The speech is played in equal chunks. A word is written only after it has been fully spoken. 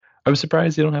I'm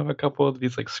surprised you don't have a couple of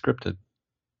these like scripted.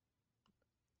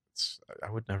 I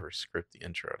would never script the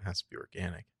intro. It has to be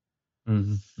organic.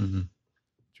 Hmm. Hmm.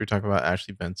 Should we talk about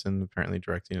Ashley Benson apparently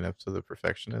directing an episode of The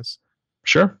Perfectionist?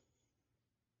 Sure.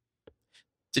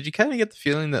 Did you kind of get the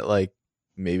feeling that like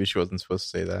maybe she wasn't supposed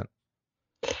to say that?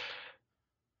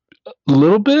 A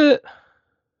little bit.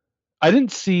 I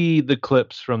didn't see the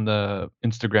clips from the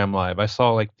Instagram live. I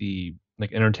saw like the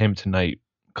like Entertainment Tonight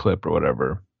clip or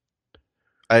whatever.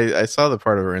 I saw the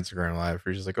part of her Instagram live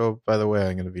where she's like, "Oh, by the way,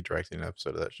 I'm going to be directing an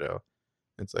episode of that show."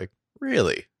 It's like,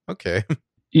 really? Okay.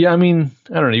 Yeah, I mean,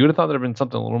 I don't know. You would have thought there'd been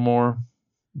something a little more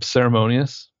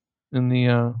ceremonious in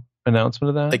the announcement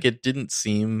of that. Like it didn't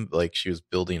seem like she was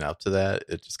building up to that.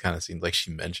 It just kind of seemed like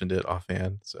she mentioned it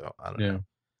offhand. So I don't Yeah. know.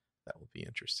 That will be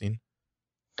interesting.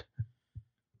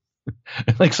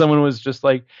 Like someone was just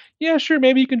like, "Yeah, sure,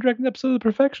 maybe you can direct an episode of The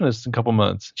Perfectionist in a couple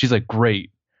months." She's like,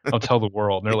 "Great, I'll tell the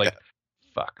world." And they're Yeah. like,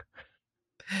 "Fuck."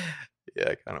 Yeah,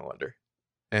 I kind of wonder.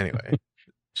 Anyway,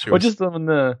 she Or was just when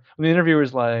the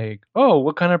interviewer's like, "Oh,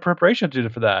 what kind of preparation did you do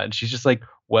for that?" And she's just like,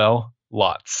 "Well,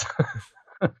 lots."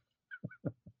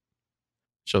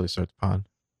 Shall we start the pod?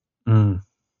 Mm.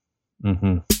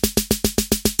 Hmm.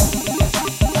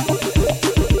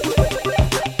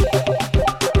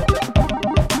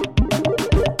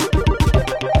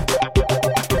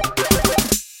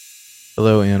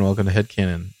 Hello and welcome to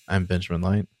Headcanon. I'm Benjamin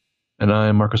Light. And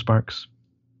I'm Marcus Sparks.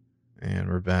 And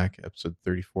we're back, episode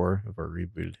 34 of our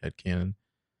rebooted Headcanon.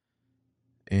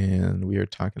 And we are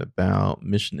talking about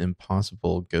Mission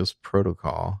Impossible Ghost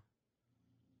Protocol.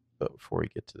 But before we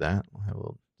get to that, we'll have a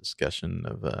little discussion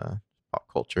of pop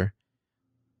culture.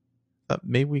 Thought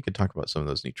maybe we could talk about some of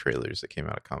those new trailers that came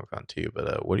out of Comic-Con too.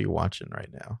 But what are you watching right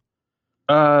now?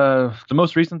 The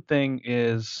most recent thing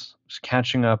is just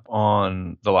catching up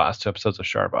on the last two episodes of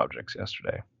Sharp Objects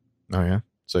yesterday. Oh, yeah?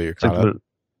 So you're It's like, caught up?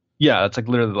 yeah, it's like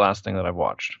literally the last thing that I've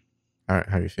watched. All right,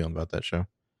 how are you feeling about that show?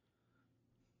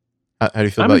 How do you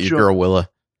feel I'm about your enjoying. girl Willa?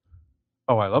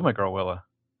 Oh, I love my girl Willa.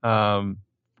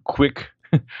 Quick,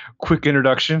 quick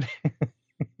introduction.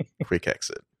 Quick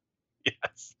exit.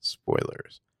 Yes.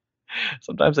 Spoilers.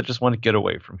 Sometimes I just want to get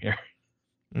away from here.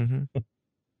 Mm-hmm.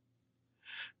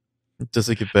 Does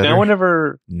it get better? Now,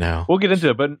 whenever No. we'll get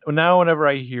into it, but now whenever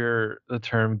I hear the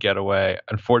term "getaway,"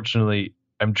 unfortunately,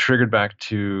 I'm triggered back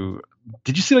to.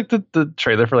 Did you see like the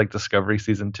trailer for like Discovery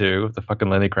season 2, the fucking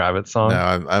Lenny Kravitz song? No,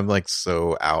 I'm like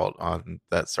so out on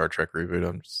that Star Trek reboot.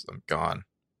 I'm gone,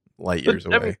 light years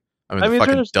But, away. I'm in the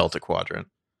fucking Delta Quadrant.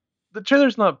 The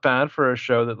trailer's not bad for a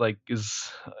show that like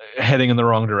is heading in the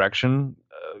wrong direction,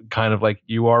 kind of like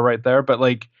you are right there. But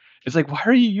like, it's like, why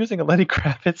are you using a Lenny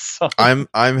Kravitz song?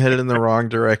 I'm headed in the wrong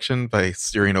direction by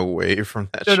steering away from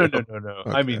that show. No. Okay.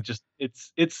 I mean, just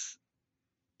it's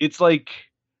like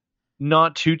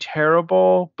not too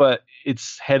terrible, but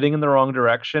it's heading in the wrong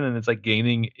direction, and it's like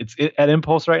gaining. It's at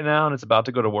Impulse right now, and it's about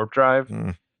to go to Warp Drive.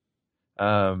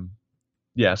 Mm.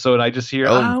 Yeah. So, and I just hear,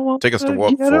 Ellen, I want take us to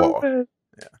Warp 4.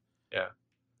 Yeah.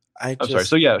 I'm sorry.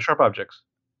 So yeah, Sharp Objects.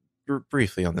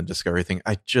 Briefly on the Discovery thing,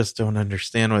 I just don't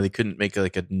understand why they couldn't make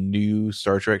like a new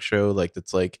Star Trek show like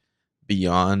that's like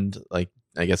beyond, like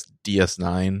I guess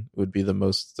DS9 would be the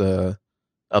most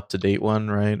up to date one,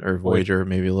 right? Or Voyager,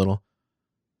 maybe a little.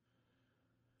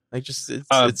 Like just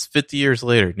it's 50 years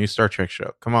later, new Star Trek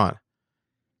show. Come on.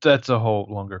 That's a whole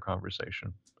longer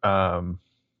conversation.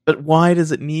 But why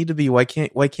does it need to be? Why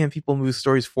can't people move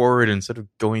stories forward instead of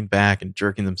going back and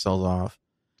jerking themselves off?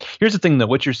 Here's the thing, though.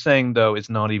 What you're saying, though, is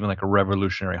not even like a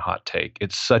revolutionary hot take.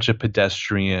 It's such a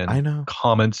pedestrian, I know,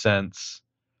 common sense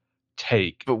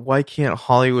take. But why can't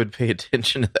Hollywood pay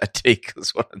attention to that take?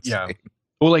 Is what I'm saying.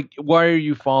 Well, like, why are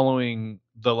you following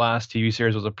the last TV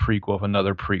series was a prequel of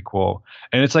another prequel?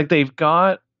 And it's like they've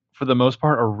got, for the most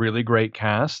part, a really great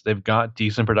cast. They've got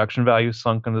decent production value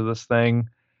sunk into this thing.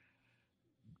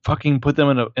 Fucking put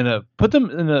them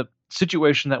in a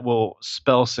situation that will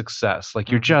spell success. Like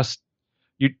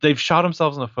they've shot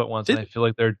themselves in the foot once, and I feel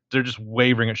like they're just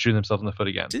wavering at shooting themselves in the foot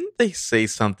again. Didn't they say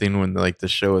something when like the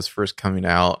show was first coming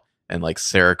out and like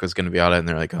Sarek was going to be on it, and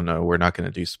they're like, "Oh no, we're not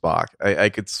going to do Spock." I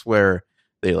could swear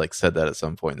they like said that at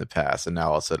some point in the past, and now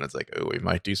all of a sudden it's like, "Oh, we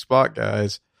might do Spock,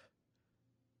 guys."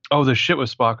 Oh, the shit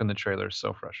with Spock in the trailer is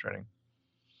so frustrating.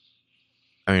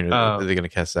 I mean, are they going to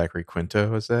cast Zachary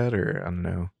Quinto as that, or I don't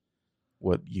know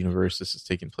what universe this is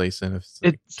taking place in? If it's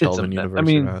like Kelvin universe, I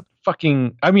mean, or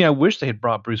not. I wish they had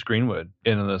brought Bruce Greenwood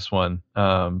into this one.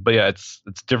 But yeah, it's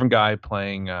a different guy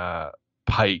playing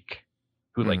Pike,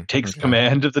 who like takes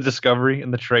command of the Discovery in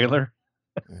the trailer.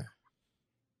 Yeah.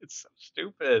 It's so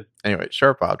stupid. Anyway,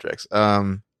 Sharp Objects.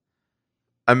 I'm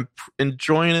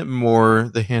enjoying it more.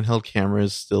 The handheld camera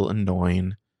is still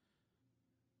annoying.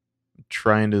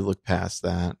 trying to look past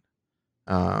that.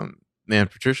 Man,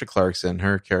 Patricia Clarkson,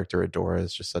 her character Adora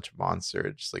is just such a monster.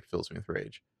 It just like fills me with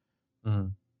rage. Mm-hmm.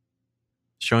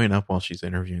 Showing up while she's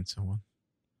interviewing someone.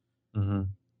 Mm-hmm.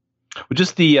 Well,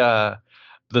 just the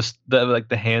like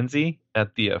the handsy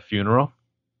at the funeral.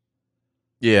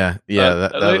 Yeah,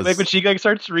 that like, was when she like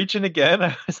starts reaching again.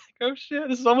 I was like, oh shit,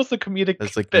 this is almost a comedic.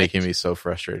 That's like bit. making me so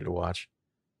frustrated to watch.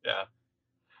 Yeah.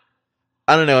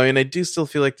 I don't know. I mean, I do still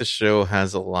feel like the show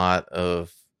has a lot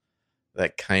of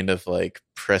that kind of like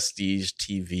prestige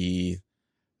TV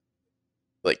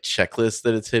like checklist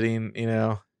that it's hitting, you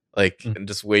know? Like I'm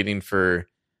just waiting for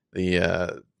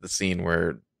the scene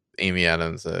where Amy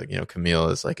Adams, Camille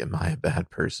is like, am I a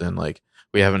bad person? Like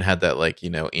we haven't had that like,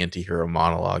 anti-hero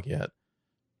monologue yet.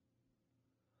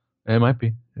 It might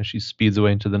be. As she speeds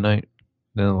away into the night.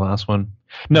 Then the last one.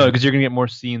 No, because you're gonna get more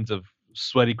scenes of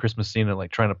sweaty Christmasina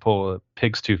like trying to pull a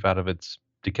pig's tooth out of its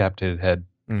decapitated head.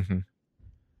 Mm-hmm.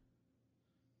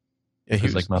 Yeah, he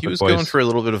was Boys. going for a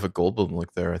little bit of a Goldblum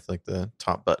look there. I think the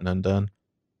top button undone.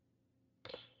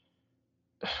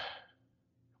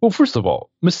 Well, first of all,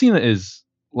 Messina is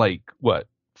like what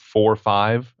 4 or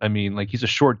 5. I mean, like he's a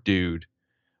short dude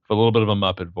with a little bit of a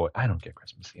Muppet voice. I don't get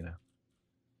Chris Messina.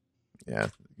 Yeah,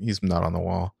 he's not on the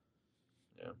wall.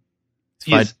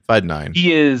 Yeah, 5'9".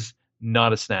 He is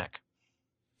not a snack.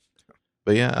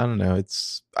 But yeah, I don't know.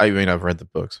 I mean, I've read the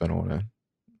book, so I don't want to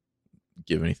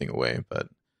give anything away. But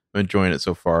I'm enjoying it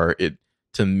so far.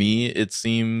 To me, it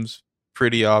seems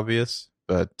pretty obvious,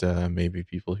 but maybe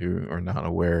people who are not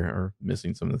aware are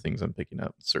missing some of the things I'm picking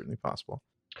up. It's certainly possible.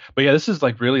 But yeah, this is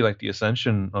like really like the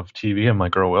ascension of TV and my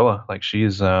girl Willa. Like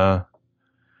she's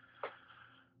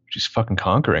fucking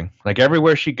conquering. Like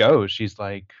everywhere she goes, she's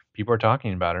like people are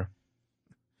talking about her.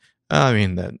 I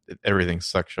mean that Everything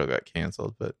Sucks show got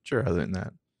canceled, but sure. Other than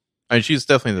that, I mean, she's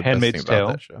definitely the Handmaid's best thing Tale.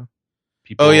 about that show.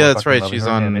 People oh yeah, that's right. She's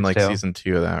on Handmaid's like Tale. season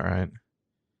 2 of that, right?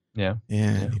 Yeah.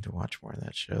 I need to watch more of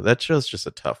that show. That show's just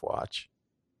a tough watch.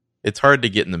 It's hard to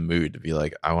get in the mood to be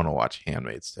like, I want to watch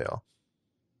Handmaid's Tale.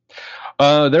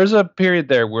 There's a period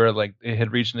there where like it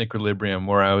had reached an equilibrium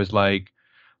where I was like,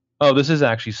 oh, this is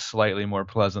actually slightly more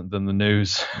pleasant than the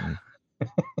news.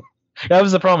 That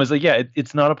was the problem. Is like, yeah,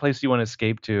 it's not a place you want to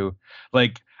escape to.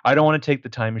 Like, I don't want to take the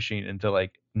time machine into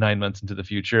like 9 months into the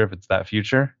future if it's that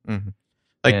future. Mm-hmm.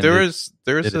 Like and there was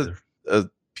a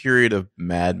period of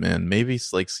Mad Men, maybe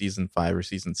it's like season 5 or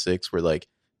season 6, where like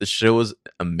the show was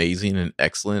amazing and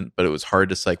excellent, but it was hard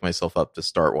to psych myself up to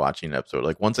start watching an episode.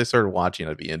 Like once I started watching,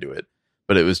 I'd be into it.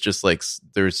 But it was just like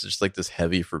there was just like this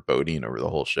heavy foreboding over the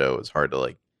whole show. It was hard to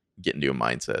like get into a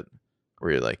mindset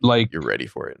where you're like you're ready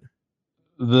for it.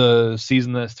 The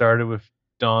season that started with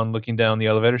Dawn looking down the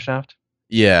elevator shaft?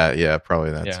 Yeah,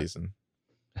 probably that season.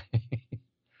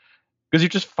 Because you're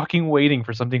just fucking waiting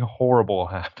for something horrible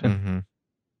to happen. Mm-hmm.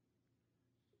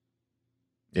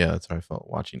 Yeah, that's how I felt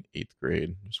watching 8th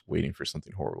Grade, just waiting for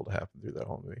something horrible to happen through that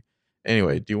whole movie.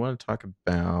 Anyway, do you want to talk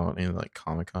about any like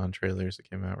Comic-Con trailers that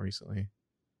came out recently?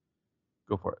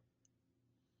 Go for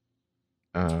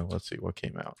it. Let's see what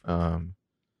came out.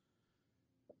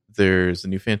 There's a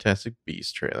new Fantastic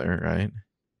Beasts trailer, right?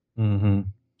 Mm-hmm.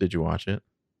 Did you watch it?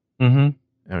 Mm-hmm.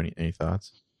 Any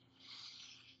thoughts?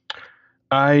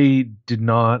 I did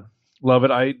not love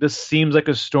it. This seems like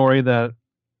a story that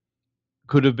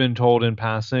could have been told in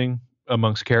passing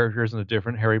amongst characters in a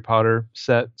different Harry Potter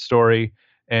set story.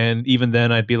 And even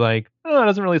then I'd be like, oh, it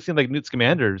doesn't really seem like Newt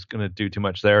Scamander is going to do too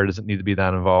much there. It doesn't need to be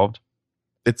that involved.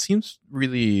 It seems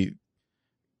really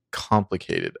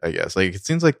complicated, I guess. Like it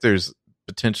seems like there's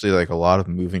potentially like a lot of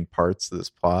moving parts to this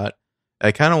plot.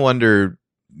 I kind of wonder,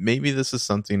 maybe this is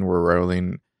something where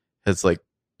Rowling has like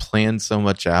planned so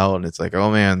much out and it's like, oh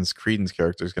man, this Credence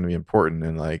character is going to be important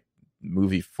in like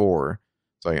movie 4.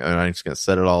 So I'm just going to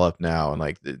set it all up now. And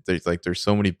like, there's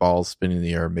so many balls spinning in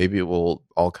the air. Maybe it will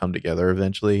all come together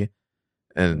eventually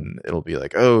and it'll be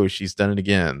like, oh, she's done it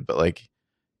again. But like,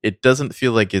 it doesn't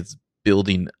feel like it's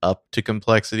building up to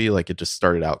complexity. Like it just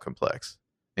started out complex.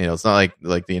 You know, it's not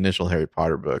like the initial Harry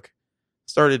Potter book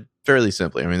started fairly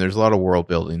simply. I mean, there's a lot of world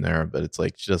building there, but it's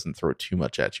like she doesn't throw too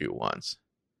much at you at once.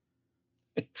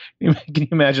 Can you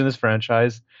imagine this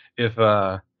franchise if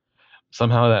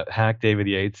somehow that hack David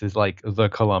Yates is like the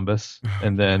Columbus,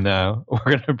 and then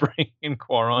we're gonna bring in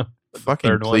Quaron?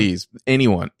 Fucking please,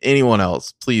 anyone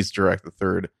else, please direct the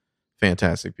third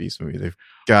Fantastic Beasts movie. They've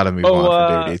got to move on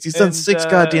from David Yates. He's done 6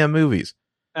 goddamn movies.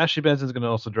 Ashley Benson's going to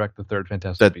also direct the third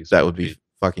Fantastic Beasts. That would be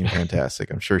fucking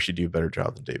fantastic. I'm sure she'd do a better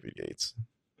job than David Yates.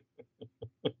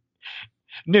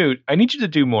 Newt, I need you to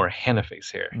do more Hannah face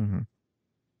here. Mm-hmm.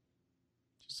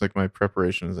 Just like my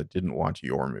preparation is I didn't watch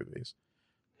your movies.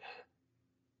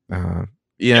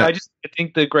 Yeah, Yeah, I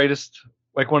think the greatest,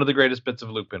 like one of the greatest bits of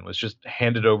Lupin was just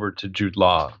handed over to Jude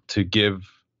Law to give.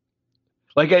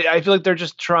 Like I feel like they're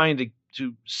just trying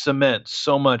to cement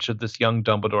so much of this young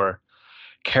Dumbledore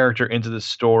character into the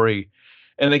story.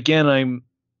 And again,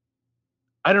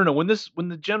 I don't know when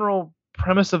the general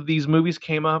premise of these movies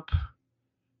came up.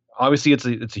 Obviously,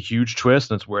 it's a huge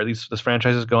twist, and it's where this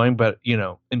franchise is going. But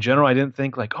in general, I didn't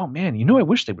think like, oh man, I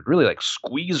wish they would really like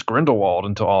squeeze Grindelwald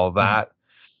into all of that.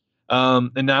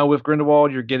 And now with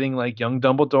Grindelwald, you're getting like young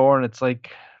Dumbledore, and it's like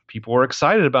people were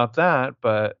excited about that,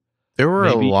 but there were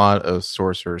a maybe, lot of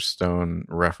Sorcerer's Stone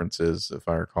references, if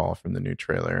I recall, from the new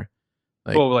trailer.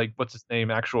 Like, well, like what's his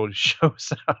name actually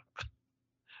shows up,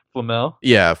 Flamel.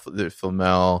 yeah, the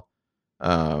Flamel,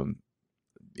 um,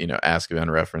 Azkaban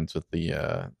reference with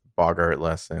the Bogart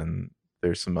lesson.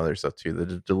 There's some other stuff too. The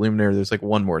Deluminator. There's like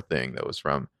one more thing that was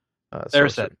from Erised.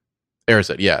 Sorcerer.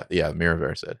 Erised, yeah, Mirror of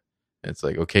Erised. And it's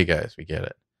like, okay, guys, we get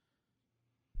it.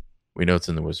 We know it's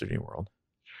in the Wizarding world.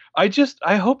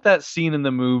 I hope that scene in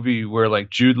the movie where like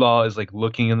Jude Law is like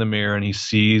looking in the mirror and he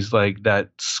sees like that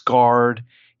scarred,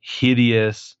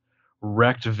 hideous,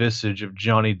 wrecked visage of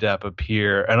Johnny Depp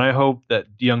appear, and I hope that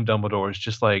young Dumbledore is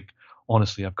just like,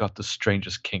 honestly, I've got the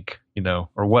strangest kink,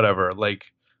 or whatever. Like,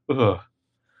 ugh.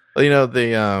 Well,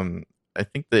 they I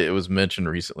think that it was mentioned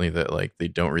recently that like they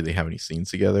don't really have any scenes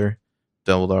together,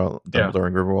 Dumbledore Yeah. and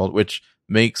Grindelwald, which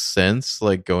makes sense.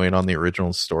 Like going on the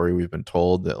original story, we've been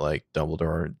told that like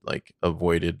Dumbledore like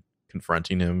avoided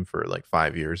confronting him for like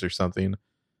 5 years or something.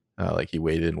 Like he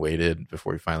waited and waited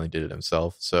before he finally did it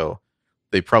himself. So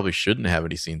they probably shouldn't have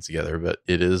any scenes together, but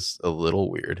it is a little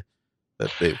weird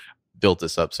that they've built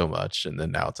this up so much, and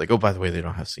then now it's like, oh, by the way, they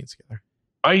don't have scenes together.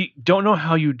 I don't know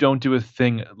how you don't do a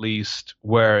thing at least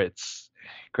where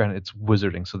granted it's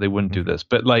wizarding, so they wouldn't do this,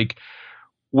 but like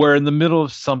where in the middle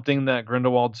of something that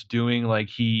Grindelwald's doing, like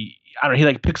I don't know, he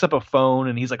like picks up a phone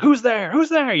and he's like, "Who's there? Who's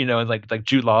there?" And like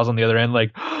Jude Law's on the other end,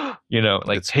 like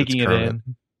like It's taking it Kermit.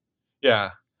 in. Yeah.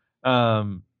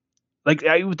 Like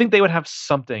I would think they would have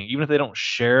something, even if they don't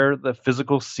share the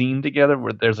physical scene together,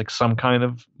 where there's like some kind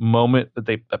of moment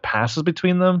that passes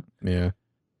between them, Yeah.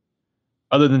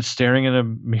 other than staring in a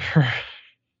mirror.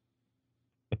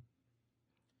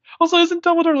 Also, isn't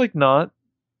Dumbledore like not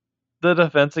the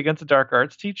Defense Against the Dark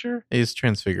Arts teacher? His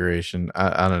Transfiguration.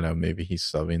 I don't know. Maybe he's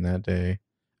subbing that day.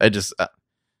 I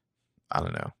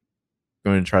don't know.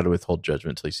 I'm going to try to withhold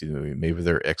judgment until you see the movie. Maybe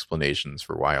there are explanations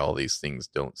for why all these things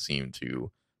don't seem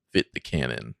to fit the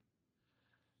canon.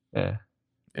 Yeah.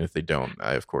 And if they don't,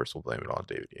 I, of course, will blame it on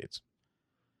David Yates.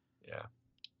 Yeah.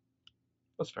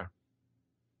 That's fair.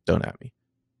 Don't at me.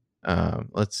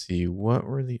 Let's see. What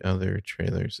were the other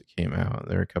trailers that came out?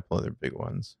 There are a couple other big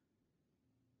ones.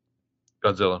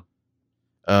 Godzilla.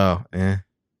 Oh, no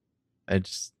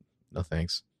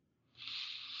thanks.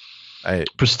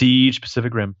 Prestige,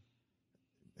 Pacific Rim.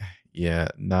 Yeah,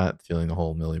 not feeling the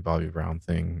whole Millie Bobby Brown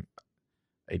thing.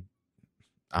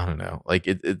 I don't know. Like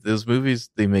those movies,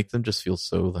 they make them just feel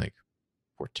so like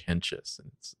portentous,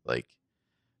 and it's like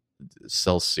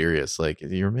self-serious. Like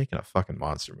you're making a fucking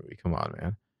monster movie. Come on,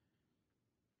 man.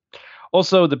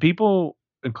 Also, the people,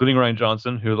 including Ryan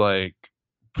Johnson, who like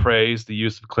praise the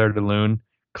use of Claire de Lune.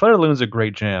 Claire de Lune's a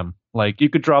great jam. Like you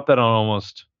could drop that on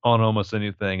almost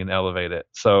anything and elevate it.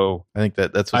 So I think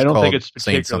that's what's I don't called think it's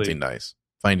saying something nice.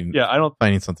 Finding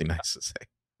something nice to say.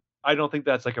 I don't think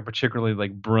that's like a particularly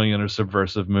like brilliant or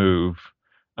subversive move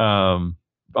on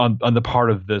the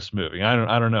part of this movie.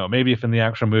 I don't know. Maybe if in the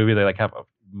actual movie they like have a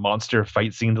monster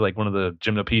fight scene to like one of the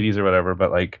gymnopedes or whatever,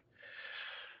 but like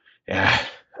yeah.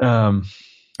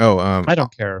 I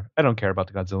don't care. I don't care about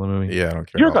the Godzilla movie. Yeah, I don't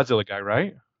care. You're a Godzilla guy,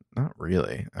 right? Not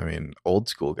really. I mean, old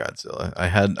school Godzilla. I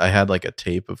had like a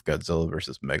tape of Godzilla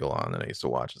versus Megalon that I used to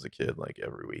watch as a kid, like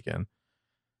every weekend.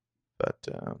 But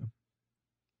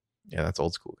yeah, that's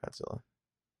old school Godzilla,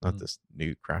 not this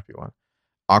new crappy one.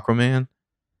 Aquaman,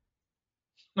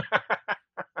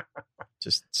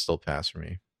 just still pass for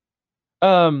me.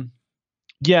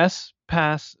 Yes,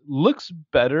 pass. Looks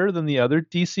better than the other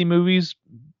DC movies.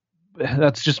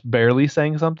 That's just barely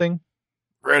saying something.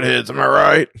 Redheads, am I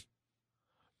right?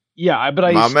 Yeah,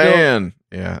 but my man.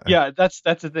 Yeah, that's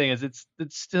the thing, is it's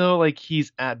still like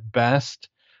he's at best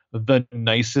the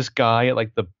nicest guy at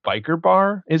like the biker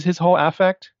bar is his whole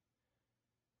affect.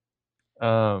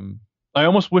 I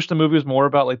almost wish the movie was more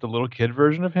about like the little kid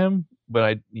version of him,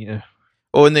 but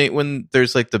Oh, and when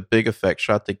there's like the big effect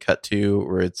shot they cut to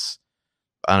where it's,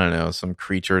 I don't know, some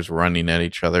creatures running at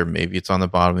each other. Maybe it's on the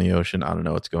bottom of the ocean. I don't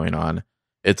know what's going on.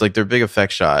 It's like their big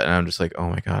effect shot, and I'm just like, oh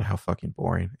my god, how fucking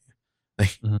boring.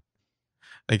 Like,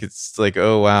 like it's like,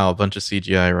 oh wow, a bunch of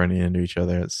CGI running into each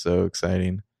other. It's so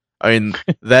exciting. I mean,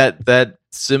 that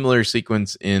similar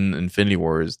sequence in Infinity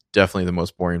War is definitely the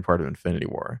most boring part of Infinity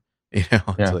War. You know,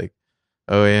 it's Yeah. like,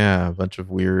 oh yeah, a bunch of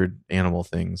weird animal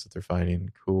things that they're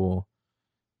fighting. Cool.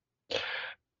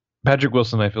 Patrick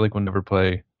Wilson, I feel like would never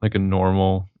play like a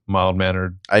normal, mild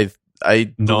mannered, I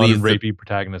believe that non-rapey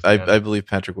protagonist again. I believe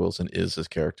Patrick Wilson is his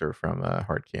character from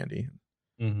Hard Candy.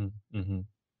 Mm-hmm. Mm-hmm.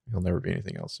 He'll never be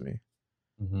anything else to me.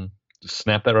 Mm-hmm. Just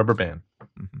snap that rubber band.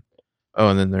 Mm-hmm. Oh,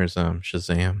 and then there's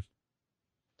Shazam.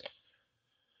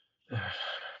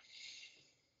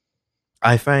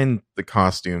 I find the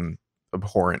costume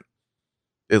abhorrent.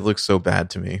 It looks so bad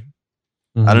to me.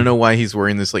 Mm-hmm. I don't know why he's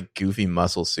wearing this like goofy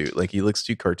muscle suit. Like he looks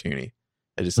too cartoony.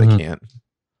 I can't.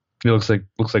 He looks like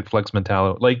Flex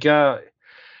Mentallo. Like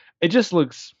it just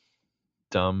looks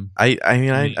dumb. I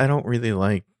mean I don't really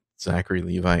like Zachary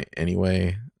Levi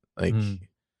anyway. Like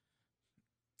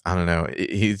I don't know.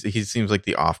 He seems like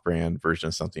the off-brand version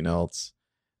of something else.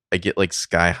 I get like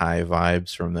Sky High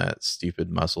vibes from that stupid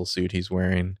muscle suit he's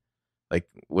wearing. Like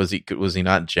was he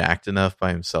not jacked enough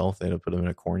by himself? They had to put him in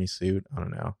a corny suit. I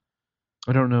don't know.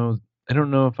 I don't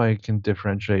know if I can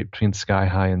differentiate between Sky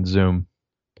High and Zoom.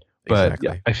 But exactly.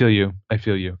 Yeah, I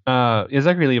feel you.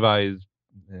 Zachary Levi is.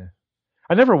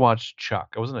 I never watched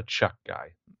Chuck. I wasn't a Chuck guy.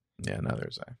 Yeah, neither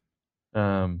was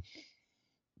I.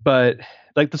 But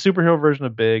like the superhero version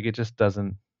of Big, it just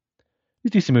doesn't.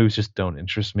 These DC movies just don't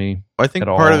interest me. I think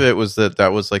part of it was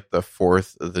that was like the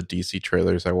fourth of the DC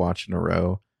trailers I watched in a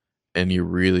row, and you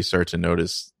really start to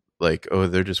notice like, oh,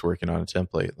 they're just working on a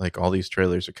template. Like all these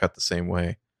trailers are cut the same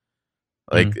way.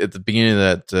 Like at the beginning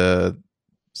of that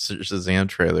Shazam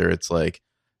trailer, it's like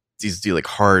these do like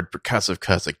hard percussive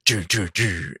cuts, like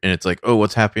and it's like, oh,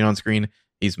 what's happening on screen?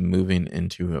 He's moving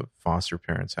into a foster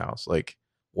parent's house. Like,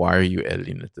 why are you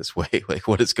editing it this way? Like,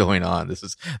 what is going on? This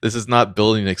is not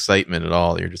building excitement at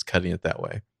all. You're just cutting it that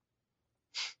way.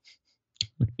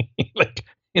 Like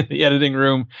in the editing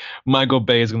room, Michael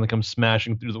Bay is going to come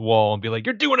smashing through the wall and be like,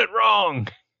 "You're doing it wrong."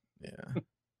 Yeah.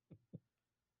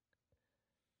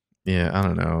 Yeah, I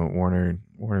don't know.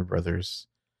 Warner Brothers,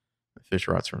 fish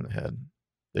rots from the head.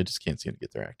 They just can't seem to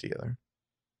get their act together.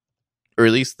 Or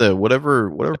at least the whatever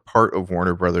part of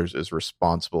Warner Brothers is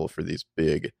responsible for these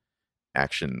big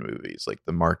action movies, like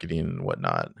the marketing and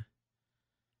whatnot.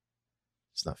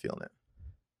 Just not feeling it.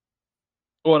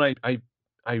 Well, and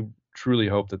I truly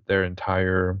hope that their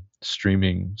entire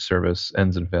streaming service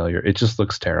ends in failure. It just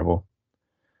looks terrible.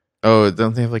 Oh,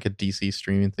 don't they have like a DC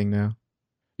streaming thing now?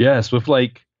 Yes, with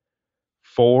like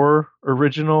 4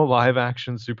 original live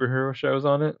action superhero shows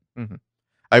on it. Mm-hmm.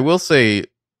 I will say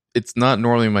it's not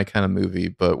normally my kind of movie,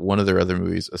 but one of their other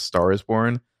movies, A Star Is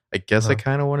Born, I guess I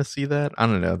kind of want to see that. I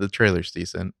don't know. The trailer's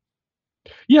decent.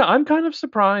 Yeah, I'm kind of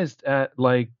surprised at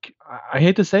like, I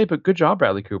hate to say it, but good job,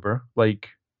 Bradley Cooper. Like,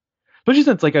 especially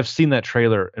since like I've seen that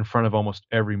trailer in front of almost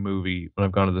every movie when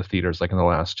I've gone to the theaters, like in the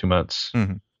last 2 months.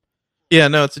 Mm-hmm. Yeah,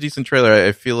 no, it's a decent trailer.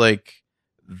 I feel like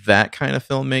that kind of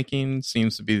filmmaking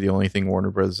seems to be the only thing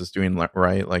Warner Bros. Is doing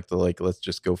right. Like let's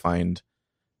just go find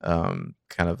kind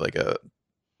of like a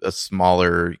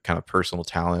smaller kind of personal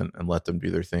talent and let them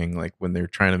do their thing. Like when they're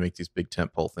trying to make these big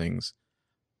tentpole things,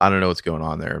 I don't know what's going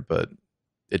on there, but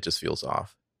it just feels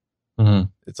off. Mm-hmm.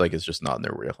 It's like it's just not in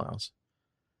their wheelhouse.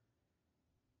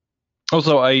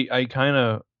 Also, I kind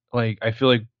of like, I feel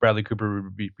like Bradley Cooper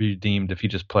would be redeemed if he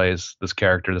just plays this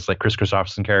character, this like Chris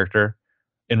Christopherson character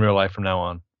in real life from now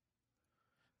on.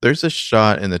 There's a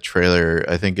shot in the trailer,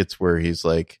 I think it's where he's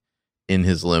like in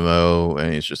his limo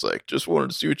and he's just like, just wanted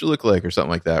to see what you look like or something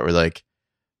like that. We're like,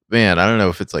 man, I don't know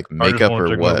if it's like makeup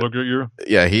or what. Look at you.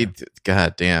 Yeah,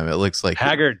 god damn, it looks like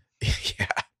haggard. Yeah.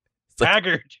 Like,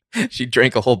 haggard. She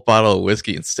drank a whole bottle of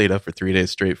whiskey and stayed up for 3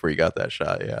 days straight before you got that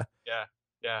shot. Yeah.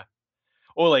 Yeah.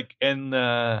 Or like in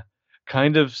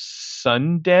kind of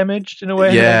sun damaged in a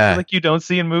way. Yeah. I feel like you don't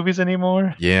see in movies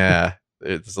anymore. Yeah.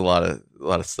 There's a lot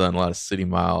of sun, a lot of city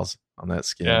miles on that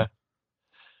skin. Yeah.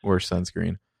 Or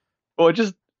sunscreen. Well, it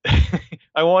just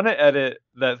I want to edit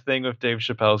that thing with Dave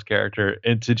Chappelle's character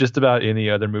into just about any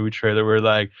other movie trailer where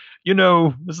like,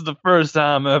 this is the first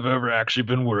time I've ever actually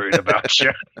been worried about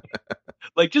you.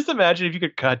 Like, just imagine if you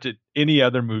could cut to any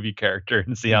other movie character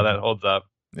and see how that holds up.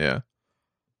 Yeah.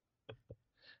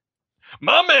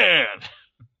 My man.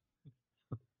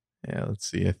 Yeah, let's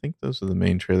see. I think those are the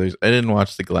main trailers. I didn't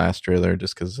watch the Glass trailer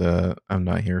just because I'm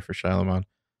not here for Shalaman.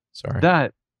 Sorry.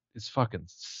 That is fucking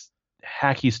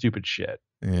hacky, stupid shit.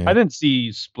 Yeah. I didn't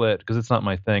see Split because it's not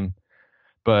my thing.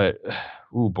 But,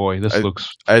 oh boy, this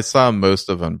looks... I saw most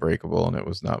of Unbreakable and it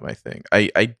was not my thing.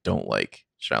 I don't like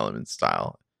Shalaman's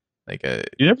style. Like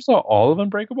You never saw all of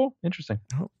Unbreakable? Interesting.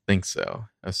 I don't think so.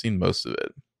 I've seen most of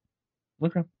it.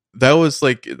 Okay. that was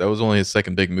only his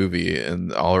second big movie,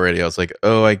 and already I was like,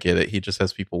 oh, I get it. He just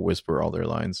has people whisper all their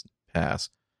lines pass.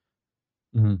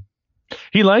 Mm-hmm.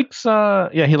 He likes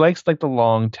he likes like the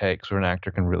long takes where an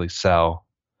actor can really sell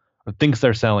or thinks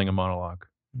they're selling a monologue.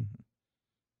 Mm-hmm.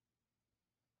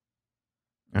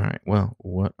 All right. Well,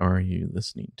 what are you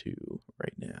listening to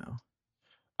right now?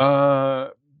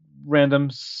 Random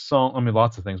song. I mean,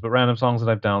 lots of things, but random songs that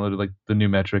I've downloaded, like the new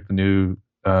Metric, the new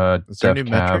Is there a new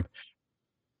Death Metric? Cab.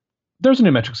 There's a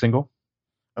new Metric single.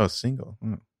 Oh, single.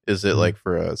 Is it like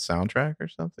for a soundtrack or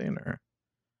something, or?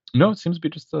 No, it seems to be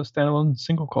just a standalone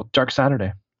single called Dark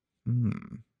Saturday. Oh,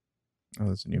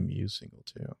 there's a new Muse single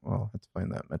too. Well, I'll have to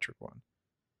find that Metric one.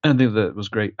 I think that was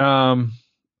great. A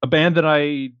band that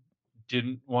I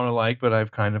didn't want to like, but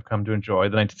I've kind of come to enjoy.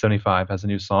 The 1975 has a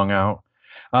new song out.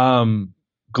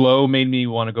 Glow made me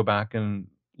want to go back and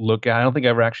look at. I don't think I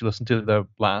ever actually listened to the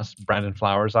last Brandon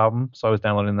Flowers album, so I was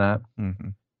downloading that. Mm-hmm.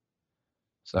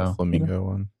 So the Flamingo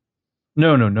one.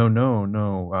 No.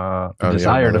 The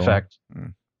Desired Effect.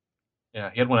 Mm. Yeah,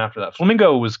 he had one after that.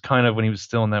 Flamingo was kind of when he was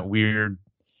still in that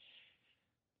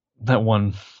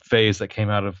one phase that came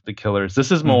out of the Killers.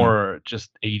 This is more just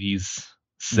 80s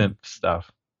synth stuff.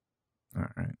 All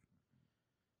right.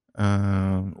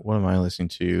 What am I listening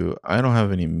to? I don't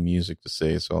have any music to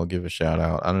say, so I'll give a shout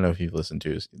out. I don't know if you've listened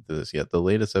to this yet. The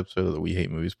latest episode of the We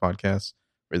Hate Movies podcast,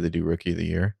 where they do Rookie of the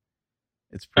Year.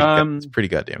 It's pretty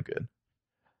goddamn good.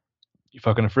 You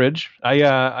fucking a fridge?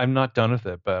 I'm not done with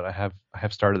it, but I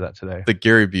have started that today. The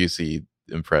Gary Busey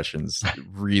impressions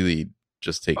really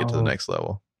just take it to the next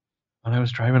level. When I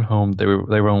was driving home, they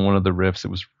were on one of the riffs. It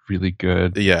was really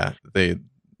good. Yeah, they're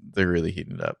really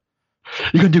heating it up.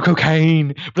 You're gonna do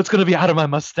cocaine, but it's gonna be out of my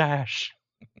mustache.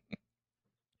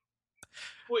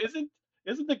 Well,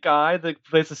 isn't the guy that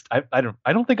plays this? I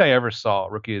don't think I ever saw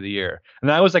Rookie of the Year,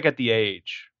 and I was like at the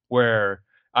age where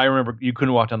I remember you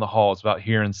couldn't walk down the halls without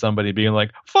hearing somebody being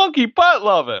like "funky butt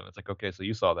loving." It's like, okay, so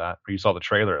you saw that, or you saw the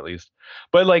trailer at least.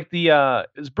 But like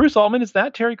is Bruce Altman? Is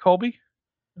that Terry Colby?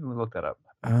 Let me look that up.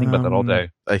 I think about that all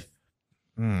day.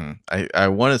 I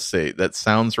want to say that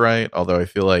sounds right, although I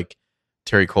feel like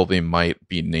Terry Colby might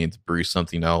be named Bruce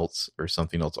something else or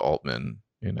something else Altman.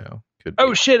 Could be.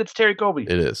 Oh shit, it's Terry Colby.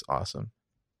 It is awesome.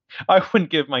 I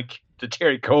wouldn't give my kid to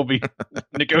Terry Colby.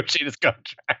 Negotiate his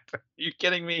contract. Are you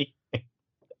kidding me?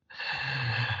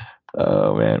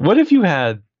 Oh man, what if you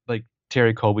had like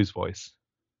Terry Colby's voice?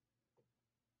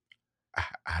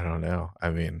 I don't know. I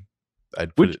mean,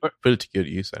 I'd put it to good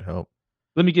use. I'd hope.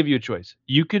 Let me give you a choice.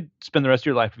 You could spend the rest of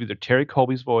your life with either Terry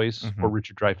Colby's voice or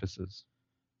Richard Dreyfuss's.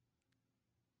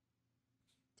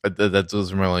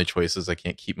 Those are my only choices. I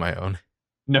can't keep my own.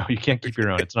 No, you can't keep your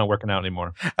own. It's not working out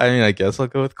anymore. I mean, I guess I'll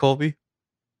go with Colby.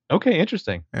 Okay,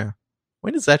 interesting. Yeah.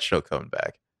 When is that show coming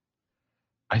back?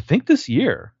 I think this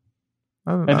year.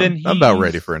 I'm about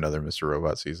ready for another Mr.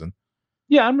 Robot season.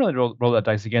 Yeah, I'm ready to roll that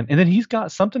dice again. And then he's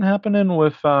got something happening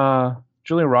with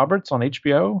Julia Roberts on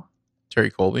HBO. Terry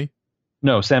Colby?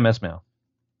 No, Sam Esmail.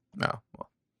 No. Well,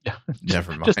 yeah.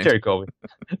 Never mind. Just Terry Colby.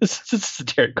 This is a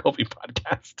Terry Colby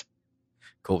podcast.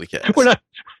 Colby Cast.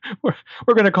 We're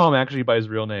going to call him actually by his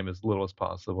real name as little as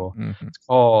possible. Mm-hmm. It's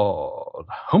called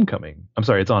Homecoming. I'm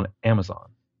sorry, it's on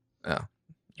Amazon. Oh.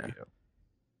 Yeah.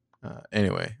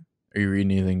 Anyway, are you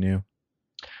reading anything new?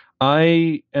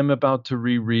 I am about to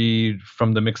reread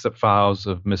From the Mixed Up Files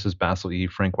of Mrs. Basil E.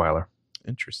 Frankweiler.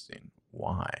 Interesting.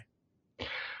 Why?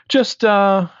 Just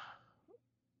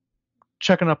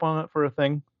checking up on it for a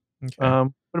thing. Okay.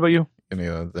 What about you?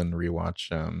 Gonna then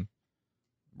rewatch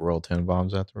Royal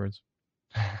Tenenbaums afterwards,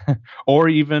 or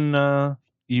even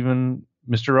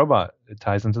Mr. Robot. It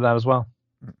ties into that as well.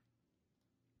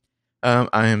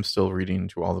 I am still reading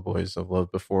To All the Boys I've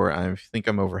Loved Before. I think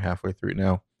I'm over halfway through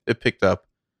now. It picked up.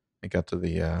 I got to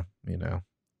the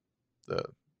the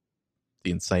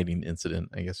inciting incident,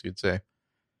 I guess you'd say.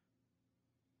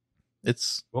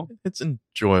 It's cool. It's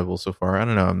enjoyable so far. I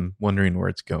don't know. I'm wondering where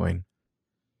it's going,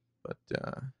 but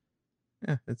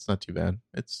yeah, it's not too bad.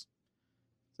 It's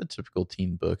a typical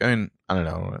teen book. I mean, I don't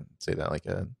know. I don't want to say that like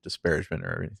a disparagement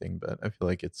or anything, but I feel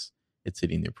like it's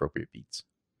hitting the appropriate beats.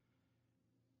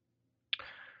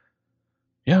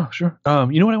 Yeah, sure.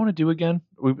 You know what I want to do again?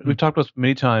 We've talked about this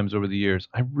many times over the years.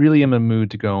 I really am in a mood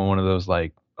to go on one of those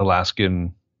like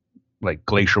Alaskan, like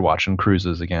glacier watching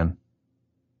cruises again.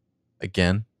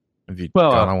 Again? Have you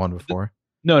gone on one before?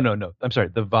 No. I'm sorry.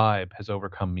 The vibe has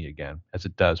overcome me again, as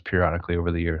it does periodically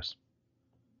over the years.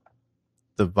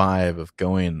 The vibe of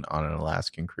going on an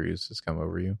Alaskan cruise has come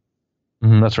over you?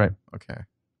 Mm-hmm, that's right. Okay.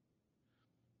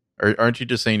 Aren't you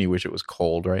just saying you wish it was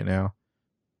cold right now?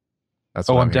 That's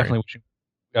I'm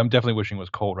definitely wishing it was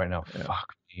cold right now. Yeah.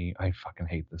 Fuck me. I fucking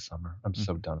hate this summer. I'm Hmm.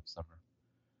 so done with summer.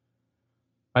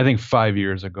 I think 5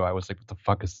 years ago I was like, what the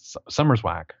fuck is summer's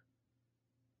whack?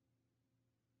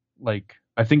 Like,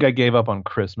 I think I gave up on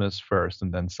Christmas first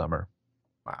and then summer.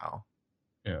 Wow.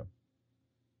 Yeah.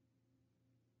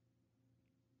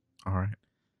 All right.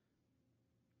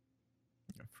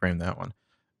 Frame that one.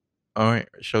 All right.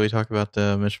 Shall we talk about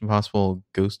the Mission Impossible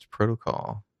Ghost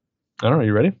Protocol? I don't know.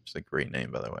 You ready? It's a great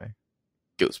name, by the way.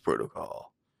 Ghost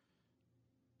Protocol.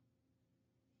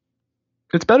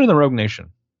 It's better than Rogue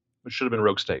Nation, which should have been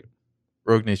Rogue State.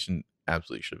 Rogue Nation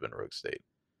absolutely should have been Rogue State.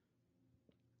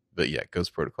 But yeah,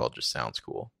 Ghost Protocol just sounds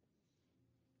cool.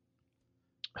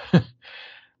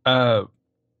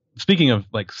 Speaking of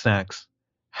like snacks,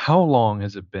 how long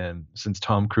has it been since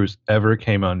Tom Cruise ever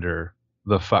came under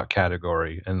the fuck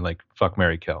category and like fuck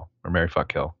Mary Kill or Mary fuck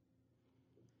kill?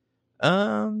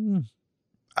 I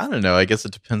don't know. I guess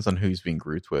it depends on who he's being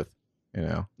grouped with. You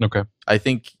know. Okay. I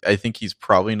think he's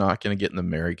probably not going to get in the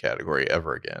Mary category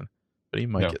ever again, but he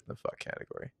might get in the fuck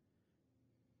category.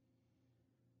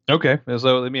 Okay,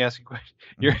 so let me ask you a question.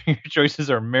 Your choices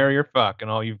are Mary or fuck,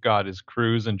 and all you've got is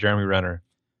Cruise and Jeremy Renner.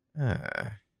 Well,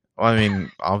 I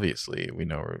mean, obviously, we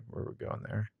know where we're going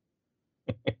there.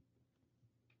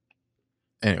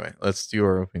 Anyway, let's do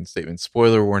our opening statement.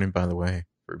 Spoiler warning, by the way,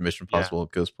 for Mission Impossible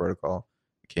Ghost Protocol.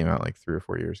 It came out like 3 or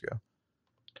 4 years ago.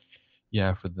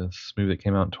 Yeah, for this movie that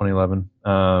came out in 2011.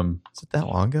 Is it that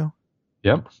long ago?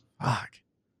 Yep. Fuck.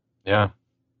 Yeah.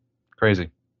 Crazy.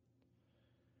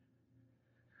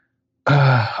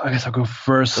 I guess I'll go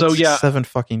first. That's so yeah, 7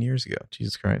 fucking years ago.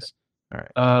 Jesus Christ. All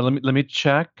right. Let me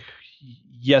check.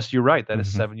 Yes, you're right. That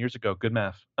is 7 years ago. Good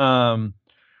math.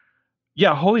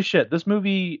 Yeah, holy shit. This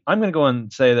movie, I'm going to go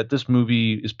and say that this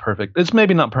movie is perfect. It's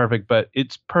maybe not perfect, but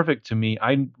it's perfect to me.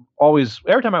 I always,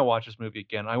 every time I watch this movie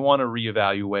again, I want to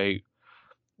reevaluate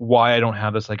why I don't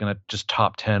have this like in a just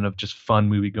top 10 of just fun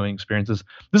movie going experiences.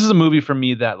 This is a movie for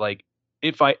me that like,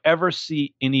 if I ever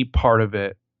see any part of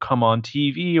it come on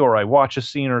TV or I watch a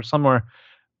scene or somewhere,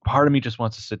 part of me just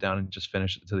wants to sit down and just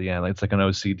finish it to the end. Like it's like an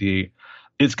OCD.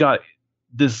 It's got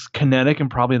this kinetic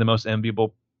and probably the most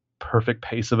enviable perfect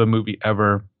pace of a movie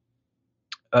ever.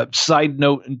 Side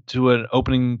note to an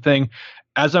opening thing,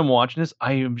 as I'm watching this,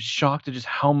 I am shocked at just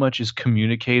how much is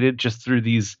communicated just through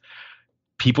these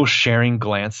people sharing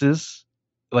glances,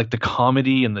 like the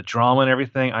comedy and the drama and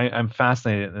everything. I'm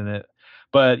fascinated in it.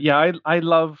 But yeah, I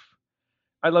love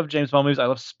James Bond movies. I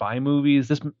love spy movies.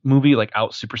 This movie like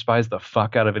out super spies the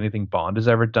fuck out of anything Bond has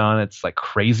ever done. It's like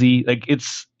crazy. Like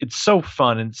it's so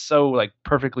fun and so like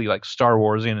perfectly like Star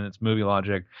Warsian in its movie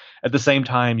logic. At the same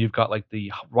time, you've got like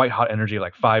the white hot energy,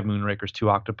 like 5 Moonrakers, 2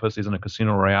 Octopuses, and a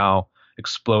Casino Royale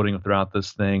exploding throughout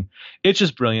this thing. It's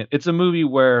just brilliant. It's a movie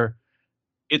where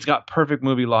it's got perfect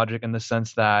movie logic in the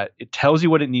sense that it tells you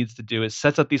what it needs to do. It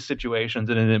sets up these situations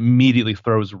and it immediately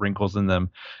throws wrinkles in them.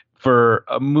 For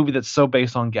a movie that's so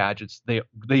based on gadgets, they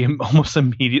almost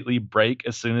immediately break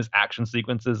as soon as action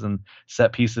sequences and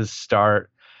set pieces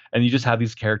start. And you just have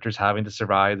these characters having to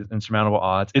survive insurmountable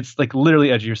odds. It's like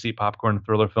literally edge of your seat popcorn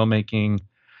thriller filmmaking.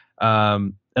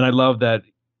 And I love that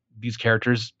these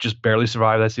characters just barely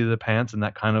survive that seat of the pants, and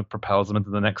that kind of propels them into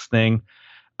the next thing.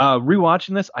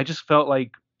 Rewatching this, I just felt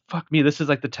like, fuck me, this is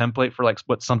like the template for like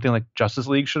what something like Justice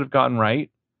League should have gotten right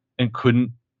and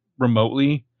couldn't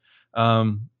remotely.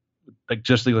 Like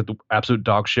just like the absolute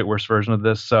dog shit worst version of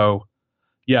this. So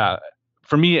yeah,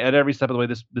 for me, at every step of the way,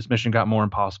 this mission got more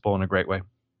impossible in a great way.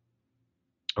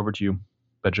 Over to you,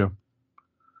 Bedjo.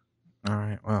 All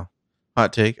right. Well,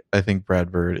 hot take. I think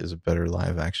Brad Bird is a better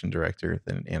live action director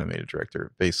than an animated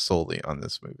director based solely on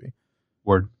this movie.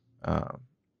 Word. And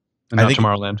not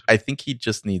Tomorrowland. I think he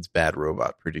just needs Bad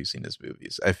Robot producing his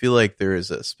movies. I feel like there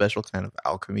is a special kind of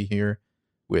alchemy here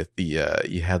with the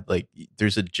you had like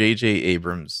there's a J.J.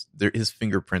 Abrams, his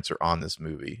fingerprints are on this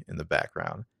movie in the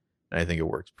background, and I think it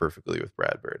works perfectly with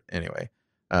Brad Bird. Anyway,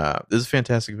 this is a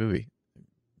fantastic movie,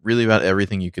 really about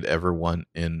everything you could ever want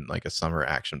in like a summer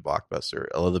action blockbuster.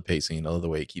 I love the pacing, I love the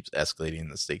way it keeps escalating,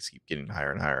 and the stakes keep getting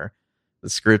higher and higher. The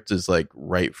script is like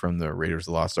right from the Raiders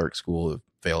of the Lost Ark school. It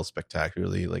fails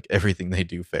spectacularly. Like everything they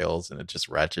do fails, and it just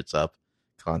ratchets up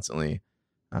constantly.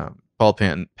 Paul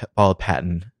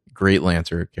Patton, great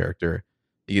Lancer character.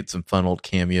 You get some fun old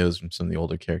cameos from some of the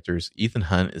older characters. Ethan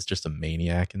Hunt is just a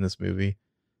maniac in this movie.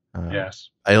 Yes.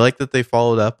 I like that they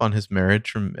followed up on his marriage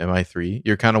from MI3.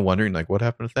 You're kind of wondering like what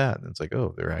happened with that, and it's like,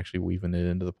 oh, they're actually weaving it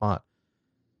into the plot.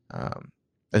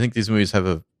 I think these movies have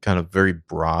a kind of very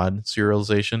broad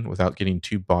serialization without getting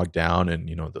too bogged down in,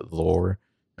 you know, the lore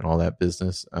and all that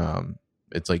business.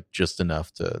 It's like just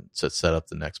enough to set up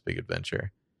the next big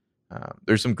adventure.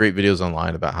 There's some great videos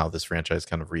online about how this franchise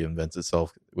kind of reinvents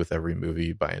itself with every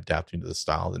movie by adapting to the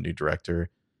style of the new director.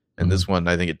 And this one,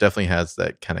 I think it definitely has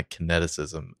that kind of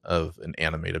kineticism of an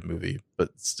animated movie, but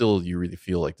still you really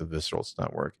feel like the visceral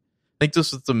stunt work. I think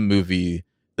this was the movie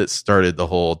that started the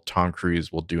whole Tom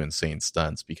Cruise will do insane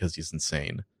stunts because he's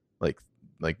insane, like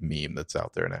meme that's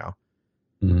out there now.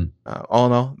 All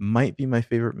in all, might be my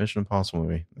favorite Mission Impossible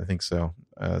movie. I think so.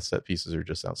 Set pieces are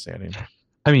just outstanding.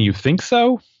 I mean, you think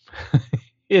so?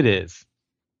 It is.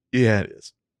 Yeah, it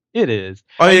is. It is.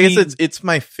 I guess it's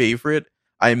my favorite.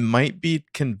 I might be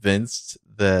convinced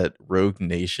that Rogue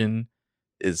Nation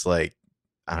is like,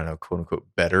 I don't know, quote unquote,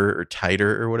 better or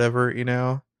tighter or whatever, you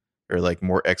know, or like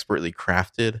more expertly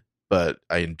crafted, but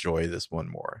I enjoy this one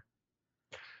more.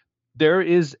 There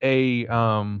is a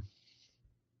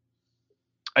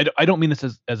I don't mean this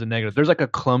as a negative. There's like a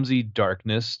clumsy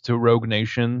darkness to Rogue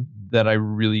Nation that I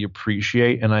really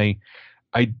appreciate, and I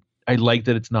like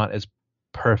that it's not as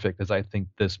perfect as I think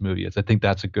this movie is. I think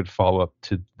that's a good follow up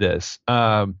to this.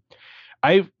 For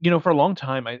a long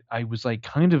time I was like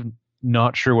kind of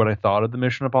not sure what I thought of the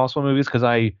Mission Impossible movies because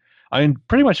I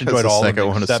pretty much enjoyed all of them. The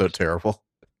second one is so terrible.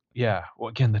 Yeah. Well,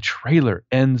 again, the trailer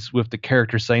ends with the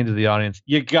character saying to the audience,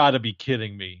 "You got to be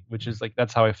kidding me," which is like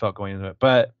that's how I felt going into it.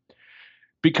 But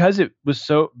because it was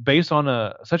so based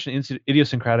on such an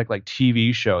idiosyncratic like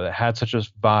TV show that had such a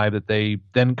vibe that they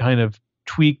then kind of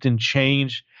tweaked and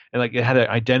changed, and like it had an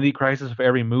identity crisis for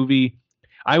every movie.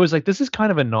 I was like, this is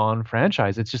kind of a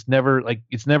non-franchise. It's just never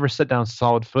set down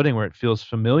solid footing where it feels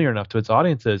familiar enough to its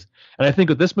audiences. And I think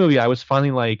with this movie, I was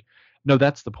finally like, no,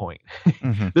 that's the point.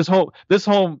 Mm-hmm. This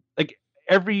whole like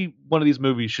every one of these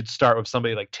movies should start with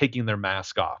somebody like taking their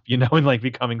mask off, you know, and like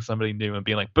becoming somebody new and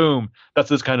being like, boom, that's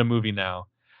this kind of movie now.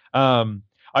 I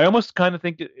almost kind of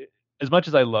think, as much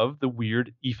as I love the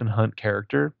weird Ethan Hunt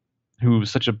character, who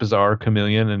is such a bizarre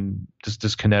chameleon and just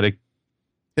this kinetic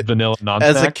vanilla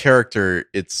nonsense. As a character,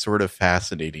 it's sort of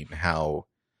fascinating how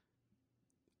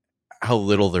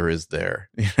little there is there.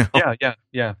 You know?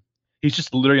 Yeah. He's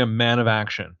just literally a man of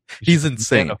action. He's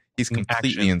insane. He's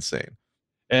completely insane.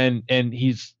 And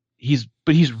he's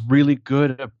really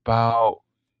good about,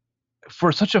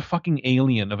 for such a fucking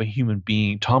alien of a human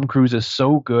being, Tom Cruise is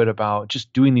so good about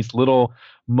just doing these little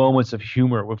moments of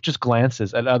humor with just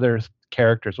glances at other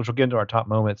characters, which we'll get into our top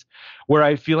moments, where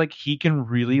I feel like he can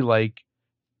really like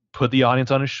put the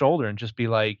audience on his shoulder and just be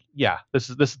like, yeah, this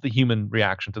is the human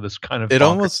reaction to this kind of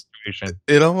situation.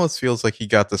 It almost feels like he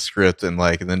got the script and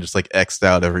then just like X'd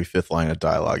out every fifth line of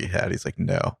dialogue he had. He's like,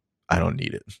 no, I don't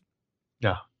need it.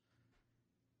 No.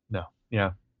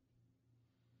 Yeah.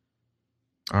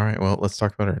 All right, well, let's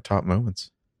talk about our top moments.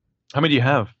 How many do you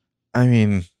have? I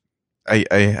mean,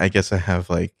 I guess I have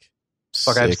like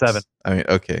Fuck, 6. I have 7. I mean,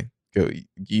 okay, go.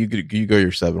 You go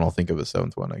your 7. I'll think of a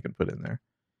 7th one I can put in there.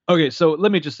 Okay, so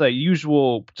let me just say,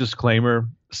 usual disclaimer.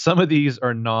 Some of these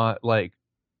are not like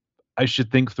I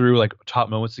should think through like top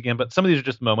moments again, but some of these are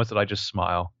just moments that I just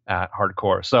smile at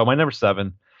hardcore. So my number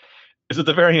 7 is at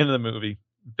the very end of the movie.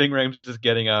 Ving Rhames is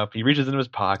getting up. He reaches into his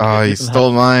pocket. Oh, you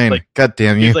stole mine. Like, God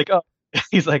damn you.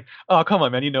 He's like, oh, come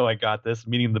on, man. You know I got this.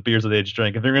 Meaning the beers that they just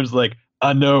drank. And Ving Rhames is like,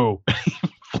 no. He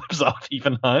flips off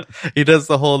Ethan Hunt. He does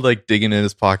the whole like digging in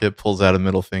his pocket, pulls out a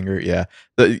middle finger. Yeah.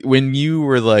 When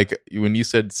you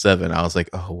said 7, I was like,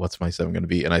 oh, what's my 7 going to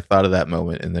be? And I thought of that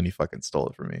moment, and then he fucking stole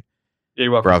it from me. Yeah,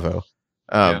 you're welcome. Bravo.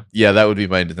 Yeah, that would be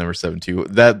my number 7 too.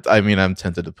 That, I mean, I'm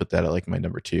tempted to put that at like my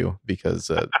number 2 because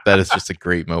that is just a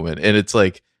great moment. And it's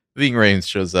like Ving Rhames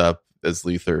shows up as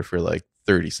Luther for like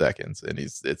 30 seconds, and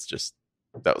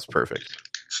that was perfect.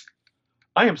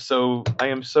 I am so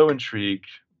intrigued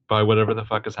by whatever the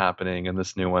fuck is happening in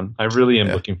this new one. I really am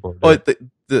looking forward to it.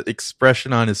 The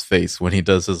expression on his face when he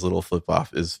does his little flip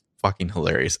off is fucking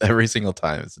hilarious. Every single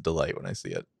time. It's a delight when I see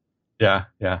it. Yeah.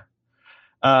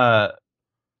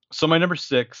 So my number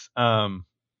 6, I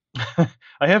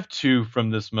have 2 from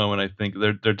this moment. I think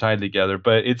they're tied together,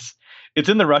 but it's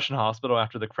in the Russian hospital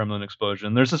after the Kremlin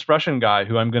explosion. There's this Russian guy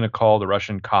who I'm going to call the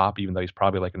Russian cop, even though he's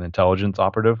probably like an intelligence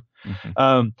operative.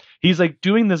 Mm-hmm. He's like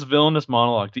doing this villainous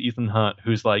monologue to Ethan Hunt,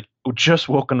 who's like just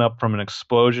woken up from an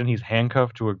explosion. He's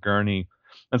handcuffed to a gurney.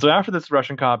 And so after this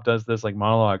Russian cop does this like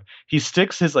monologue, he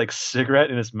sticks his like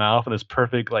cigarette in his mouth and his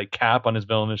perfect like cap on his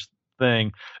villainous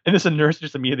thing. And this nurse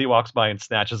just immediately walks by and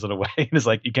snatches it away and is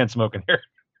like, you can't smoke in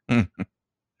here.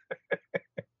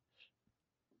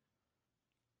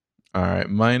 All right,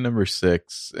 my number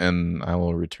 6, and I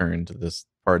will return to this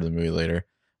part of the movie later.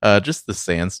 Just the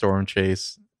sandstorm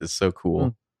chase is so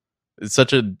cool. It's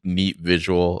such a neat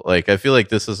visual. Like, I feel like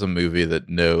this is a movie that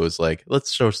knows, like,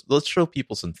 let's show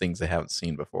people some things they haven't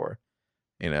seen before.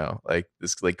 like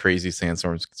this like crazy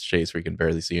sandstorm chase where you can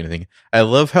barely see anything. I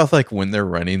love how like when they're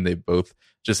running, they both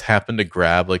just happen to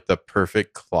grab like the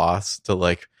perfect cloths to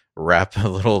like wrap a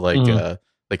little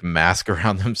like mask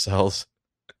around themselves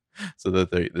so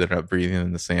that they're not breathing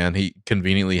in the sand. He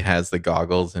conveniently has the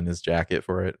goggles in his jacket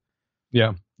for it.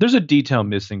 Yeah. There's a detail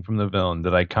missing from the villain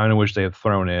that I kind of wish they had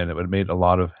thrown in. It would have made a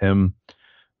lot of him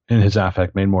and his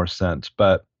affect made more sense.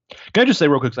 But can I just say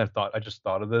real quick, because I just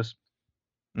thought of this.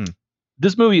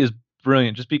 This movie is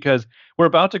brilliant just because we're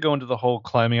about to go into the whole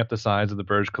climbing up the sides of the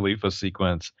Burj Khalifa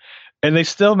sequence, and they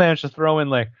still manage to throw in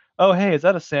like, oh, hey, is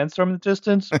that a sandstorm in the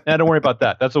distance? Nah, don't worry about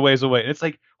that. That's a ways away. And it's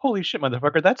like, holy shit,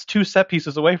 motherfucker, that's 2 set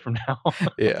pieces away from now.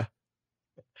 Yeah.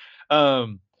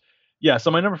 Yeah,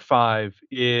 so my number 5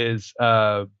 is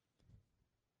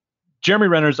Jeremy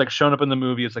Renner's like shown up in the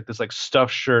movie as like this like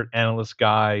stuffed shirt analyst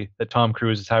guy that Tom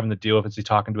Cruise is having to deal with as he's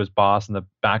talking to his boss in the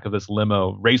back of this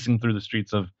limo racing through the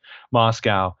streets of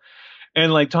Moscow.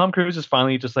 And like Tom Cruise is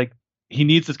finally just like, he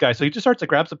needs this guy. So he just starts like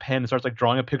grabs a pen and starts like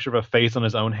drawing a picture of a face on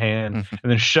his own hand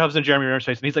and then shoves in Jeremy Renner's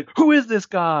face. And he's like, who is this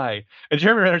guy? And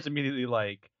Jeremy Renner's immediately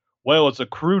like, well, it's a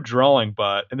crude drawing,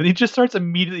 but, and then he just starts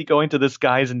immediately going to this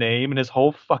guy's name and his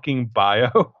whole fucking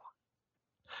bio.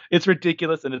 It's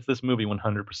ridiculous, and it's this movie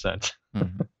 100%.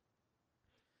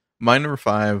 My number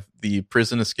 5, the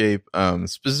prison escape,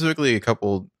 specifically a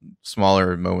couple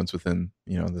smaller moments within,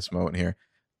 this moment here.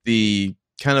 The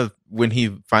kind of when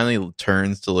he finally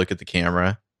turns to look at the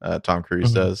camera, Tom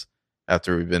Cruise does,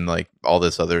 after we've been like all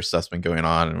this other stuff's been going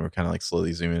on and we're kind of like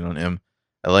slowly zooming in on him.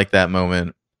 I like that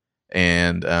moment.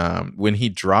 And when he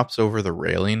drops over the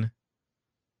railing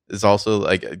is also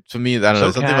like, to me, I don't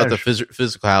know, something about the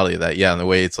physicality of that. Yeah. And the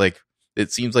way it's like,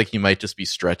 it seems like he might just be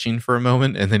stretching for a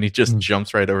moment and then he just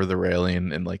jumps right over the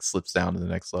railing and like slips down to the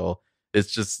next level.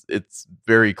 It's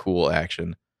very cool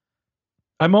action.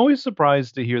 I'm always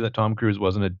surprised to hear that Tom Cruise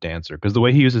wasn't a dancer, because the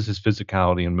way he uses his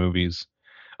physicality in movies,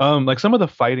 like some of the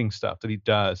fighting stuff that he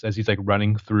does as he's like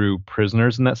running through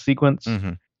prisoners in that sequence,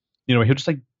 he'll just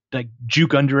like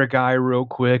juke under a guy real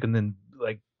quick and then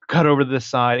like cut over to this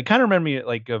side. It kind of reminded me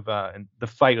like of the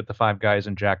fight with the 5 guys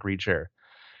in Jack Reacher.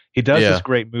 He does this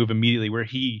great move immediately where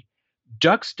he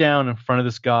ducks down in front of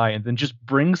this guy and then just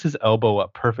brings his elbow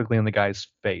up perfectly in the guy's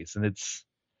face. And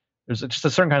there's just a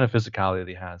certain kind of physicality that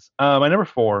he has. My number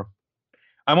 4,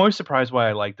 I'm always surprised why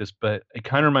I like this, but it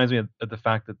kind of reminds me of the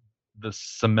fact that the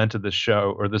cement of this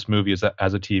show or this movie is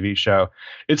as a TV show.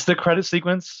 It's the credit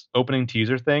sequence opening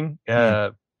teaser thing,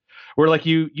 where like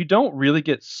you don't really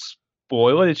get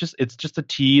spoiled. It's just a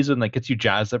tease and like gets you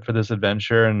jazzed up for this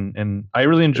adventure, and I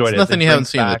really enjoyed it. Nothing you haven't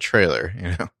seen in the trailer,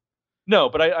 No,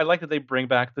 but I like that they bring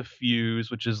back the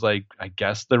fuse, which is like, I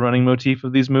guess, the running motif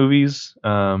of these movies.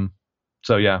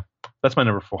 So yeah, that's my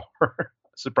number 4.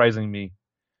 Surprising me.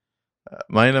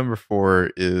 My number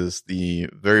 4 is the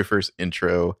very first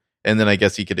intro, and then I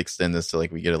guess you could extend this to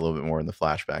like we get a little bit more in the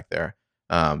flashback there.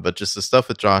 But just the stuff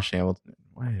with Josh Hamilton.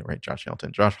 Why did I write Josh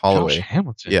Hamilton? Josh Holloway. Josh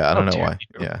Hamilton. Yeah, I don't know why.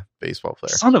 You. Yeah, baseball player.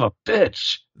 Son of a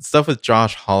bitch. Stuff with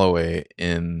Josh Holloway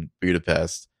in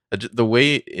Budapest. The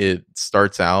way it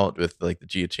starts out with like the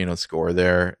Giacchino score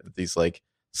there, these like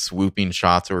swooping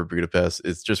shots over Budapest,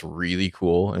 it's just really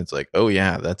cool. And it's like, oh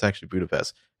yeah, that's actually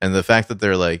Budapest. And the fact that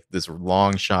they're like this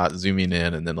long shot zooming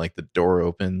in and then like the door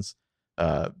opens,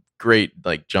 great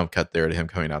like jump cut there to him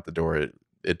coming out the door.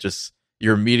 It just,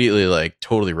 you're immediately like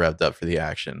totally revved up for the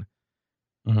action.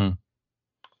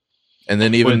 And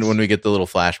then even when we get the little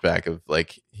flashback of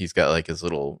like, he's got like his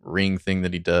little ring thing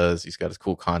that he does, he's got his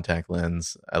cool contact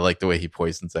lens. I like the way he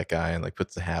poisons that guy and like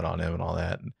puts the hat on him and all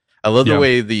that. And I love the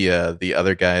way the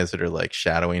other guys that are like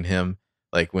shadowing him,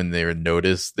 like when they're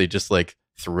noticed, they just like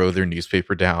throw their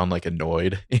newspaper down like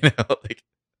annoyed,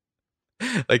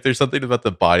 like there's something about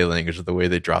the body language of the way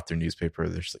they drop their newspaper.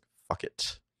 They're just like, fuck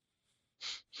it.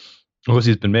 Because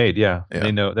he's been made, yeah.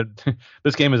 They know that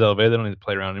this game is elevated. They don't need to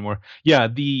play around anymore. Yeah,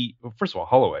 first of all,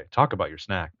 Holloway, talk about your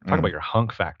snack. Talk about your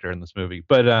hunk factor in this movie.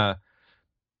 But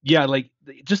yeah, like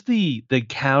just the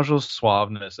casual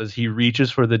suaveness as he reaches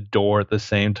for the door at the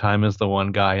same time as the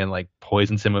one guy and like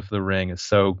poisons him with the ring is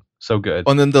so good.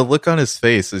 And then the look on his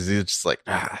face is he's just like,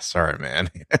 sorry, man.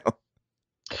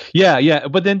 Yeah.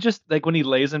 But then just like when he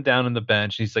lays him down on the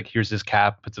bench, he's like, here's his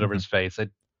cap, puts it over his face.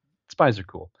 Spies are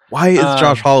cool. Why is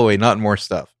Josh Holloway not in more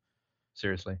stuff?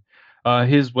 Seriously.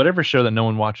 His whatever show that no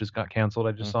one watches got canceled,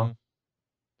 I just saw.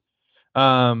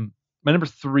 My number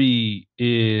 3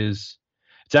 is,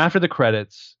 it's after the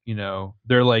credits,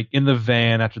 they're like in the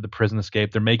van after the prison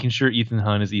escape. They're making sure Ethan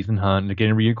Hunt is Ethan Hunt. They're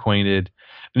getting reacquainted.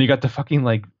 And you got the fucking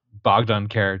like Bogdan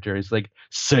character. He's like,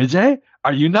 Sergey,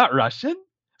 are you not Russian?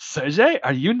 Sergey,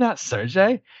 are you not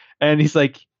Sergey? And he's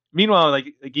like, Meanwhile,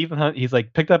 like Ethan Hunt, he's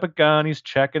like picked up a gun, he's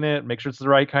checking it, make sure it's the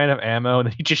right kind of ammo, and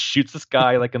then he just shoots this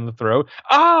guy like in the throat.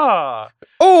 Ah! He's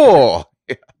like, Oh,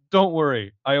 don't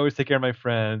worry, I always take care of my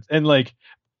friends. And like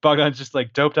Bogdan's just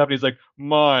like doped up, and he's like,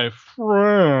 my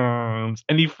friends,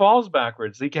 and he falls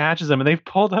backwards. He catches him, and they've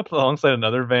pulled up alongside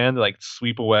another van to like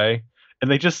sweep away,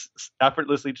 and they just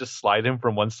effortlessly just slide him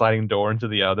from one sliding door into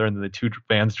the other, and then the two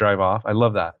vans drive off. I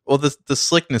love that. well, the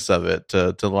slickness of it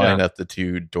to line Yeah. up the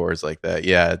two doors like that.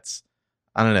 Yeah, it's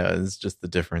I don't know. It's just the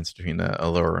difference between a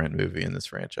lower rent movie and this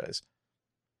franchise.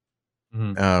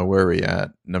 Where are we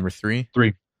at? Number 3?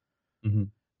 3. Mm-hmm.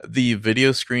 The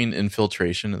video screen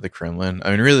infiltration of the Kremlin.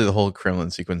 I mean, really, the whole Kremlin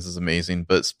sequence is amazing,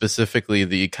 but specifically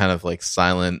the kind of like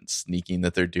silent sneaking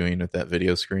that they're doing with that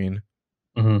video screen.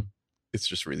 Mm-hmm. It's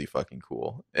just really fucking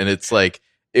cool. And it's like,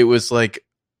 it was like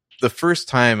the first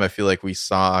time I feel like we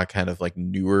saw kind of like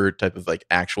newer type of like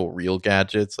actual real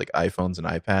gadgets, like iPhones and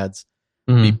iPads,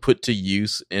 be put to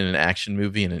use in an action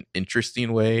movie in an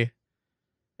interesting way.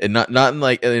 And not in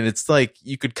like, and it's like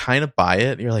you could kind of buy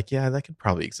it. And you're like, yeah, that could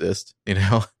probably exist, you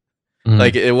know?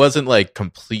 Like it wasn't like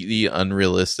completely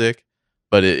unrealistic,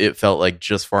 but it felt like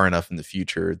just far enough in the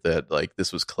future that like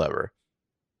this was clever.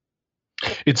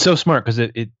 It's so smart because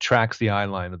it tracks the eye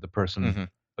line of the person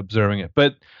observing it.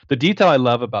 But the detail I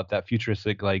love about that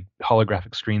futuristic like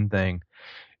holographic screen thing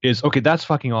is, okay, that's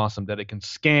fucking awesome that it can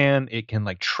scan, it can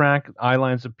like track eye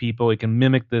lines of people, it can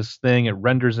mimic this thing, it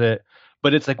renders it.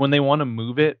 But it's like when they want to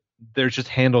move it, there's just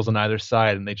handles on either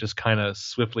side, and they just kind of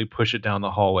swiftly push it down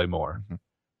the hallway more.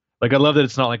 Like I love that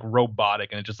it's not like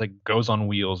robotic and it just like goes on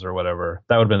wheels or whatever.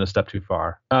 That would have been a step too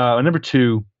far. Number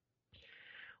 2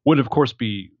 would of course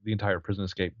be the entire prison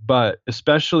escape, but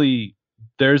especially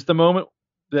there's the moment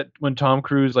that when Tom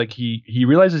Cruise like he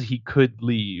realizes he could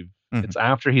leave. It's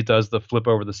after he does the flip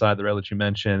over the side, the rail that you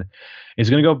mentioned. He's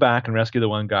going to go back and rescue the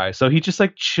one guy. So he just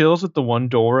like chills at the one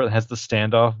door that has the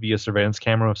standoff via surveillance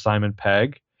camera of Simon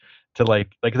Pegg to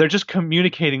like they're just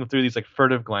communicating through these like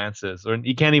furtive glances, or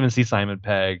you can't even see Simon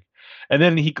Pegg. And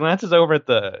then he glances over at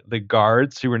the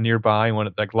guards who were nearby and when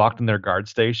like locked in their guard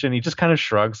station. He just kind of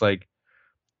shrugs like,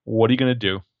 what are you going to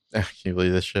do? Can you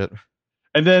believe this shit?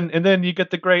 And then you get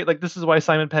the great, like, this is why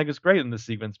Simon Pegg is great in this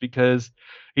sequence, because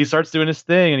he starts doing his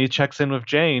thing and he checks in with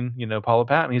Jane, you know, Paula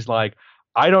Patton. He's like,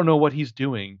 I don't know what he's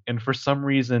doing, and for some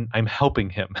reason I'm helping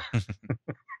him.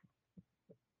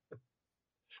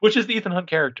 Which is the Ethan Hunt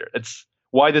character. It's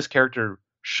why this character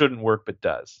shouldn't work but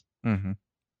does. What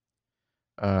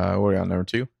are we on, number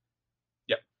 2?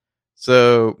 Yep.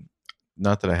 So,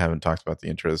 not that I haven't talked about the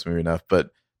intro of this movie enough, but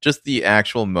just the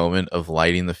actual moment of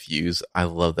lighting the fuse, I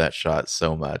love that shot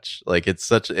so much. Like it's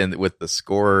such, and with the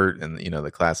score and, you know,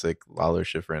 the classic Lalo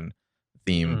Schifrin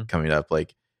theme coming up,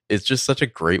 like it's just such a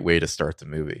great way to start the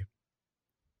movie.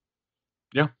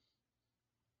 Yeah.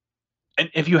 And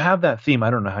if you have that theme,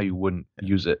 I don't know how you wouldn't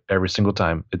use it every single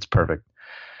time. It's perfect.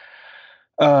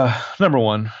 Number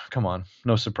 1, come on,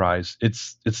 no surprise.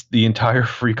 It's the entire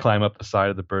free climb up the side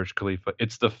of the Burj Khalifa.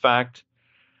 It's the fact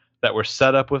that we're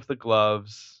set up with the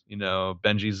gloves. You know,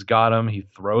 Benji's got him. He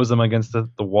throws them against the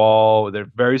wall.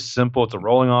 They're very simple. It's a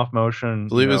rolling off motion.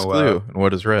 Blue is glue. And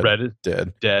what is red? Red is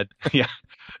dead. Dead. Yeah.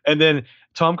 And then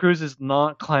Tom Cruise is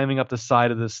not climbing up the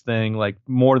side of this thing like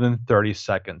more than 30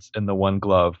 seconds, and the one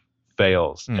glove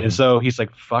fails. And so he's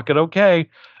like, fuck it, okay.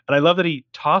 And I love that he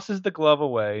tosses the glove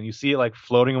away, and you see it like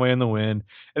floating away in the wind.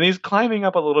 And he's climbing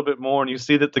up a little bit more, and you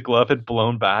see that the glove had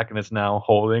blown back and it's now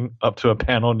holding up to a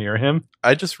panel near him.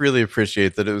 I just really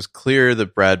appreciate that it was clear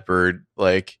that Brad Bird,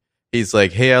 like, he's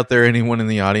like, hey, out there, anyone in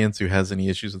the audience who has any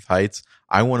issues with heights,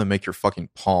 I want to make your fucking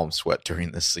palms sweat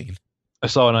during this scene. I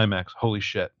saw an IMAX. Holy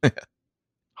shit.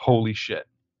 Holy shit.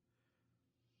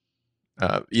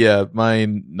 Yeah, my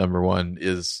number 1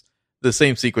 is the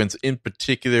same sequence. In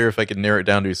particular, if I could narrow it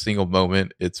down to a single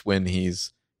moment, it's when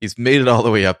he's made it all the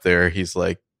way up there. He's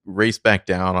like raced back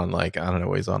down on like, I don't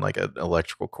know, he's on like an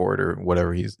electrical cord or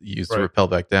whatever he's used to rappel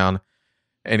back down.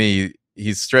 And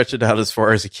he's stretched it out as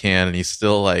far as he can, and he's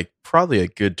still like probably a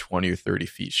good 20 or 30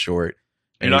 feet short.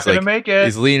 And you're not going to make it.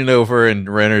 He's leaning over, and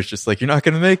Renner's just like, you're not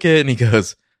going to make it. And he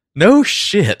goes, no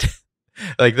shit.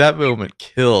 Like that moment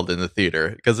killed in the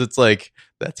theater, because it's like,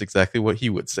 that's exactly what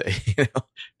he would say. You know?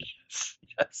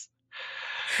 Yes.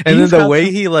 And then the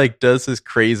way he like does his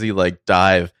crazy like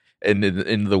dive into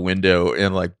the window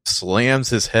and like slams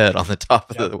his head on the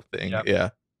top of the thing. Yep. Yeah.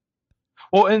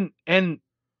 Well, and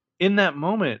in that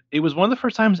moment, it was one of the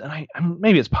first times, and I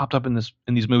maybe it's popped up in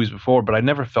these movies before, but I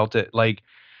never felt it. Like,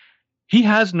 he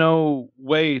has no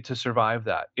way to survive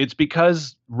that. It's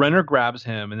because Renner grabs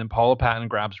him, and then Paula Patton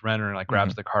grabs Renner and like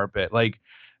grabs the carpet. Like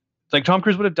Tom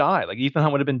Cruise would have died. Like Ethan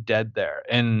Hunt would have been dead there.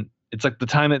 And it's like the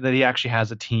time that he actually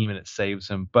has a team and it saves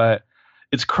him. But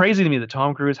it's crazy to me that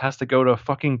Tom Cruise has to go to a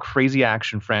fucking crazy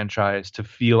action franchise to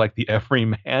feel like the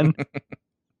everyman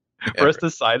for us to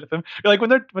side with him. You're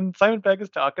like when Simon Pegg is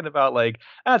talking about like,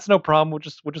 that's no problem, we'll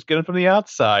just get him from the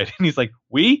outside, and he's like,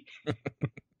 we.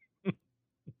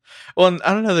 Well,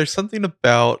 I don't know. There's something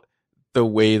about the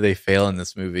way they fail in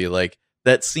this movie. Like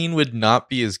that scene would not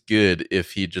be as good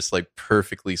if he just like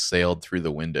perfectly sailed through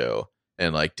the window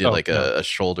and like did a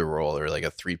shoulder roll or like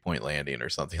a 3-point landing or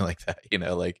something like that. You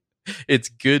know, like it's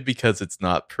good because it's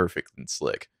not perfect and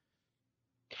slick.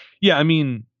 Yeah, I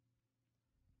mean,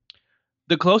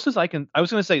 the closest I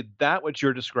was going to say that what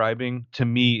you're describing to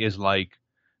me is like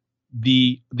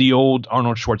the old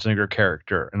Arnold Schwarzenegger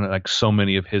character in like so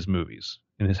many of his movies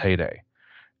in his heyday.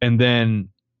 And then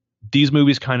these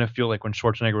movies kind of feel like when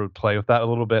Schwarzenegger would play with that a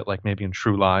little bit, like maybe in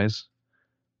True Lies,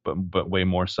 but way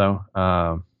more so.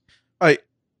 I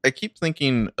keep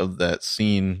thinking of that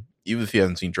scene, even if you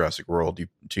haven't seen Jurassic World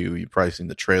 2, you've probably seen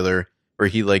the trailer, where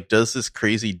he like does this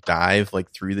crazy dive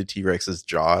like through the T-Rex's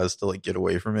jaws to like get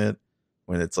away from it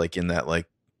when it's like in that like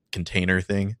container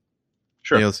thing.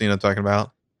 Sure. You know the scene I'm talking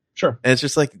about? Sure. And it's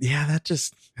just like, yeah, that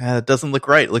just doesn't look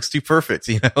right. It looks too perfect,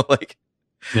 you know? Like,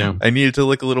 yeah, I need it to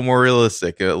look a little more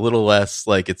realistic, a little less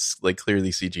like it's like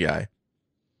clearly CGI.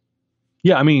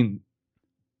 Yeah, I mean,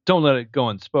 don't let it go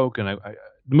unspoken.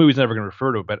 The movie's never going to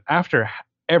refer to it, but after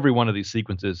every one of these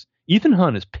sequences, Ethan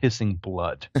Hunt is pissing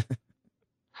blood.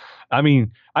 I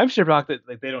mean, I'm shocked that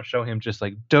like they don't show him just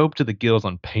like dope to the gills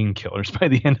on painkillers by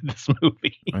the end of this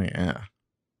movie. Oh yeah.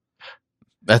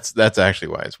 That's actually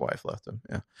why his wife left him.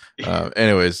 Yeah.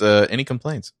 Anyways, any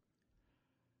complaints?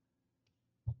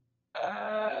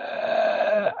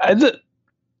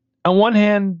 On one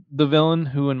hand, the villain,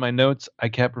 who in my notes I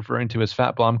kept referring to as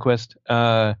Fat Blomquist,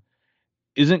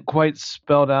 isn't quite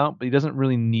spelled out, but he doesn't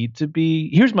really need to be.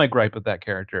 Here's my gripe with that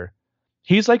character.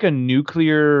 He's like a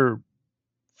nuclear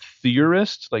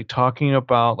theorist, like talking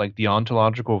about like the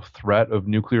ontological threat of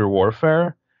nuclear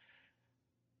warfare.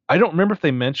 I don't remember if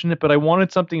they mentioned it, but I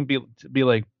wanted something to be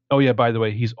like, oh yeah, by the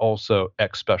way, he's also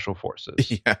ex-special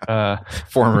forces. Yeah.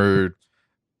 Former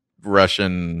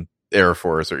Russian Air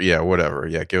Force or whatever.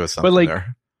 Yeah, give us something but like,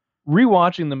 there.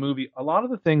 Rewatching the movie, a lot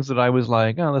of the things that I was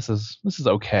like, oh, this is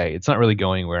okay. It's not really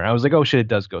going anywhere. I was like, oh shit, it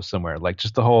does go somewhere. Like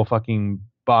just the whole fucking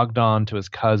Bogdan to his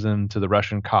cousin to the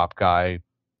Russian cop guy,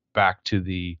 back to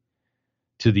the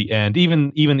end.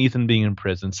 Even Ethan being in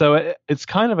prison. So it's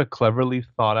kind of a cleverly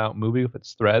thought out movie with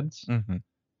its threads. Mm-hmm.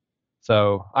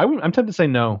 So I'm tempted to say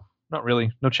no, not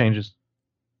really, no changes.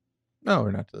 No,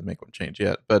 we're not to make one change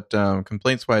yet. But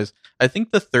complaints wise, I think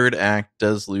the third act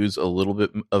does lose a little bit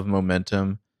of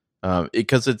momentum.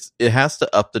 Because it has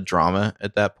to up the drama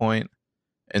at that point,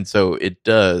 and so it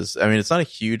does. I mean, it's not a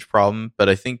huge problem, but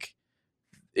I think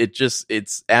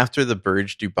it's after the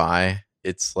Burj Dubai.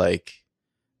 It's like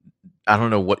I don't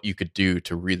know what you could do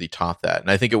to really top that, and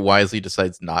I think it wisely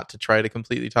decides not to try to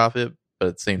completely top it. But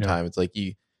at the same time, it's like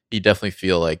you definitely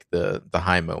feel like the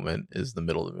high moment is the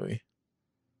middle of the movie.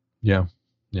 Yeah.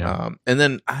 And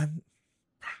then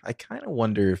I kind of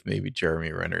wonder if maybe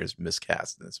Jeremy Renner is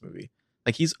miscast in this movie.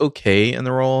 Like he's okay in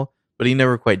the role, but he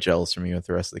never quite gels for me with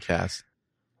the rest of the cast.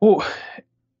 Well,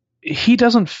 he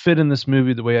doesn't fit in this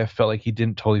movie the way I felt like he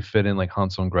didn't totally fit in like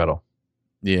Hansel and Gretel.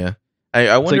 Yeah.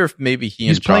 I wonder if maybe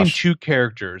he's playing two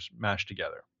characters mashed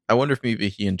together. I wonder if maybe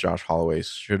he and Josh Holloway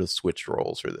should have switched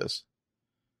roles for this.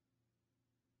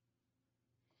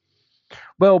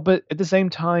 Well, but at the same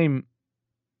time,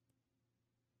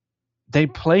 they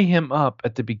play him up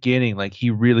at the beginning like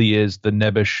he really is the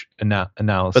nebbish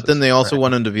analysis. But then they also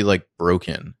want him to be like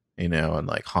broken, you know, and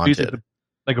like haunted.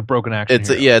 Like a broken action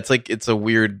it's a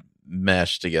weird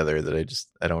mesh together that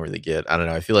I don't really get. I don't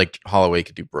know. I feel like Holloway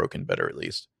could do broken better at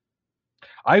least.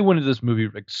 I went into this movie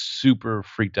like super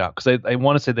freaked out because I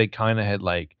want to say they kind of had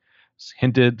like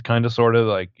hinted kind of sort of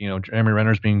like, you know, Jeremy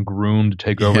Renner's being groomed to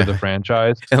take over the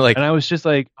franchise. And I was just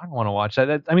like, I don't want to watch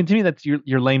that. I mean, to me, that's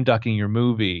you're lame ducking your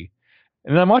movie.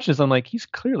 And then I'm watching this, I'm like, he's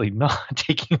clearly not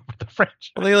taking over the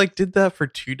franchise. Well, they like did that for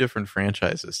two different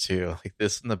franchises too, like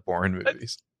this and the Bourne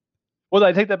movies. Well,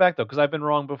 I take that back though, because I've been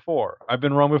wrong before.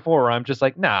 Where I'm just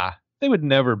like, nah, they would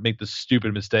never make the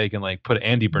stupid mistake and like put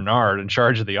Andy Bernard in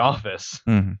charge of The Office.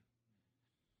 Mm-hmm.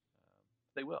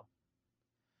 They will.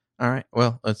 All right.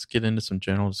 Well, let's get into some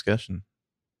general discussion.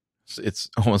 It's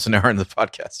almost an hour into the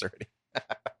podcast already.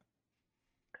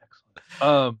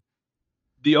 Excellent.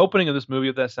 The opening of this movie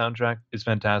with that soundtrack is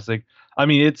fantastic. I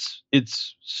mean,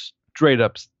 it's straight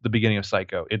up the beginning of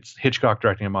Psycho. It's Hitchcock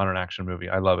directing a modern action movie.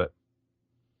 I love it.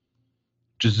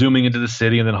 Just zooming into the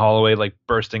city and then Holloway like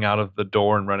bursting out of the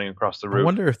door and running across the roof. I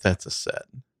wonder if that's a set.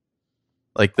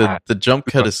 Like the jump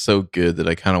cut is so good that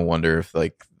I kind of wonder if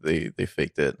like they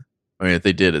faked it. I mean, if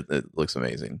they did, it looks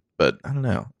amazing. But I don't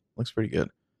know. It looks pretty good.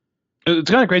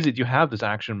 It's kind of crazy that you have this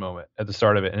action moment at the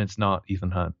start of it, and it's not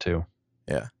Ethan Hunt too.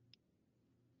 Yeah.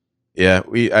 Yeah,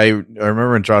 I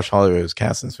remember when Josh Holloway was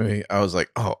casting this movie, I was like,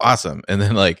 oh, awesome. And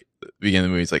then like the beginning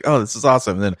of the movie, it's like, oh, this is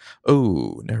awesome. And then,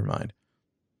 oh, never mind.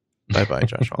 Bye-bye,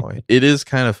 Josh Holloway. It is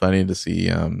kind of funny to see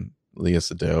Lea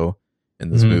Seydoux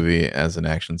in this movie as an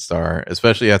action star,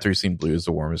 especially after you've seen Blue is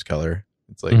the Warmest Color.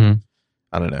 It's like,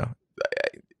 I don't know.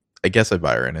 I guess I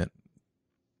buy her in it.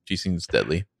 She seems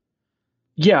deadly.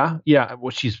 Yeah.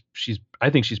 Well, I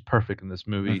think she's perfect in this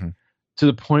movie to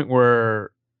the point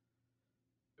where,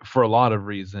 for a lot of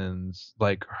reasons,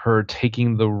 like her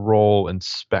taking the role in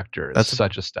Spectre is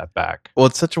such a step back. Well,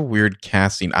 it's such a weird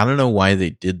casting. I don't know why they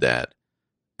did that.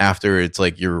 After it's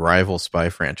like your rival spy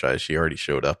franchise, she already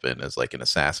showed up in as like an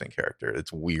assassin character.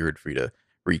 It's weird for you to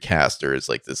recast her as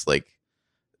like this like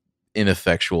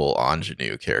ineffectual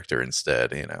ingenue character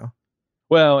instead, you know?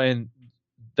 Well, and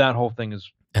that whole thing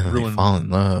is ruined. They fall in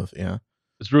love, yeah.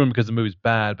 It's ruined because the movie's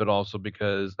bad, but also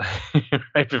because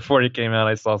right before it came out,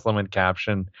 I saw someone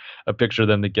caption a picture of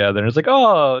them together, and it's like,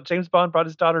 "Oh, James Bond brought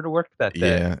his daughter to work that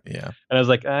day." Yeah. And I was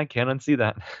like, I can't unsee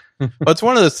that. Well, it's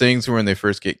one of those things where when they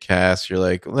first get cast, you're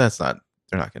like, well, they're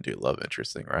not going to do a love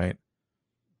interest thing, right?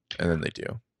 And then they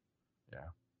do. Yeah.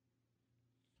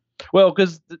 Well,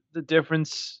 because the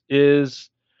difference is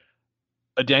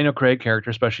a Daniel Craig character,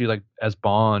 especially like as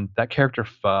Bond, that character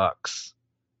fucks.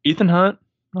 Ethan Hunt,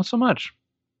 not so much.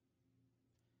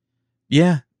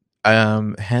 Yeah.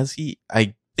 Has he?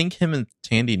 I think him and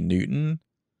Tandy Newton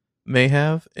may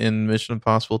have in Mission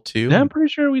Impossible 2. Yeah, I'm pretty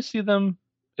sure we see them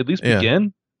at least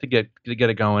begin to get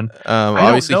it going.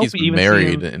 Obviously, he's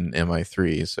married in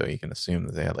MI3, so you can assume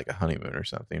that they had like a honeymoon or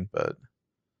something. But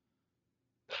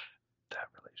that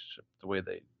relationship, the way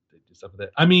they do stuff with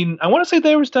it. I mean, I want to say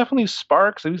there was definitely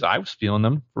sparks. At least I was feeling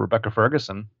them for Rebecca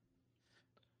Ferguson.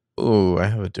 Oh, I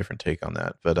have a different take on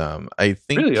that, but I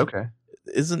think really okay.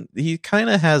 Isn't he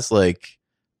kind of has like,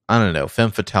 I don't know,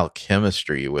 femme fatale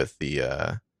chemistry with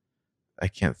the I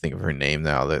can't think of her name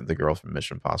now, the girl from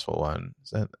Mission Impossible 1.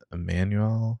 Is that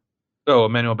Emmanuel? Oh,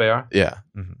 Emmanuel Béart? Yeah.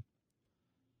 Well,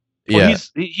 yeah.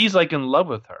 He's like in love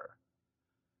with her.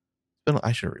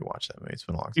 I should rewatch that movie. It's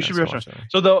been a long time. You should rewatch that.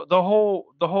 So the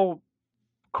whole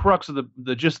crux of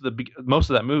the gist of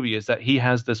most of that movie is that he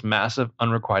has this massive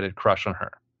unrequited crush on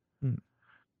her.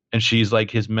 And she's like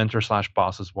his mentor /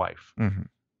 boss's wife,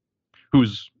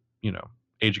 who's,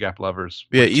 age gap lovers.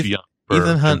 Yeah,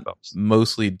 Ethan Hunt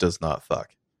mostly does not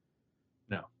fuck.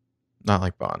 No. Not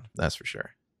like Bond, that's for sure.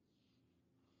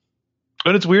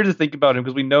 And it's weird to think about him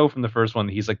because we know from the first one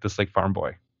that he's like this like farm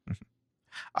boy.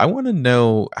 I want to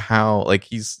know how, like,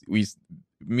 we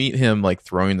meet him like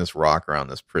throwing this rock around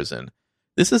this prison.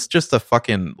 This is just a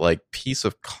fucking like piece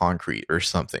of concrete or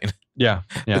something. Yeah.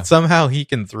 That somehow he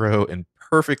can throw and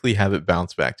perfectly have it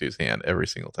bounce back to his hand every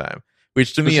single time.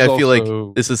 Which to me, I feel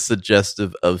like this is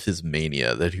suggestive of his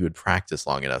mania, that he would practice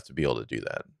long enough to be able to do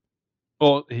that.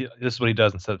 Well, this is what he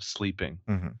does instead of sleeping.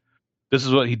 This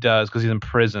is what he does because he's in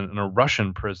prison, in a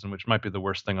Russian prison, which might be the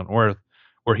worst thing on earth,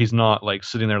 where he's not like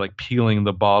sitting there like peeling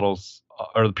the bottles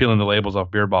or peeling the labels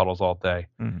off beer bottles all day.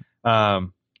 Yeah,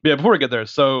 before we get there,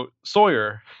 so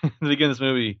Sawyer, at the beginning of this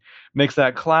movie, makes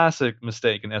that classic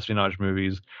mistake in espionage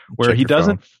movies where he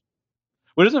doesn't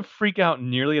freak out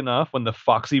nearly enough when the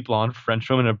foxy blonde French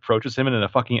woman approaches him in a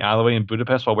fucking alleyway in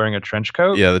Budapest while wearing a trench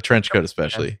coat. Yeah, the trench coat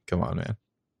especially. Come on, man.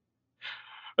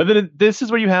 But then this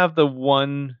is where you have the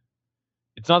one,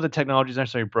 it's not that technology is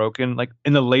necessarily broken. Like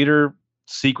in the later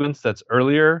sequence that's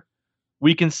earlier,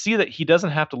 we can see that he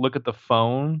doesn't have to look at the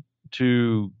phone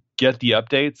to get the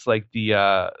updates. Like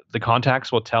the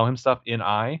contacts will tell him stuff in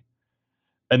eye.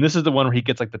 And this is the one where he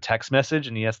gets like the text message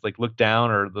and he has to like look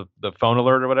down, or the phone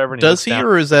alert or whatever. And does he,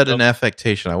 or is that an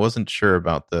affectation? I wasn't sure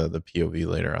about the POV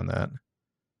later on that.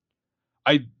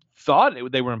 I thought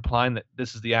they were implying that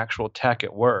this is the actual tech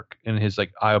at work in his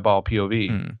like eyeball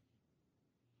POV.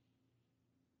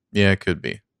 Yeah, it could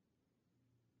be.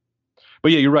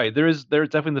 But yeah, you're right. There's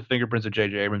definitely the fingerprints of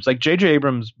J.J. Abrams. Like J.J.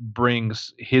 Abrams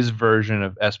brings his version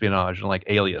of espionage and like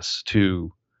Alias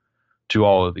to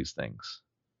all of these things.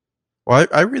 Well,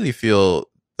 I really feel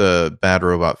the Bad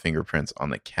Robot fingerprints on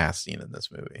the casting in this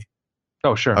movie.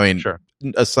 Oh, sure. I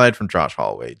mean, aside from Josh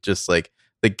Holloway, just like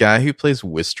the guy who plays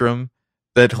Wistrom,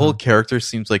 that whole character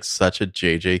seems like such a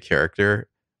JJ character.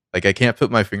 Like, I can't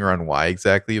put my finger on why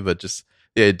exactly, but just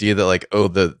the idea that like, oh,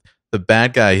 the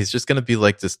bad guy, he's just going to be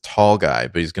like this tall guy,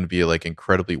 but he's going to be like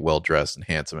incredibly well dressed and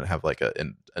handsome and have like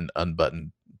an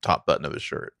unbuttoned top button of his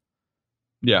shirt.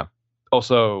 Yeah.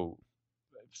 Also,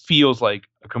 feels like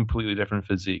a completely different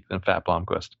physique than Fat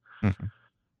Blomquist, Mm-hmm.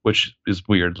 which is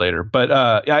weird later. But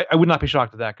I would not be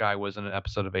shocked if that guy was in an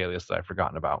episode of Alias that I've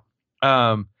forgotten about.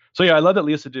 So yeah, I love that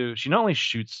Léa Seydoux, she not only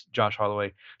shoots Josh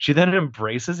Holloway, she then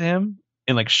embraces him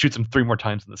and like shoots him 3 more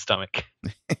times in the stomach.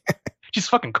 She's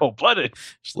fucking cold blooded.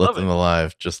 Just left him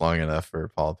alive just long enough for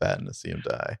Paul Patton to see him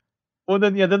die. Well,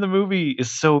 then then the movie is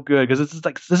so good because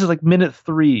this is like minute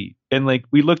 3, and like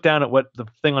we look down at what the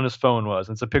thing on his phone was,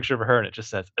 and it's a picture of her, and it just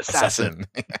says assassin.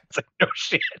 It's like, no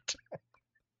shit.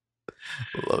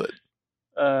 Love it.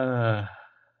 But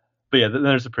yeah, then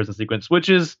there's the prison sequence, which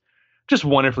is just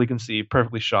wonderfully conceived,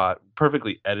 perfectly shot,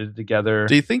 perfectly edited together.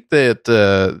 Do you think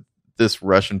that this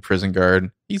Russian prison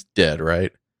guard, he's dead,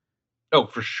 right? Oh,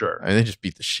 for sure. I mean, they just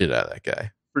beat the shit out of that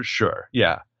guy. For sure,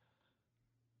 yeah.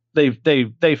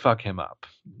 They fuck him up.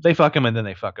 They fuck him and then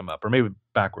they fuck him up, or maybe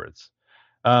backwards.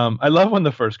 I love when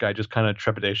the first guy just kind of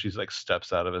trepidatiously like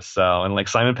steps out of his cell, and like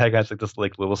Simon Pegg has like this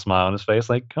like little smile on his face,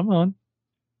 like, come on.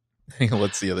 He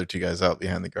lets the other 2 guys out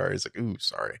behind the guard. He's like, ooh,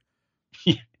 sorry.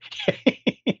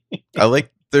 I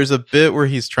like, there's a bit where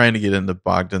he's trying to get into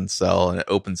Bogdan's cell and it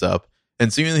opens up,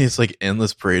 and seemingly it's like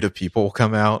endless parade of people will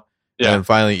come out. Yeah. And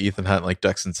finally Ethan Hunt like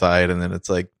ducks inside, and then it's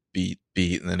like beat,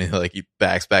 and then he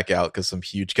backs back out because some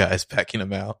huge guy's backing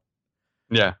him out.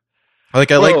 Yeah.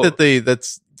 Like, I like that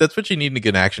that's what you need in a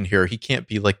good action hero. He can't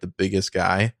be like the biggest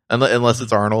guy unless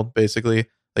it's Arnold, basically.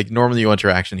 Like, normally you want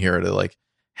your action hero to like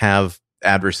have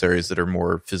adversaries that are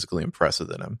more physically impressive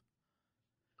than him.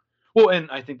 Well, and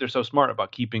I think they're so smart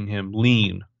about keeping him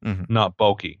lean, not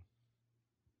bulky.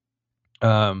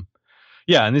 Yeah,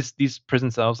 and these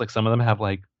prison cells, like some of them have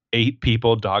like 8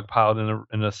 people dogpiled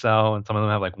in a cell, and some of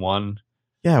them have like 1.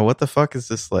 Yeah, what the fuck is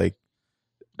this, like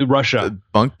Russia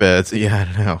bunk beds? Yeah, I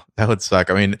don't know. That would suck.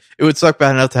 I mean, it would suck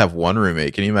bad enough to have 1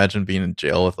 roommate. Can you imagine being in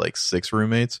jail with like 6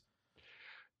 roommates?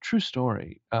 True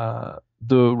story.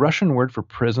 The Russian word for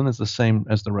prison is the same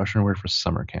as the Russian word for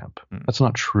summer camp. That's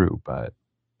not true, but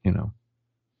you know.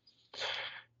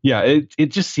 Yeah, it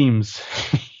just seems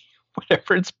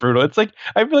whatever, it's brutal. It's like,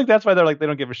 I feel like that's why they're like, they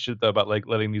don't give a shit though about like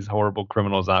letting these horrible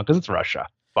criminals out, because it's Russia.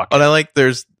 Fuck. But I like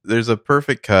there's a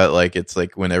perfect cut, like it's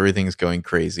like when everything's going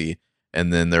crazy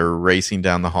and then they're racing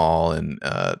down the hall, and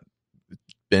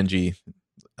Benji,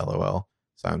 LOL,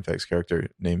 Simon Pegg's character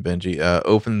named Benji,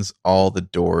 opens all the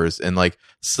doors, and like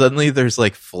suddenly there's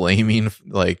like flaming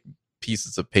like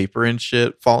pieces of paper and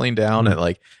shit falling down, and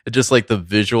like it just like the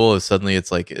visual is suddenly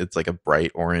it's like a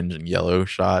bright orange and yellow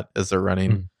shot as they're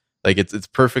running. Like it's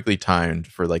perfectly timed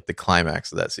for like the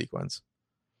climax of that sequence.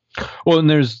 Well, and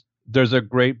there's a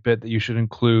great bit that you should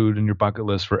include in your bucket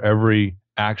list for every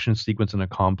action sequence in a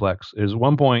complex. There's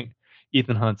one point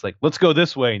Ethan Hunt's like, let's go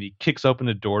this way, and he kicks open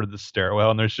the door to the stairwell,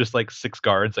 and there's just like 6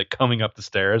 guards like coming up the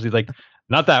stairs. He's like,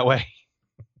 not that way.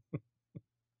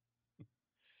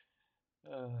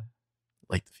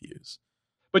 Like the fuse.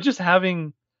 But just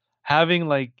having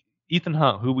like Ethan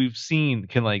Hunt, who we've seen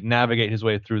can like navigate his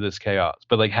way through this chaos,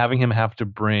 but like having him have to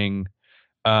bring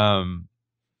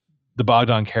the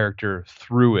Bogdan character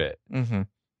through it is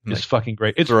like fucking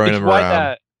great. It's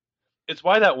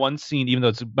why that one scene, even though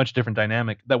it's a much different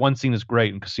dynamic, that one scene is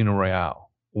great in Casino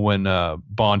Royale when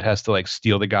Bond has to like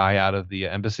steal the guy out of the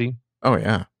embassy. Oh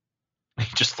yeah. He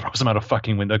just throws him out a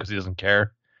fucking window because he doesn't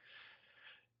care.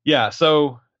 Yeah,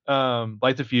 so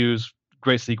light the fuse,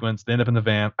 great sequence. They end up in the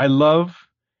van. I love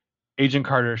Agent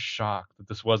Carter's shock that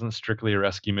this wasn't strictly a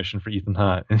rescue mission for Ethan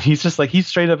Hunt. And he's just like, he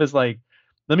straight up is like,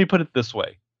 let me put it this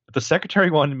way. If the secretary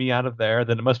wanted me out of there,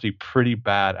 then it must be pretty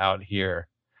bad out here.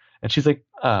 And she's like,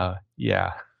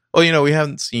 yeah. Well, you know, we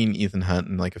haven't seen Ethan Hunt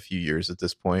in like a few years at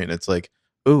this point. And it's like,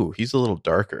 ooh, he's a little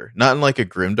darker. Not in like a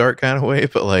grimdark kind of way,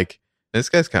 but like, this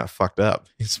guy's kind of fucked up.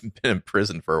 He's been in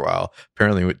prison for a while.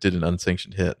 Apparently it did an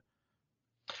unsanctioned hit.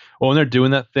 Well, when they're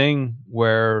doing that thing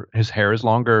where his hair is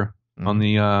longer on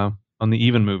the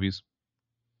Even movies.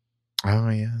 Oh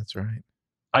yeah, that's right.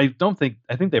 I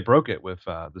think they broke it with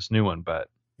this new one, but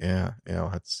yeah, I'll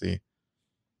have to see.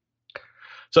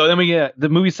 So then we get, the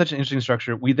movie's such an interesting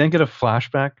structure. We then get a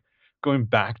flashback going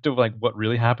back to like what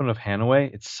really happened with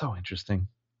Hanaway. It's so interesting.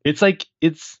 It's like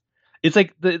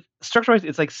the structure-wise,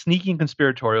 it's like sneaky and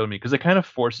conspiratorial to me, because it kind of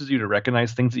forces you to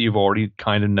recognize things that you've already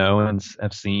kind of know and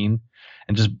have seen,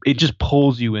 and it just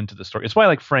pulls you into the story. It's why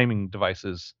like framing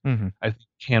devices I think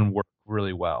can work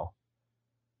really well.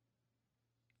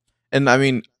 And I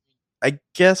mean, I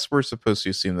guess we're supposed to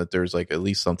assume that there's like at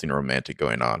least something romantic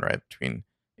going on, right, between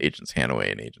Agents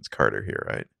Hanaway and Agents Carter here,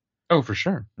 right? Oh, for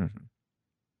sure.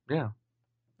 Yeah.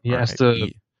 He has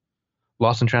to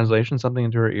lost in translation something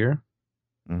into her ear.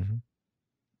 And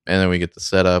then we get the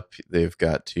setup. They've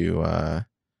got to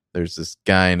there's this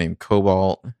guy named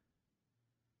Cobalt.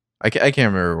 I can't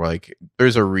remember. Like,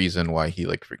 there's a reason why he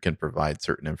like can provide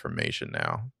certain information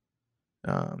now.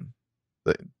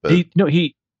 But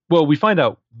well, we find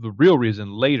out the real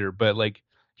reason later, but like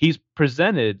he's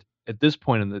presented at this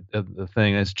point in the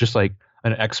thing as just like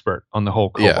an expert on the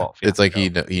whole Cobalt. Yeah, it's like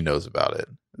he knows about it.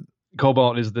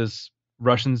 Cobalt is this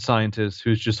Russian scientist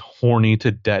who's just horny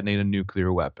to detonate a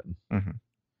nuclear weapon. Mm-hmm.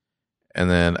 And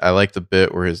then I like the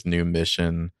bit where his new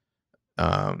mission,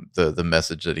 the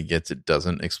message that he gets, it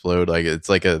doesn't explode. Like it's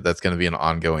like that's going to be an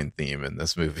ongoing theme in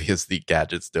this movie is the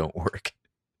gadgets don't work.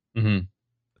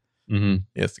 Mm-hmm. Mm-hmm.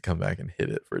 He has to come back and hit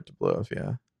it for it to blow up.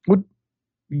 Yeah.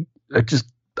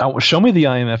 Show me the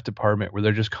IMF department where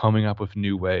they're just coming up with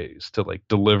new ways to like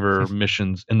deliver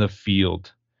missions in the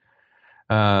field.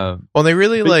 Well, they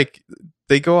really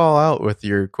they go all out with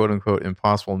your quote unquote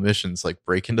impossible missions, like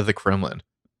break into the Kremlin.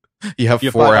 You have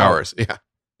 4 hours. Yeah.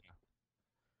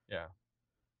 Yeah.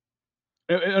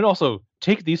 And also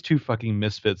take these two fucking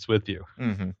misfits with you.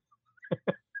 Mm-hmm.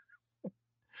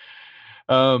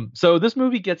 So this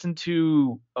movie gets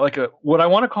into like what I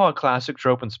want to call a classic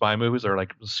trope in spy movies or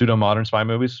like pseudo modern spy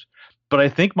movies, but I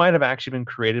think might have actually been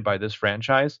created by this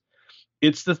franchise.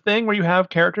 It's the thing where you have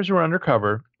characters who are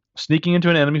undercover sneaking into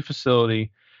an enemy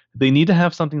facility. They need to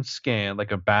have something scanned,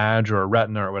 like a badge or a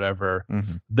retina or whatever.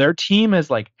 Mm-hmm. Their team has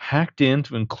like hacked in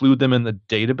to include them in the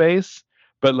database,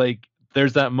 but like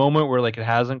there's that moment where like it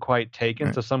hasn't quite taken.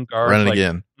 Right. So some guards run it like,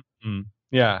 again.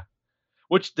 Yeah,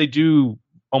 which they do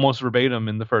almost verbatim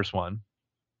in the first one.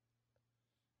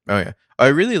 Oh yeah, I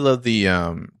really love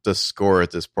the score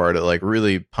at this part. It like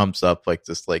really pumps up like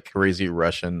this like crazy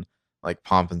Russian like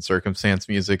pomp and circumstance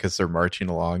music as they're marching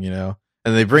along, you know.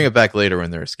 And they bring it back later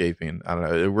when they're escaping. I don't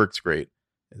know. It works great.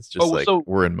 It's just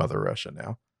we're in Mother Russia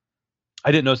now.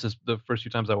 I didn't notice this the first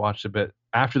few times I watched it, but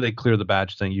after they clear the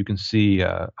badge thing, you can see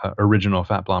original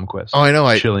Fat Blomquist. Oh, I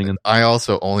know. Chilling. I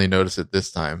also only noticed it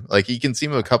this time. Like you can see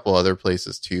him a couple other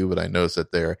places too, but I noticed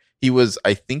that there he was.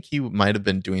 I think he might have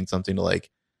been doing something to like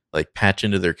patch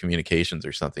into their communications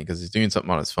or something because he's doing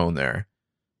something on his phone there.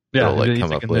 Yeah, it'll like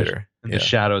come up later in the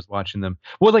shadows watching them.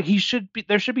 Well, like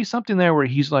there should be something there where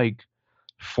he's like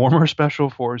former special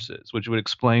forces, which would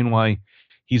explain why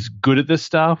he's good at this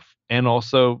stuff, and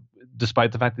also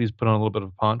despite the fact that he's put on a little bit of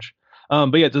a punch.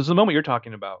 But yeah, there's the moment you're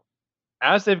talking about.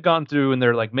 As they've gone through and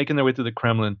they're like making their way through the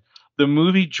Kremlin, the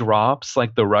movie drops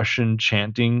like the Russian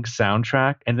chanting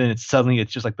soundtrack, and then it's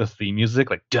just like the theme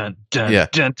music, like dun dun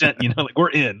dun dun. You know, like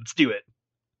we're in. Let's do it.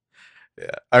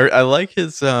 Yeah, I like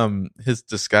his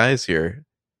disguise here.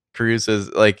 Cruise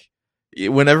says like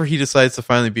whenever he decides to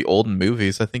finally be old in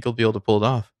movies, I think he'll be able to pull it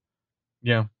off.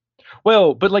 Yeah.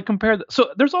 Well, but like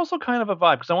so there's also kind of a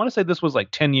vibe because I want to say this was like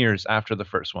 10 years after the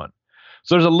first one.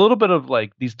 So there's a little bit of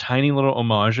like these tiny little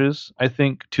homages, I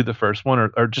think, to the first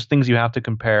one or just things you have to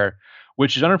compare,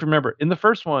 which I don't know if you remember in the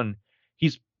first one,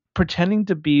 he's pretending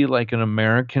to be like an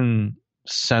American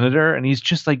senator and he's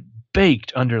just like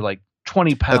baked under like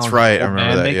 20 pounds. That's right. I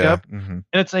remember that makeup. Yeah. Mm-hmm. And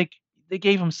it's like they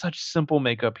gave him such simple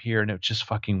makeup here and it just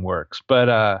fucking works. But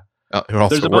it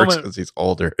also works because he's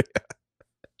older.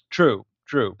 True.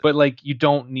 But like you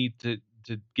don't need to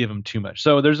give him too much.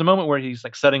 So there's a moment where he's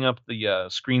like setting up the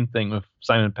screen thing with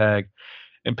Simon Pegg,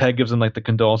 and Pegg gives him like the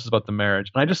condolences about the marriage.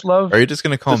 And I just love. Are you just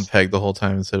gonna call him Pegg the whole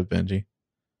time instead of Benji?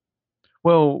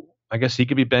 Well, I guess he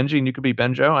could be Benji and you could be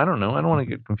Benjo. I don't know. I don't want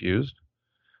to get confused.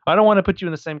 I don't want to put you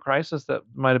in the same crisis that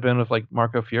might have been with like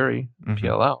Marco Fury,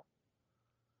 PLL.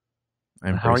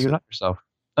 How are you not yourself?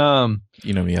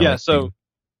 You know me. Yeah. So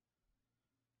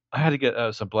I had to get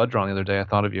some blood drawn the other day. I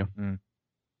thought of you.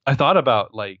 I thought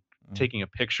about like taking a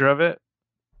picture of it.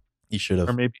 You should have.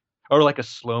 Or like a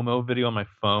slow-mo video on my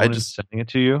phone and sending it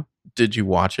to you. Did you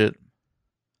watch it?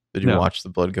 Did you watch the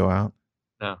blood go out?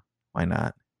 No. Why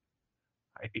not?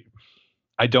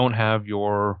 I don't have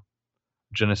your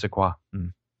je ne sais quoi.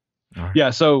 Right. Yeah,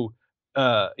 so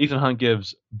Ethan Hunt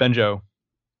gives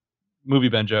movie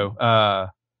Benjo. I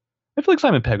feel like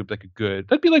Simon Pegg would be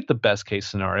that'd be like the best case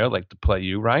scenario, like to play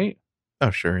you, right? Oh,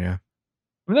 sure, yeah.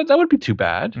 I mean, that would be too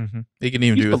bad. Mm-hmm. He can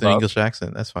even do it with an English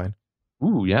accent. That's fine.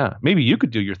 Ooh, yeah. Maybe you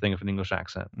could do your thing with an English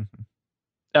accent. Mm-hmm.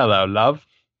 Hello, love.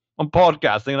 I'm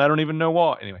podcasting and I don't even know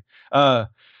what. Anyway,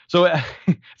 so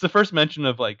it's the first mention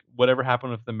of like whatever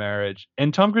happened with the marriage.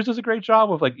 And Tom Cruise does a great job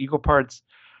with like equal parts.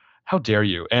 How dare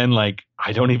you? And like,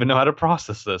 I don't even know how to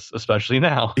process this, especially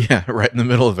now. Yeah, right in the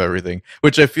middle of everything,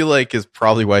 which I feel like is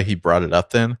probably why he brought it up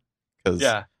then. Because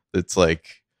it's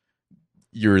like,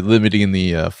 you're limiting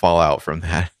the fallout from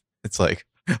that. It's like,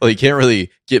 well, you can't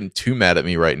really get him too mad at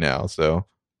me right now. So,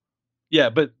 yeah,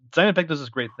 but Simon Pegg does this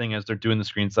great thing as they're doing the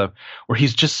screen stuff, where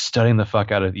he's just studying the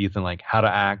fuck out of Ethan, like how to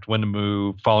act, when to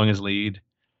move, following his lead.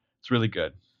 It's really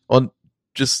good. Well,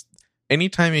 just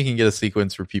anytime you can get a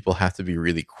sequence where people have to be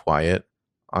really quiet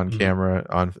on camera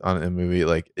on a movie,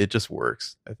 like it just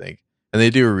works, I think. And they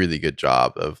do a really good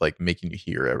job of like making you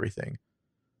hear everything.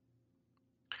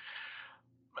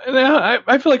 And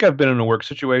I feel like I've been in a work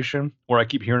situation where I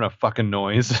keep hearing a fucking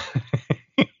noise.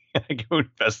 I go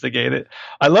investigate it.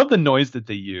 I love the noise that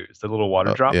they use, the little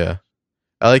water drop. Yeah.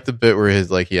 I like the bit where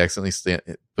he accidentally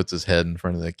puts his head in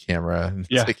front of the camera and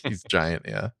it's like he's giant.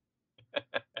 Yeah.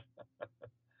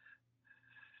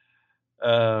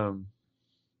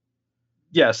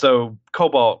 So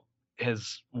Cobalt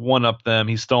has one up them.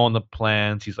 He's stolen the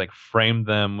plans. He's like framed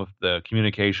them with the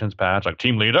communications patch, like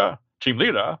team leader.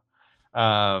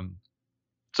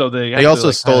 So he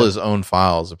also stole his own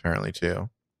files apparently too.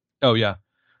 Oh yeah,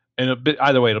 and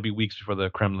either way, it'll be weeks before the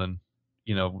Kremlin,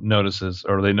 notices,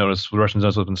 or they notice the Russians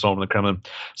knows what's been stolen from the Kremlin.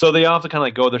 So they all have to kind of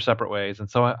like go their separate ways.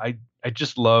 And so I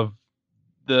just love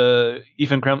the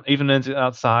Ethan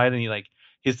outside, and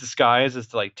his disguise is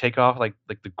to like take off like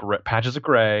the patches of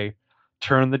gray,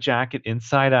 turn the jacket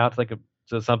inside out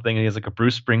to something, and he has like a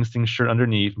Bruce Springsteen shirt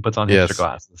underneath and puts on hipster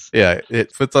glasses. Yeah,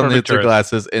 it puts on the hipster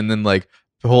glasses, and then like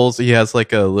he has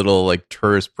like a little like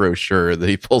tourist brochure that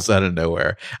he pulls out of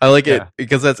nowhere. I like it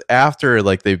because that's after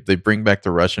like they bring back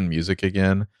the Russian music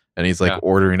again, and he's like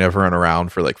ordering everyone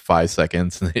around for like 5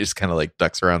 seconds, and he just kind of like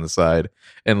ducks around the side,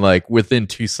 and like within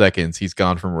 2 seconds he's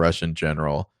gone from Russian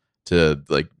general to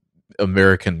like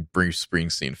American Bruce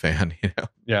Springsteen fan.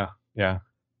 Yeah.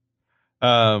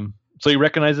 So he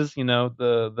recognizes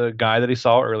the guy that he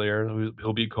saw earlier,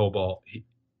 who'll be Cobalt.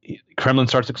 Kremlin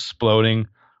starts exploding.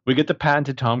 We get the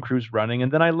patented Tom Cruise running,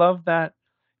 and then I love that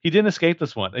he didn't escape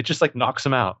this one. It just like knocks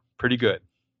him out. Pretty good.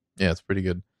 Yeah, it's pretty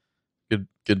good.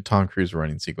 Good Tom Cruise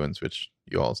running sequence, which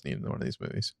you always need in one of these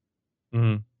movies.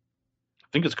 Mm-hmm. I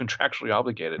think it's contractually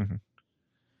obligated. Mm-hmm.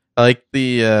 I like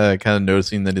the kind of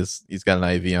noticing that he's got an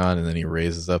IV on, and then he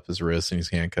raises up his wrist and he's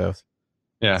handcuffed.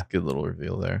 Yeah, it's a good little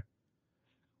reveal there.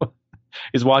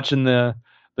 He's watching the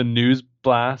news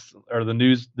blast or the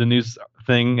news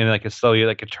thing, and like slowly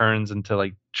like it turns into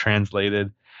like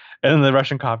translated, and then the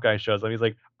Russian cop guy shows up. He's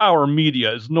like, "Our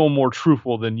media is no more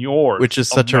truthful than yours," which is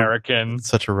such a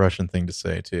Russian thing to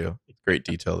say too. Great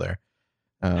detail there.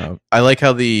 I like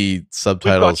how the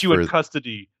subtitles. We got you in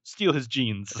custody. Steal his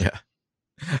jeans. Yeah,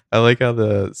 I like how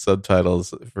the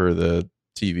subtitles for the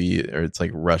TV or it's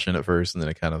like Russian at first, and then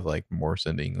it kind of like morphs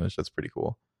into English. That's pretty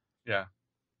cool. Yeah.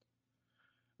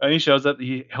 And he shows up.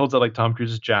 He holds out like Tom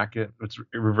Cruise's jacket. It's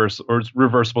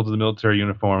reversible to the military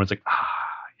uniform. It's like,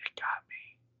 you got me.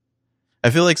 I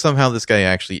feel like somehow this guy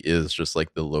actually is just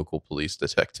like the local police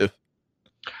detective.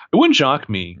 It wouldn't shock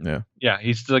me. Yeah.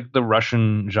 He's like the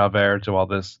Russian Javert to all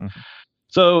this. Mm-hmm.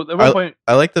 So at one point,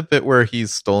 I like the bit where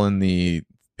he's stolen the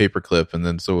paperclip, and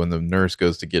then so when the nurse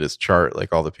goes to get his chart,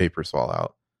 like all the papers fall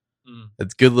out.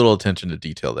 It's good little attention to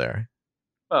detail there.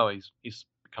 Oh, he's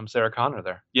become Sarah Connor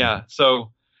there. Yeah. Mm-hmm.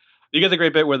 So you get the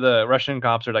great bit where the Russian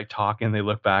cops are like talking, they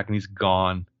look back, and he's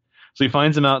gone. So he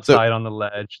finds him outside on the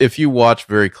ledge. If you watch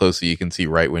very closely, you can see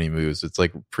right when he moves. It's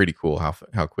like pretty cool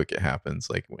how quick it happens,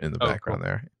 like in the background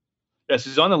there. Yes,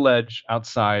 he's on the ledge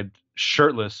outside,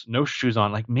 shirtless, no shoes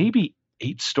on, like maybe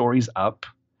 8 stories up.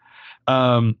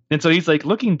 And so he's like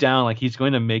looking down, like he's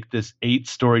going to make this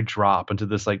 8-story drop into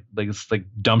this like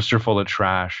dumpster full of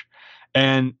trash.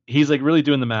 And he's like really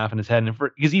doing the math in his head, and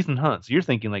because Ethan Hunt, so you're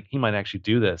thinking like he might actually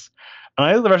do this. And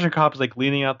I know the Russian cop is like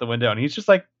leaning out the window, and he's just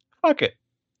like, "Fuck it,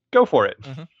 go for it.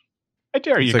 Mm-hmm. I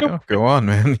dare you. Like, go on,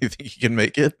 man. You think you can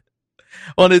make it?"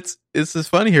 Well, and it's just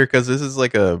funny here because this is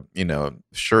like a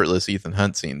shirtless Ethan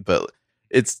Hunt scene, but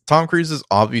it's Tom Cruise is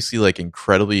obviously like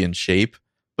incredibly in shape,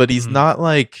 but he's not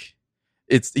like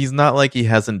he's not like he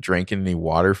hasn't drank any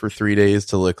water for 3 days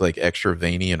to look like extra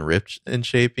veiny and ripped in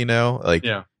shape, like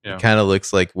yeah. It kind of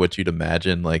looks like what you'd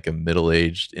imagine like a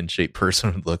middle-aged in shape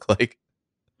person would look like.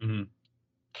 Mm-hmm.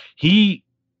 He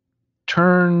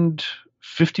turned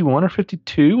 51 or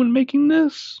 52 when making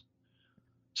this,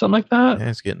 something like that. Yeah,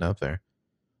 it's getting up there.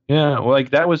 Yeah, well,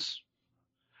 like that was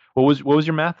what was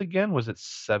your math again? Was it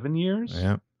 7 years?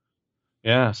 Yeah.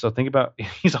 Yeah, so think about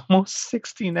he's almost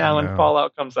 60 now when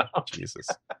Fallout comes out. Jesus.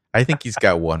 I think he's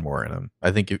got one more in him. I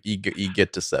think if you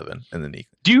get to 7 and then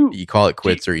you call it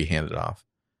quits or you hand it off.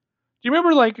 Do you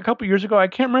remember like a couple years ago, I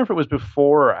can't remember if it was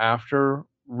before or after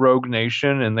Rogue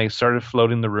Nation, and they started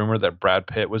floating the rumor that Brad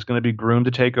Pitt was going to be groomed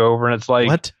to take over, and it's like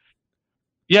what?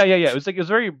 Yeah. It was a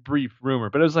very brief rumor,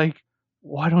 but it was like,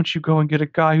 why don't you go and get a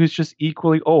guy who's just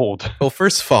equally old? Well,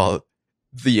 first of all,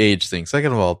 the age thing.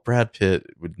 Second of all, Brad Pitt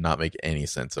would not make any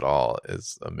sense at all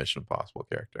as a Mission Impossible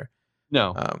character.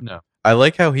 No, Um, no. I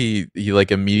like how he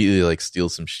like immediately like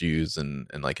steals some shoes and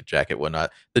like a jacket,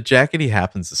 whatnot. The jacket he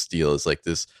happens to steal is like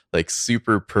this like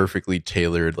super perfectly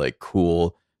tailored, like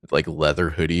cool, like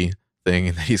leather hoodie thing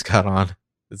that he's got on.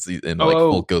 It's in like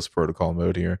full Ghost Protocol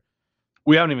mode here.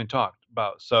 We haven't even talked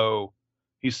about. So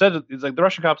he said, he's like, the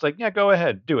Russian cop's like, yeah, go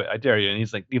ahead, do it, I dare you. And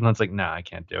he's like, Elon's like, nah, I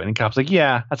can't do it. And the cop's like,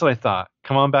 yeah, that's what I thought.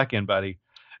 Come on back in, buddy.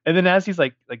 And then as he's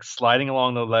like sliding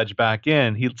along the ledge back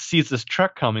in, he sees this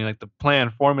truck coming. Like the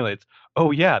plan formulates. Oh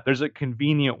yeah, there's a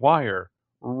convenient wire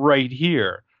right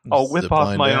here. I'll whip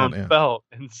off my own belt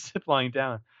and zip line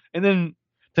down. And then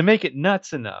to make it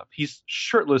nuts enough, he's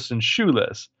shirtless and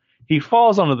shoeless. He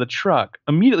falls onto the truck,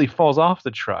 immediately falls off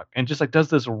the truck, and just like does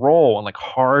this roll on like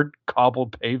hard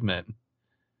cobbled pavement.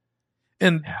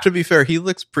 And to be fair, he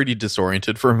looks pretty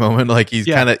disoriented for a moment. Like he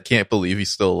kind of can't believe he's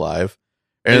still alive.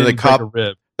 And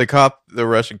the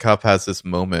Russian cop has this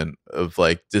moment of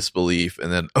like disbelief,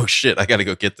 and then, oh shit, I got to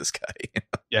go get this guy.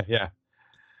 Yeah.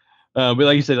 But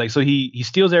like you said, like, so he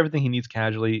steals everything he needs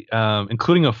casually,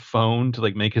 including a phone to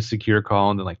like make a secure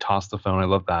call and then like toss the phone. I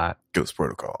love that. Ghost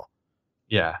Protocol.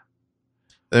 Yeah.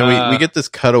 Then we get this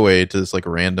cutaway to this like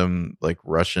random like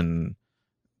Russian.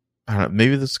 I don't know.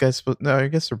 Maybe this guy's no. I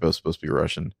guess they're both supposed to be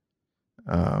Russian.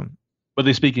 But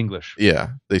they speak English.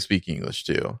 Yeah, they speak English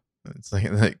too. It's like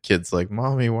that kid's like,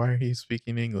 "Mommy, why are you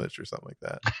speaking English?" or something like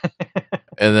that.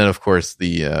 And then, of course,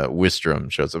 the Wistrom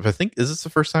shows up. I think, is this the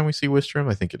first time we see Wistrom?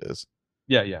 I think it is.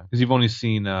 Yeah, because you've only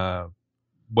seen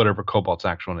whatever Cobalt's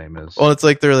actual name is. Well, it's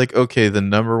like they're like, okay, the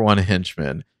number one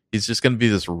henchman. He's just going to be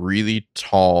this really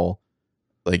tall,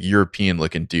 like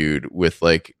European-looking dude with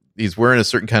like he's wearing a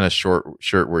certain kind of short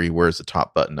shirt where he wears the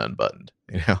top button unbuttoned,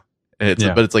 you know. And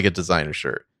but it's like a designer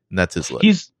shirt, and that's his look.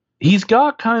 He's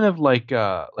got kind of like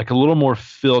a little more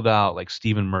filled out, like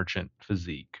Stephen Merchant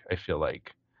physique, I feel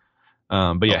like.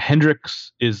 But yeah,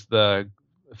 Hendricks is the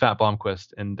Fat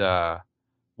Blomqvist, and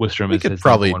Wistrom is his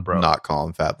probably one bro. Not call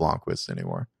him Fat Blomqvist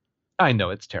anymore. I know,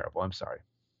 it's terrible. I'm sorry.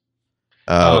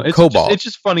 Cobalt. It's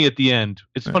just funny at the end.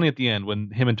 It's funny at the end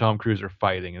when him and Tom Cruise are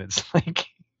fighting, and it's like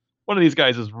one of these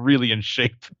guys is really in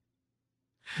shape,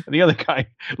 and the other guy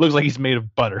looks like he's made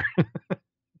of butter.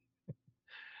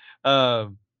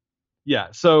 Yeah.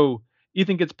 So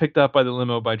Ethan gets picked up by the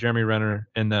limo by Jeremy Renner,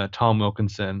 and Tom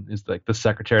Wilkinson is like the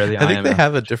secretary of the IMF. I think they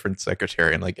have a different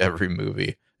secretary in like every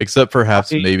movie, except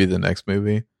perhaps maybe the next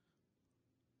movie.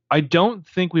 I don't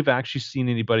think we've actually seen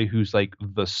anybody who's like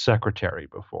the secretary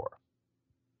before.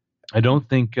 I don't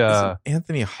think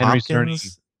Anthony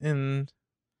Hopkins in.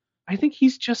 I think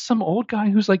he's just some old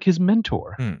guy who's like his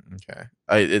mentor. Okay,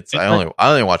 I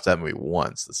only watched that movie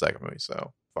once, the second movie,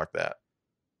 so fuck that.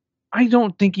 I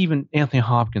don't think even Anthony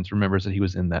Hopkins remembers that he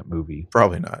was in that movie.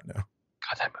 Probably not. No.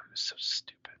 God, that movie was so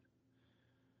stupid.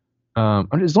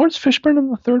 Is Lawrence Fishburne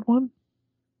in the third one?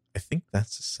 I think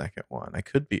that's the second one. I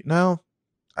could be. No,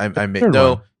 I may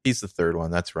no. One. He's the third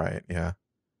one. That's right. Yeah.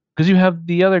 Because you have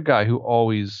the other guy who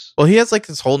always. Well, he has like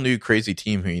this whole new crazy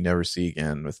team who you never see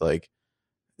again. With like,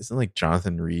 isn't like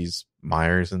Jonathan Rhys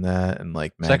Myers in that, and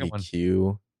like Maggie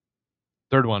Q.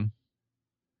 Third one.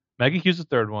 Maggie Q's the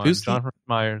third one. Jonathan Rhys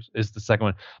Myers is the second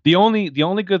one. The only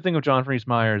good thing of Jonathan Rhys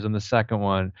Myers in the second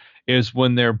one is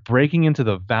when they're breaking into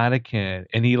the Vatican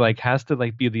and he like has to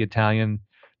like be the Italian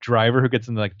driver who gets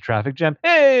in like the traffic jam.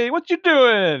 Hey, what you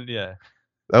doing? Yeah.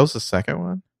 That was the second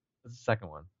one? That's the second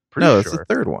one. No, it's the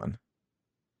third one.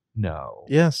 No.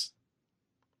 Yes.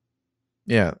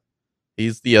 Yeah.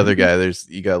 He's the other guy.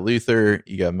 You got Luther,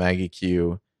 you got Maggie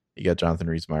Q, you got Jonathan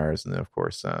Rhys Myers, and then of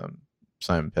course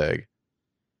Simon Pegg.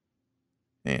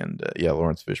 And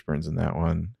Lawrence Fishburne's in that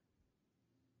one.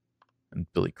 And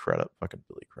Billy Crudup. Fucking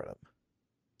Billy Crudup.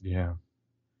 Yeah.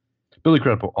 Billy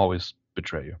Crudup will always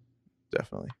betray you.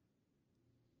 Definitely.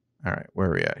 All right.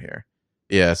 Where are we at here?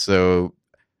 Yeah. So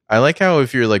I like how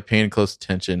if you're like paying close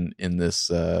attention in this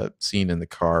scene in the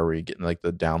car where you're getting like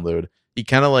the download, you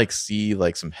kind of like see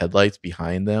like some headlights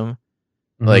behind them.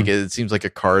 Mm-hmm. Like it seems like a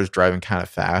car is driving kind of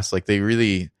fast. Like they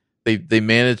really... They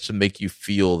managed to make you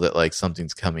feel that like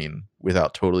something's coming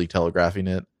without totally telegraphing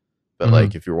it, but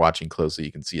like if you're watching closely,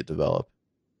 you can see it develop.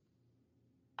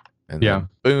 And then,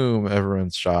 boom,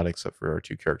 everyone's shot except for our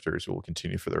two characters who will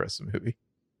continue for the rest of the movie.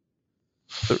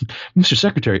 So, Mr.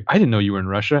 Secretary, I didn't know you were in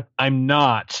Russia. I'm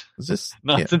not. Is this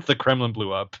since the Kremlin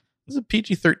blew up? This is a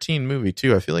PG-13 movie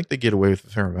too. I feel like they get away with a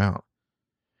fair amount.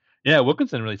 Yeah,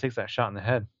 Wilkinson really takes that shot in the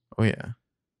head. Oh yeah.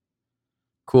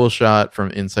 Cool shot from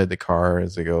inside the car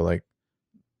as they go like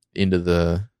into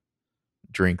the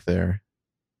drink there.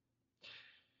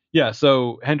 Yeah,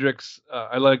 so Hendrix,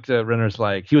 I liked Renner's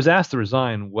like, he was asked to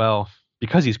resign, well,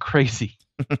 because he's crazy.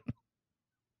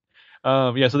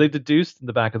 Yeah, so they deduced in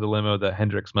the back of the limo that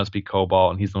Hendrix must be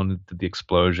Cobalt, and he's the one that did the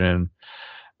explosion.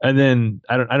 And then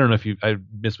I don't know if I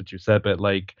missed what you said, but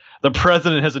like the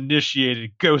president has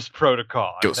initiated Ghost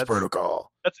Protocol. I mean, Ghost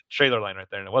Protocol. That's a trailer line right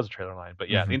there, and it was a trailer line. But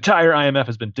yeah, Mhm. the entire IMF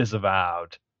has been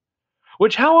disavowed.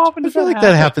 Which how often I does feel that like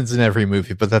happen? that happens in every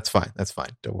movie, but that's fine. That's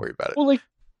fine. Don't worry about it. Well, like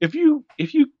if you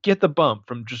get the bump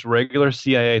from just regular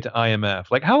CIA to IMF,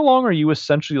 like how long are you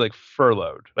essentially like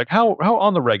furloughed? Like how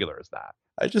on the regular is that?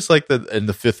 I just like that in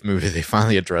the 5th movie they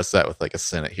finally addressed that with like a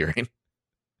Senate hearing.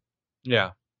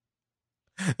 Yeah.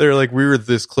 They're like, we were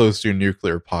this close to a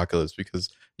nuclear apocalypse because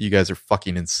you guys are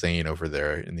fucking insane over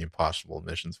there in the Impossible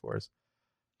Missions Force.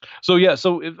 So yeah,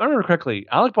 so if I remember correctly,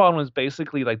 Alec Baldwin is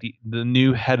basically like the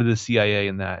new head of the CIA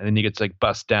in that, and then he gets like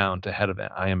bussed down to head of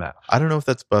IMF. I don't know if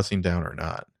that's bussing down or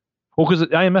not. Well, because the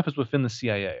IMF is within the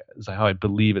CIA, is how I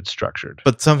believe it's structured.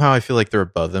 But somehow I feel like they're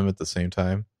above them at the same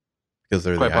time because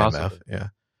they're Quite the IMF. possibly. Yeah.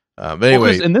 But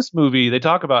anyway, in this movie, they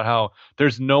talk about how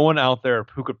there's no one out there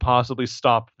who could possibly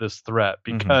stop this threat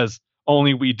because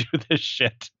only we do this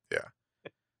shit. Yeah.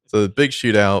 So the big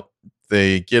shootout,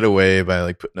 they get away by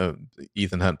like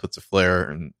Ethan Hunt puts a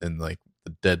flare in like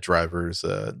the dead driver's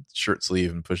shirt sleeve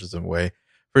and pushes him away.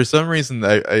 For some reason,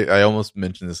 I almost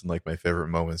mentioned this in like my favorite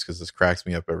moments because this cracks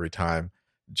me up every time.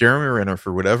 Jeremy Renner,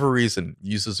 for whatever reason,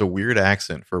 uses a weird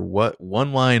accent for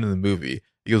one line in the movie.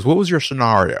 He goes, "What was your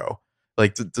scenario?"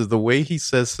 Like the way he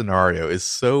says scenario is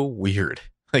so weird.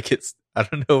 Like I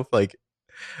don't know if like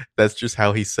that's just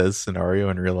how he says scenario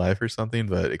in real life or something,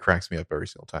 but it cracks me up every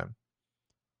single time.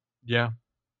 Yeah.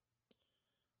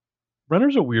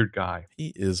 Renner's a weird guy.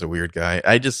 He is a weird guy.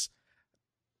 I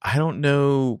don't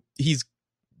know. He's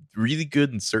really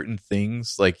good in certain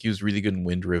things. Like he was really good in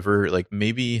Wind River. Like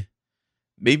maybe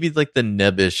like the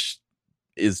Nebbish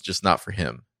is just not for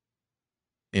him.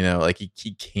 You know, like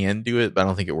he can do it, but I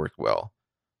don't think it worked well.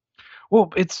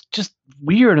 Well, it's just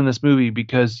weird in this movie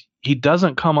because he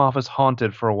doesn't come off as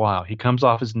haunted for a while. He comes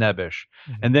off as nebbish,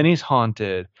 and then he's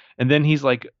haunted, and then he's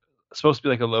like supposed to be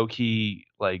like a low key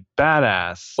like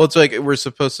badass. Well, it's like we're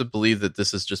supposed to believe that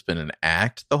this has just been an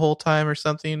act the whole time or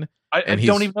something. I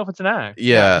don't even know if it's an act.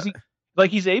 Yeah,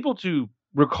 he's able to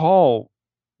recall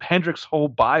Hendrix's whole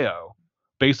bio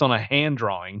based on a hand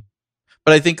drawing.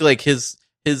 But I think like his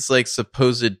like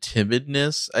supposed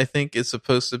timidness, I think, is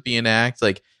supposed to be an act.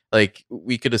 Like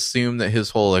we could assume that his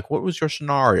whole like, what was your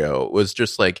scenario, was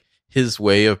just like his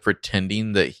way of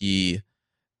pretending that he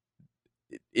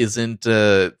isn't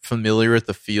familiar with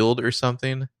the field or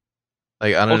something.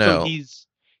 Like I don't know.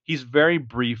 He's very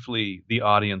briefly the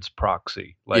audience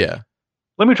proxy. Like, yeah.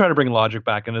 Let me try to bring logic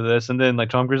back into this, and then like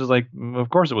Tom Cruise is like, of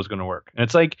course it was going to work. And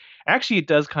it's like, actually, it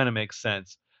does kind of make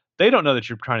sense. They don't know that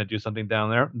you're trying to do something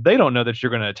down there. They don't know that you're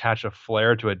going to attach a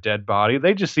flare to a dead body.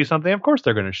 They just see something. Of course,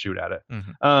 they're going to shoot at it.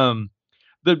 Mm-hmm.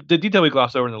 The detail we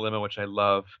gloss over in the limo, which I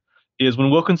love, is when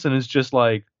Wilkinson is just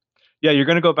like, yeah, you're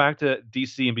going to go back to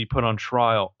DC and be put on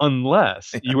trial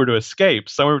unless you were to escape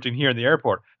somewhere between here and the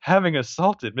airport, having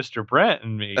assaulted Mr. Brent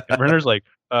and me. And Renner's like,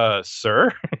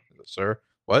 sir? Sir?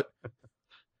 What?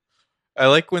 I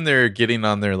like when they're getting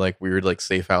on their like weird like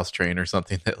safe house train or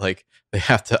something that like they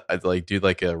have to like do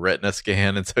like a retina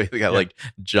scan, and so they got like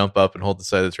jump up and hold the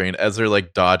side of the train as they're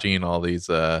like dodging all these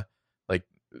like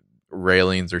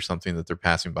railings or something that they're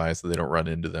passing by so they don't run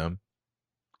into them.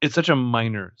 It's such a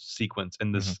minor sequence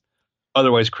in this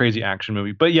otherwise crazy action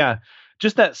movie. But yeah,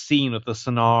 just that scene with the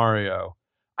scenario,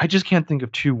 I just can't think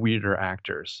of two weirder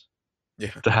actors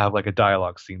to have like a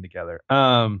dialogue scene together.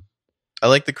 I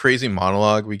like the crazy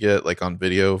monologue we get like on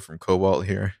video from Cobalt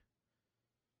here.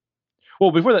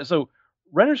 Well, before that, so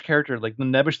Renner's character, like the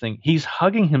Nebbish thing, he's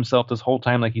hugging himself this whole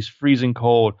time like he's freezing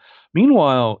cold.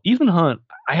 Meanwhile, Ethan Hunt,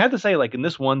 I had to say, like in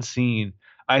this one scene,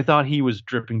 I thought he was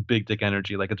dripping big dick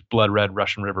energy, like it's blood red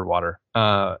Russian river water.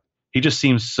 He just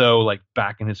seems so like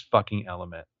back in his fucking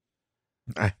element.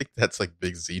 I think that's like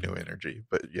big Xeno energy,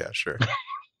 but yeah, sure.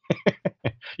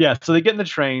 Yeah, so they get in the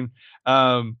train.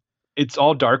 It's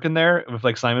all dark in there with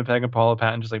like Simon Pegg and Paula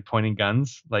Patton just like pointing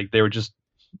guns. Like they were just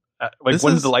like,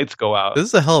 when did the lights go out? This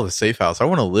is a hell of a safe house. I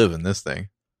want to live in this thing.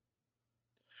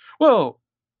 Well,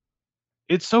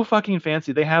 it's so fucking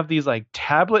fancy. They have these like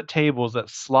tablet tables that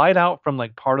slide out from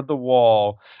like part of the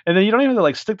wall, and then you don't even have to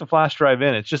like stick the flash drive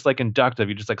in. It's just like inductive.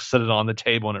 You just like set it on the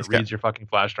table and it reads your fucking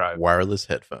flash drive. Wireless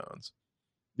headphones.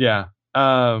 Yeah.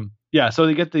 Yeah. So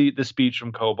they get the speech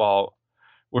from Cobalt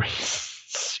where he's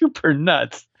super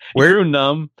nuts. He grew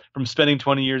numb from spending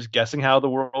 20 years guessing how the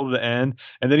world would end,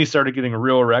 and then he started getting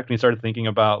real wrecked, and he started thinking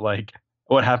about like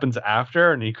what happens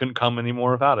after, and he couldn't come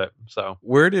anymore without it. So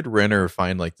Where did Renner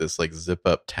find like this like zip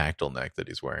up tactile neck that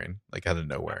he's wearing? Like out of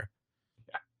nowhere.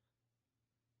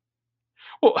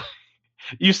 well,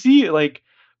 you see, like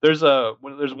there's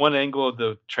one angle of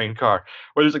the train car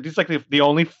where there's like these like the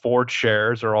only four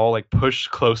chairs are all like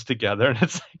pushed close together, and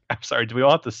it's like, I'm sorry, do we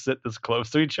all have to sit this close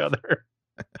to each other?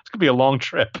 It's gonna be a long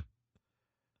trip.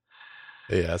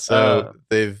 Yeah, so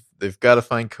they've got to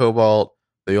find Cobalt.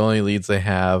 The only leads they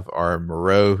have are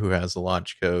Moreau, who has the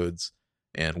launch codes,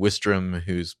 and Wistrom,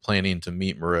 who's planning to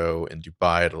meet Moreau in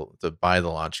Dubai to buy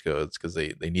the launch codes because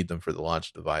they need them for the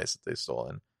launch device that they've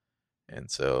stolen. And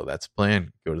so that's the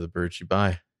plan. Go to the Burj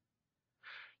Dubai.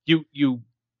 You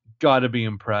got to be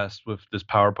impressed with this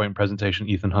PowerPoint presentation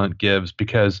Ethan Hunt gives,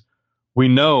 because we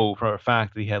know for a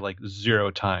fact that he had like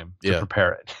zero time to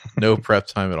prepare it. No prep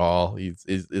time at all.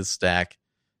 His stack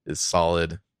is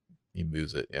solid. He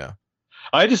moves it. Yeah.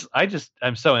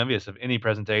 I'm so envious of any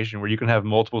presentation where you can have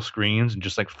multiple screens and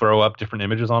just like throw up different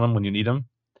images on them when you need them.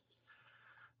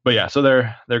 But yeah, so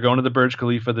they're going to the Burj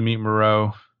Khalifa to meet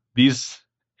Moreau.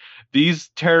 These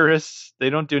terrorists, they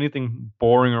don't do anything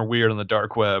boring or weird on the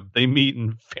dark web. They meet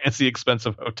in fancy,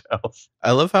 expensive hotels.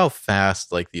 I love how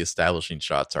fast like the establishing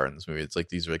shots are in this movie. It's like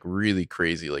these are like really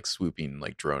crazy, like swooping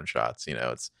like drone shots. You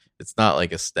know, it's not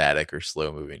like a static or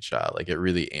slow moving shot. Like it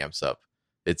really amps up.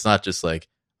 It's not just like,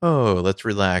 oh, let's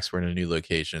relax, we're in a new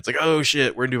location. It's like, oh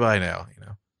shit, we're in Dubai now. You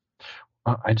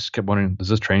know. I just kept wondering, does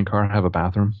this train car have a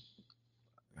bathroom?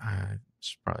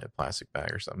 It's probably a plastic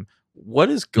bag or something.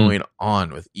 What is going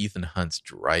on with Ethan Hunt's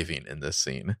driving in this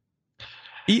scene?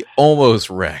 He almost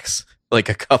wrecks like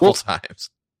a couple times.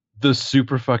 The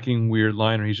super fucking weird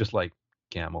line where he's just like,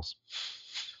 camels.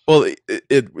 Well,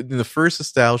 in the first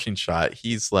establishing shot,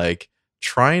 he's like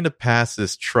trying to pass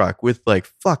this truck with like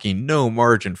fucking no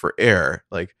margin for error,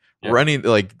 like running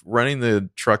the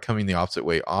truck coming the opposite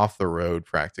way off the road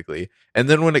practically. And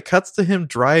then when it cuts to him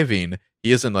driving,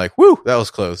 he isn't like, whoo, that was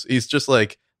close. He's just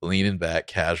like leaning back,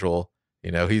 casual.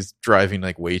 You know, he's driving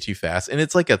like way too fast. And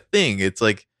it's like a thing. It's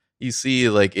like you see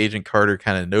like Agent Carter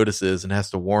kind of notices and has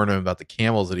to warn him about the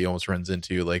camels that he almost runs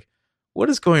into. Like, what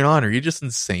is going on? Are you just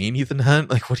insane, Ethan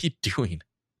Hunt? Like, what are you doing?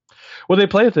 Well, they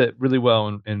play with it really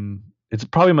well, and it's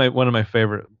probably one of my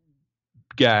favorite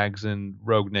gags in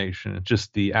Rogue Nation. It's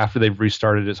just after they've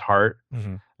restarted his heart,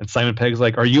 and Simon Pegg's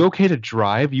like, "Are you okay to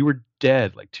drive? You were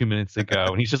dead like 2 minutes ago,"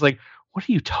 and he's just like, "What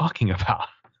are you talking about?"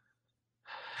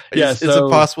 Is it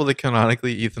possible that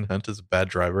canonically Ethan Hunt is a bad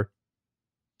driver?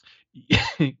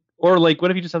 Or like,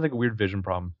 what if he just has like a weird vision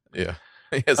problem? Yeah,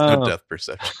 he has no depth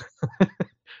perception.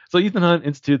 So Ethan Hunt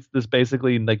institutes this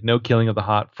basically like no killing of the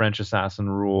hot French assassin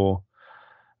rule,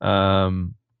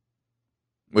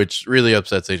 which really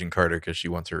upsets Agent Carter because she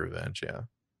wants her revenge. Yeah,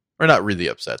 or not really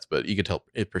upsets, but you could tell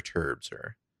it perturbs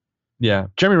her. Yeah,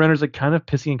 Jeremy Renner's like kind of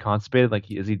pissy and constipated. Like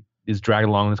he is dragged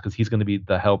along this because he's going to be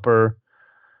the helper.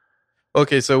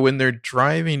 Okay, so when they're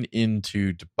driving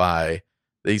into Dubai,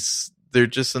 they're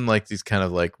just in like these kind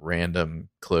of like random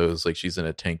clothes. Like she's in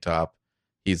a tank top,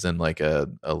 he's in like a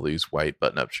loose white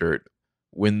button-up shirt.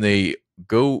 When they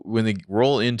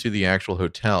roll into the actual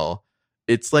hotel,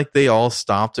 it's like they all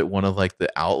stopped at one of like the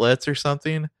outlets or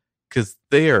something, because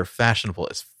they are fashionable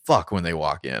as fuck when they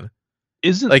walk in.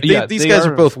 These guys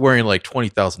are both wearing like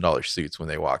 $20,000 suits when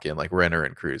they walk in, like Renner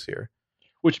and Cruz here.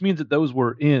 Which means that those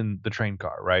were in the train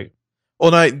car, right?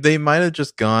 Well, they might have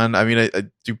just gone. I mean,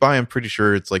 Dubai, I'm pretty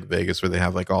sure it's like Vegas where they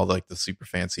have like all like the super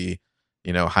fancy,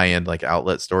 you know, high end like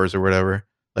outlet stores or whatever.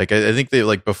 Like I think they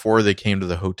like before they came to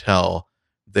the hotel,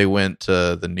 they went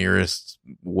to the nearest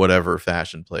whatever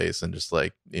fashion place and just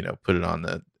like, you know, put it on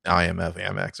the IMF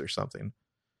Amex or something.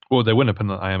 Well, they wouldn't have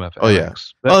put it on the IMF Amex.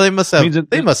 Oh yeah.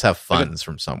 They must have funds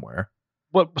from somewhere.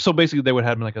 Well, so basically they would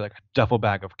have like a duffel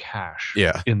bag of cash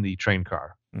in the train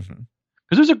car. Mm-hmm.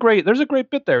 Because there's a great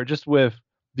bit there just with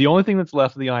the only thing that's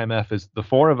left of the IMF is the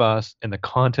four of us and the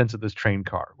contents of this train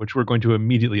car, which we're going to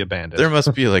immediately abandon. There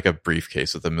must be like a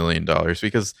briefcase with $1 million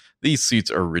because these suits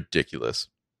are ridiculous.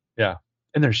 Yeah.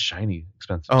 And they're shiny,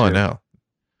 expensive. Oh, too. I know.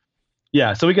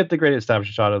 Yeah. So we get the great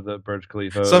established shot of the Burj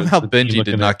Khalifa. Somehow Benji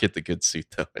did not get the good suit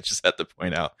though. I just had to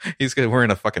point out he's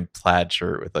wearing a fucking plaid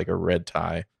shirt with like a red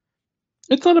tie.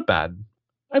 It's not a bad.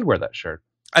 I'd wear that shirt.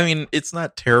 I mean, it's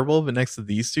not terrible, but next to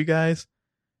these two guys.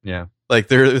 Yeah. Like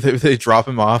they drop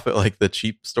him off at like the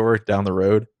cheap store down the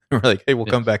road. We're like, hey, we'll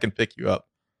come back and pick you up.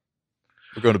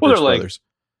 We're going to Birch Brothers.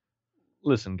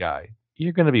 Listen, guy,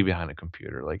 you're going to be behind a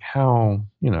computer. Like how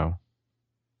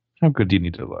good do you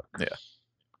need to look? Yeah.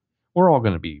 We're all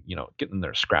going to be, getting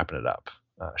there, scrapping it up,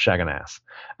 shagging ass.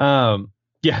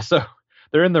 Yeah. So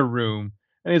they're in the room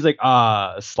and he's like,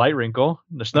 slight wrinkle.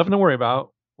 There's nothing to worry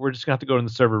about. we're just gonna have to go in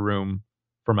the server room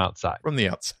from outside. From the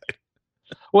outside.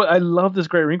 Well, I love this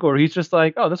great wrinkle where he's just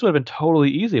like, oh, this would have been totally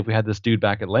easy if we had this dude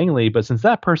back at Langley, but since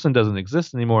that person doesn't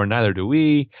exist anymore, neither do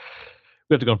we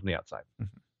have to go from the outside.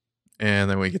 And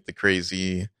then we get the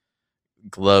crazy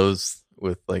gloves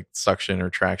with like suction or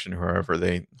traction, however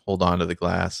they hold on to the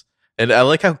glass. And I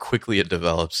like how quickly it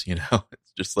develops, you know?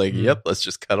 It's just like, yep, let's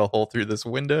just cut a hole through this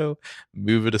window,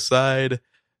 move it aside.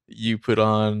 You put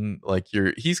on like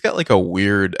he's got like a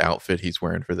weird outfit he's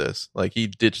wearing for this. Like he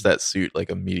ditched that suit like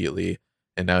immediately,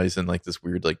 and now he's in like this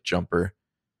weird like jumper.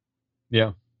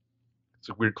 Yeah. It's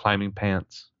a weird climbing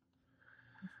pants.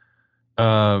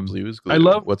 Blue is glue. I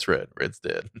love what's red. Red's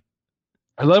dead.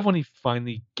 I love when he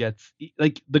finally gets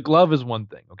like the glove is one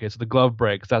thing. Okay, so the glove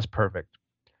breaks. That's perfect.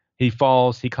 He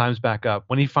falls. He climbs back up.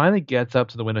 When he finally gets up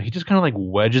to the window, he just kind of like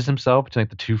wedges himself between like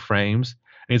the two frames,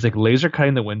 and he's like laser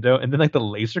cutting the window, and then like the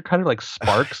laser cutter like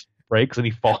sparks, breaks, and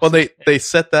he falls. Well, they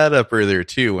set that up earlier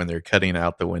too when they're cutting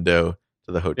out the window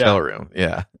to the hotel room.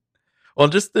 Yeah. Well,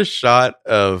 just the shot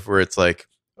of where it's like,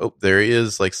 oh, there he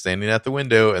is, like standing at the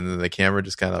window, and then the camera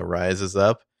just kind of rises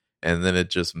up, and then it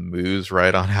just moves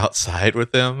right on outside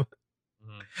with him,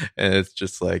 and it's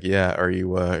just like, yeah, are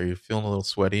you feeling a little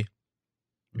sweaty?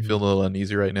 You feel a little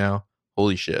uneasy right now?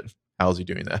 Holy shit! How's he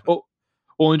doing that? Well,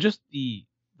 and just the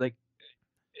like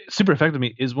super effective to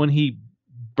me is when he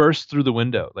bursts through the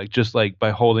window, like just like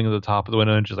by holding the top of the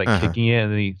window and just like kicking it,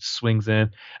 and then he swings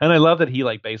in. And I love that he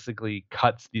like basically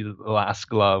cuts the last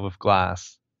glove of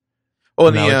glass. Oh,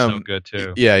 and it's so good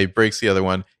too. Yeah, he breaks the other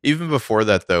one. Even before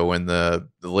that, though, when the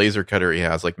laser cutter he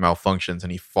has like malfunctions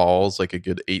and he falls like a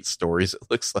good 8 stories, it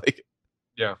looks like.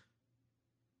 Yeah.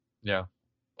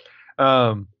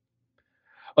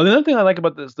 Another thing I like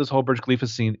about this whole Burj Khalifa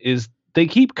scene is they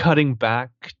keep cutting back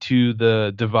to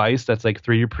the device that's like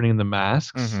 3D printing the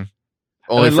masks.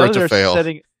 Only for it to fail.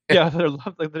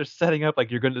 They're setting up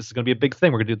like this is gonna be a big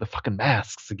thing. We're gonna do the fucking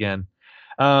masks again.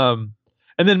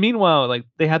 And then meanwhile, like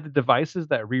they had the devices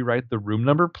that rewrite the room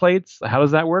number plates. How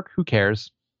does that work? Who cares?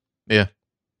 Yeah.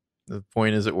 The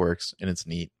point is it works and it's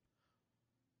neat.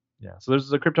 Yeah. So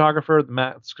there's a cryptographer, the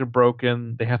masks are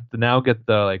broken. They have to now get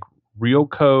the like real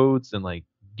codes and like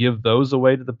give those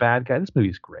away to the bad guy. This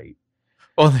movie's great.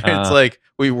 Well, it's like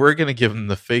we were going to give them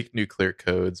the fake nuclear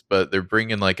codes, but they're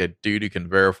bringing like a dude who can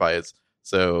verify it.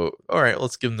 So, all right,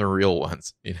 let's give them the real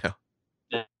ones, you know?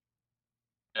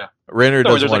 Yeah. Renner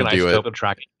doesn't want to do it.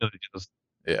 Tracking.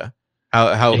 Yeah.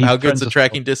 How good's the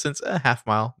tracking distance? A half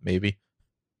mile, maybe.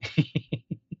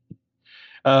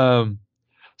 So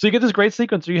you get this great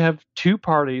sequence where you have two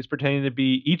parties pretending to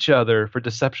be each other for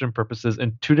deception purposes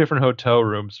in two different hotel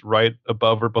rooms right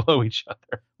above or below each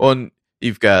other. Well, and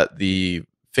you've got the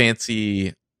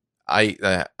fancy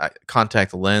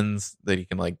contact lens that you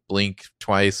can like blink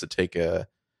twice to take a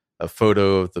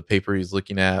photo of the paper he's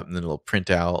looking at, and then it'll print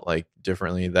out like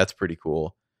differently. That's pretty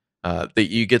cool. That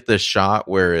you get this shot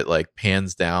where it like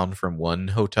pans down from one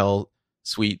hotel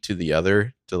suite to the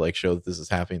other to like show that this is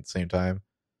happening at the same time.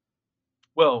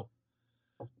 Well,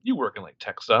 you work in like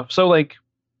tech stuff, so like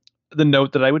the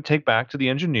note that I would take back to the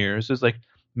engineers is like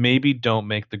maybe don't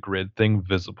make the grid thing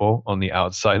visible on the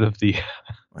outside of the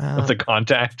of the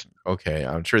contact. Okay,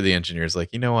 I'm sure the engineer's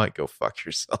like, you know what, go fuck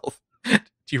yourself.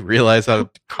 Do you realize how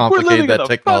complicated that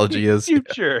technology is?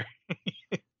 Future.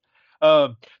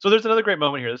 So there's another great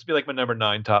moment here. This would be like my number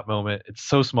 9 top moment. It's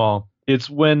so small. It's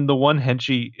when the one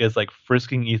henchie is like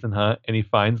frisking Ethan Hunt and he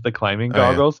finds the climbing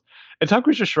goggles. And Tom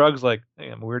Cruise just shrugs like, hey,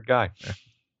 I'm a weird guy. Yeah.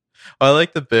 Well, I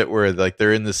like the bit where like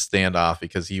they're in this standoff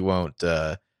because he won't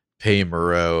pay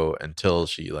Moreau until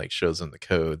she like shows him the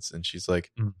codes. And she's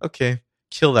like, okay,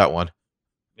 kill that one.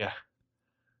 Yeah.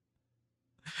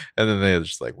 And then they're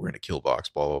just like, we're in a kill box,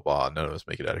 blah, blah, blah. None of us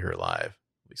make it out of here alive.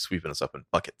 Like sweeping us up in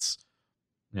buckets.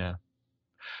 Yeah.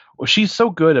 Well, she's so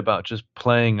good about just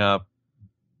playing up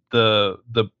the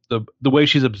way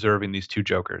she's observing these two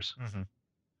jokers.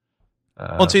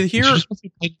 Well, to here, she just wants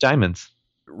to play diamonds.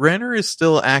 Renner is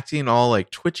still acting all like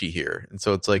twitchy here, and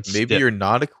so it's like maybe you're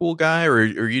not a cool guy, or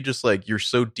you just like you're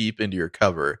so deep into your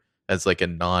cover as like a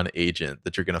non-agent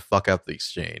that you're gonna fuck up the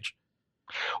exchange.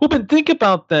 Well, but think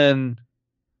about then.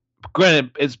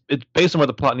 Granted, it's based on what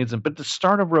the plot needs him, but at the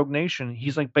start of Rogue Nation,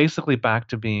 he's like basically back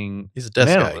to being he's a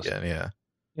desk guy again.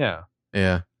 Yeah.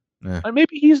 And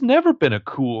maybe he's never been a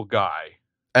cool guy.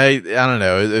 I don't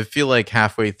know. I feel like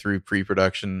halfway through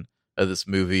pre-production of this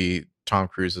movie, Tom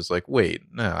Cruise is like, wait,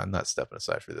 no, I'm not stepping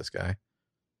aside for this guy.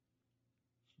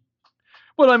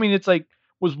 Well, I mean, it's like,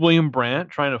 was William Brandt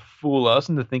trying to fool us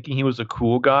into thinking he was a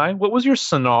cool guy? What was your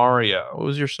scenario?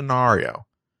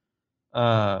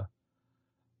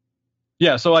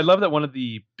 Yeah, so I love that one of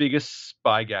the biggest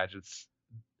spy gadgets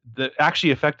that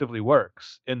actually effectively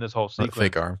works in this whole What, sequence.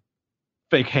 fake arm.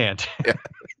 Fake hand. Yeah.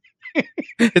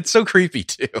 It's so creepy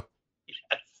too.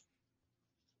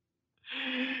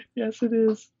 Yes, it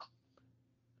is.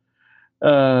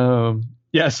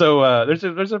 Yeah, so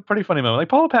there's a pretty funny moment. Like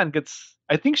Paula Patton gets,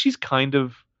 I think she's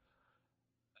definitely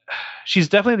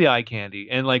the eye candy,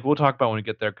 and like we'll talk about when we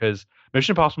get there, because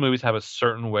Mission Impossible movies have a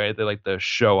certain way they like to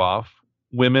show off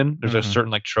women. There's a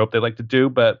certain like trope they like to do,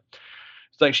 but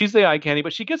it's like she's the eye candy,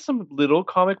 but she gets some little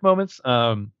comic moments.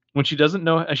 When she doesn't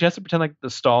know, she has to pretend like the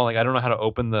stall, like I don't know how to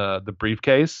open the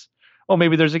briefcase. Oh,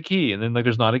 maybe there's a key, and then like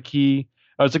there's not a key.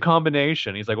 Oh, it's a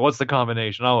combination. He's like, "What's the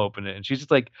combination? I'll open it." And she's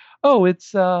just like, "Oh,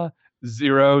 it's 000."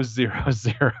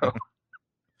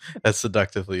 As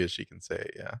seductively as she can say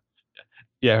it, yeah.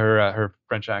 Yeah, her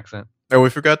French accent. Oh,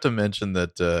 we forgot to mention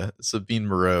that Sabine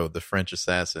Moreau, the French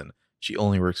assassin, she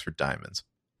only works for diamonds.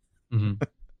 Mm-hmm.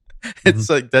 It's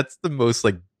like that's the most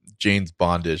like James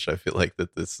Bondish I feel like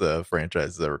that this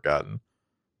franchise has ever gotten.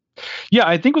 Yeah,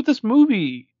 I think with this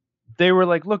movie, they were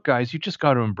like, "Look, guys, you just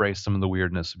got to embrace some of the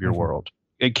weirdness of your world.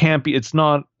 It can't be. It's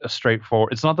not a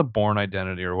straightforward. It's not the Bourne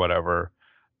Identity or whatever.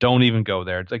 Don't even go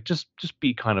there. It's like just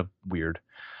be kind of weird."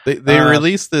 They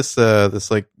released this this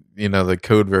like, you know, the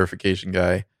code verification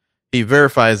guy. He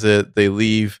verifies it. They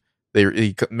leave.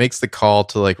 He makes the call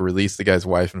to like release the guy's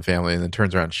wife and family, and then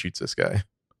turns around and shoots this guy.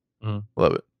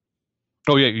 Love it.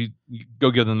 Oh yeah, you go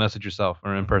give them the message yourself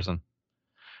or in person.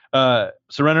 So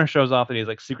Renner shows off that he has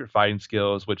like secret fighting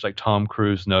skills, which like Tom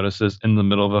Cruise notices in the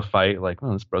middle of a fight. Like,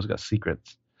 oh, this bro's got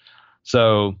secrets.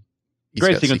 So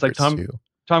great sequence. Like Tom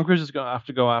Cruise is going to have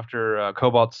to go after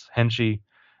Cobalt's Henchy,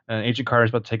 and Agent Carter's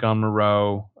about to take on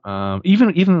Moreau.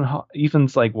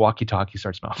 Even's like walkie-talkie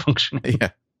starts malfunctioning. Yeah.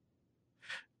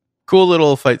 Cool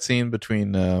little fight scene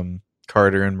between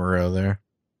Carter and Moreau there.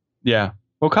 Yeah.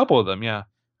 Well, a couple of them, yeah.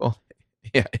 Well,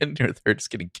 yeah, and they're just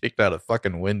getting kicked out a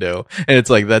fucking window. And it's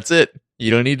like, that's it.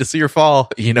 You don't need to see her fall.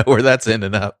 You know where that's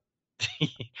ending up.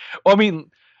 Well, I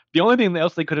mean, the only thing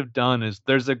else they could have done is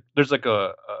there's like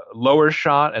a lower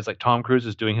shot as like Tom Cruise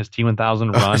is doing his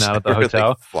T-1000 run out of the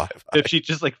hotel. If she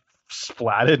just like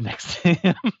splatted next to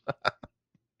him.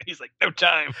 He's like, no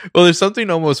time. Well, there's something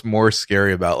almost more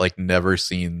scary about like never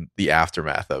seeing the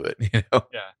aftermath of it. You know?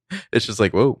 Yeah. It's just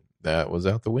like, whoa, that was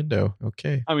out the window.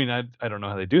 Okay. I mean, I don't know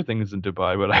how they do things in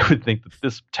Dubai, but I would think that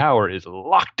this tower is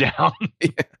locked down.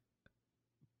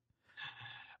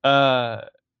 Yeah.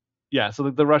 Yeah. So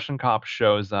the Russian cop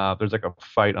shows up. There's like a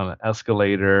fight on an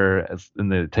escalator,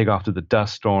 and they take off to the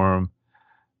dust storm.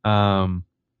 The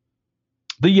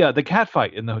cat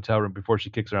fight in the hotel room before she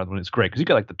kicks her out of the window is great because you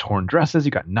got like the torn dresses,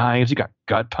 you got knives, you got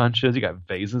gut punches, you got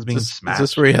vases being smashed.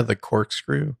 Is this where you had the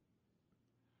corkscrew?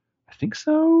 I think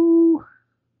so.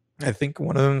 I think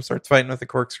one of them starts fighting with the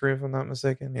corkscrew, if I'm not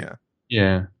mistaken. Yeah.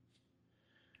 Yeah.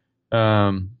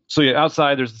 So yeah,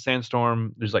 outside there's the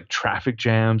sandstorm. There's like traffic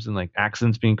jams and like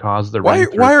accidents being caused.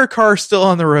 Why are cars still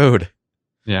on the road?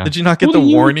 Yeah. Did you not get the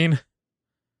warning?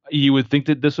 You would think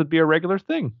that this would be a regular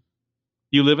thing.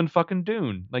 You live in fucking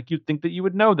Dune. Like, you'd think that you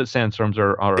would know that sandstorms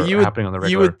are happening on the regular.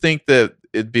 You would think that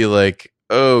it'd be like,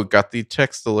 oh, got the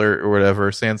text alert or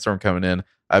whatever, sandstorm coming in.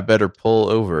 I better pull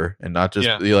over and not just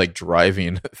be like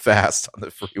driving fast on the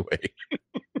freeway.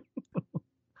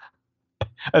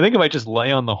 I think if I just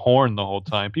lay on the horn the whole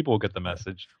time, people will get the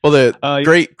message. Well,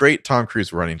 the great Tom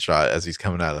Cruise running shot as he's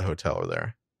coming out of the hotel over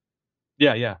there.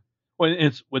 Yeah, yeah. Well,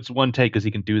 it's one take because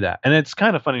he can do that. And it's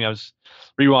kind of funny. I was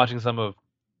rewatching some of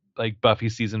like Buffy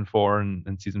season 4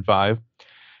 and season 5,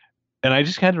 and I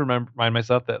just had to remind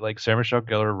myself that like Sarah Michelle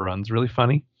Gellar runs really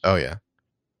funny. Oh yeah.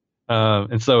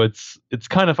 And so it's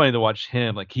kind of funny to watch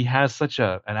him. Like, he has such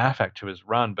an affect to his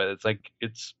run, but it's like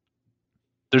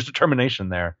there's determination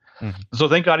there. Mm-hmm. So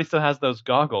thank God he still has those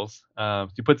goggles.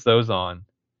 He puts those on.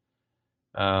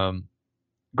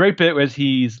 Great bit was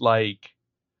he's like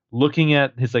looking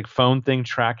at his like phone thing,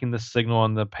 tracking the signal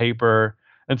on the paper.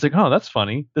 And it's like, oh, that's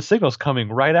funny. The signal's coming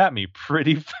right at me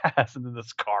pretty fast. And then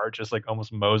this car just like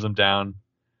almost mows him down.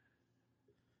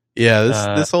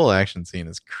 Yeah, this whole action scene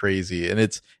is crazy. And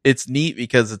it's neat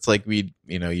because it's like you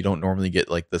don't normally get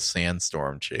like the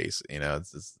sandstorm chase. You know,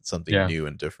 it's something new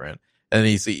and different. And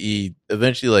he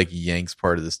eventually like yanks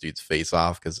part of this dude's face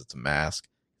off because it's a mask.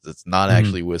 It's not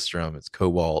actually Wistrom, it's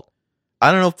Cobalt.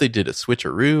 I don't know if they did a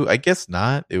switcheroo. I guess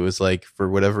not. It was like, for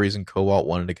whatever reason, Cobalt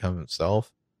wanted to come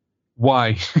himself.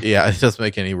 Why? Yeah, it doesn't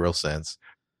make any real sense.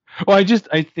 Well, I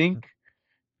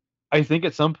think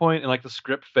at some point in like the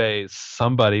script phase,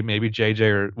 somebody, maybe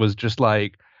JJ, was just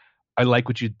like, I like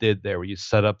what you did there, where you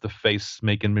set up the face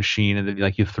making machine and then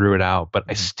like you threw it out. But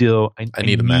I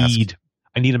need a mask.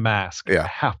 I need a mask. Yeah. I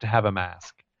have to have a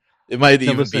mask. It might Now,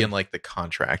 even listen, be in like the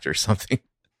contract or something.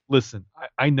 listen,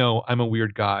 I know I'm a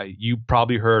weird guy. You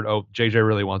probably heard, oh, JJ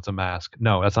really wants a mask.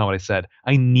 No, that's not what I said.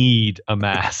 I need a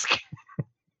mask.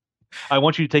 I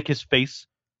want you to take his face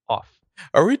off.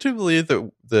 Are we to believe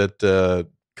that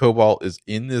Cobalt is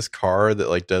in this car that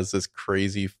like does this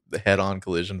crazy head-on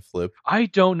collision flip? I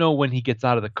don't know when he gets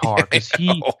out of the car because I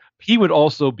know. he would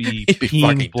also be He'd be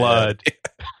fucking peeing blood.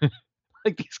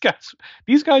 Like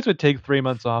these guys would take 3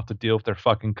 months off to deal with their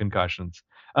fucking concussions.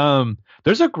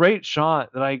 There's a great shot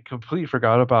that I completely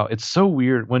forgot about. It's so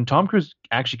weird when Tom Cruise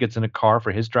actually gets in a car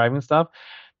for his driving stuff.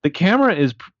 The camera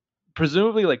is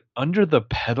presumably like under the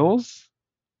pedals.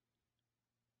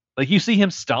 Like you see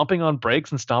him stomping on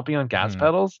brakes and stomping on gas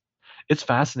pedals. It's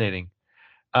fascinating.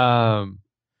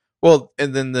 Well,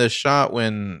 and then the shot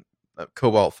when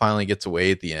Cobalt finally gets away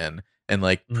at the end. And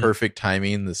like perfect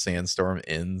timing, the sandstorm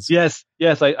ends. Yes.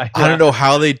 I don't know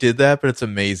how they did that, but it's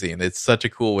amazing. It's such a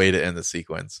cool way to end the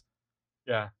sequence.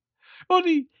 Yeah. Well,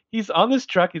 he's on this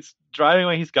truck. He's driving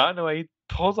away. He's gotten away. He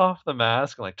pulls off the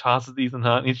mask and like tosses Ethan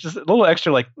Hunt. And he's just a little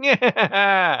extra like,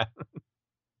 yeah.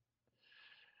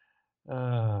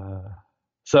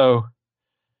 So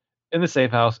in the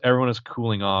safe house, everyone is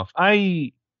cooling off.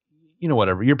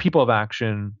 Whatever. You're people of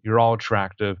action. You're all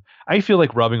attractive. I feel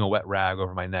like rubbing a wet rag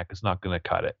over my neck is not going to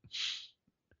cut it.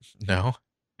 No.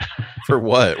 For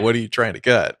what? What are you trying to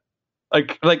cut?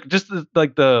 Like just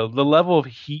the level of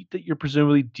heat that you're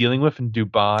presumably dealing with in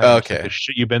Dubai. Okay. Like the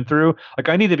shit you've been through. Like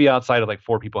I need to be outside of like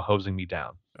 4 people hosing me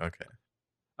down. Okay.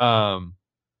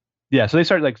 Yeah. So they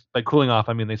start like cooling off.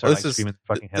 I mean, they start screaming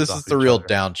fucking heads off. This is the real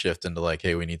downshift into like,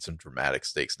 hey, we need some dramatic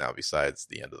stakes now besides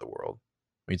the end of the world.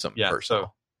 We need something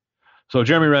personal. So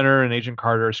Jeremy Renner and Agent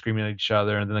Carter are screaming at each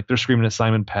other, and then like they're screaming at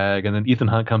Simon Pegg, and then Ethan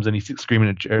Hunt comes in, he's screaming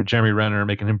at Jeremy Renner,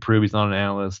 making him prove he's not an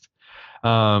analyst.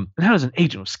 And how does an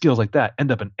agent with skills like that end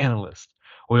up an analyst?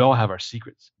 We all have our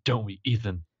secrets, don't we,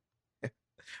 Ethan?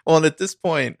 Well, and at this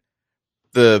point,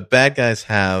 the bad guys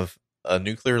have a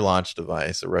nuclear launch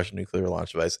device, a Russian nuclear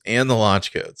launch device, and the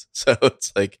launch codes. So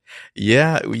it's like,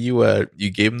 yeah, you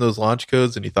gave them those launch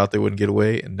codes, and you thought they wouldn't get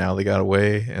away, and now they got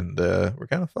away, and we're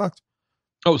kind of fucked.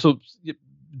 Oh, so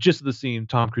just the scene,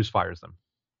 Tom Cruise fires them.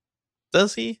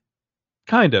 Does he?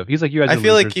 Kind of. He's like, you guys. I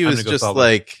feel like he was just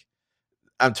like,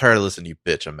 I'm tired of listening to you,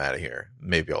 bitch. I'm out of here.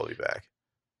 Maybe I'll be back.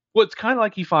 Well, it's kind of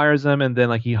like he fires them and then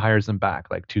like he hires them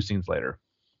back like 2 scenes later.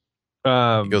 He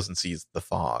goes and sees the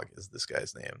Fog is this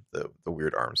guy's name, the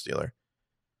weird arms dealer.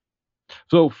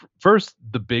 So first,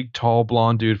 the big, tall,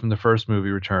 blonde dude from the first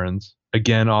movie returns,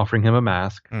 again offering him a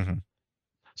mask. Mm-hmm.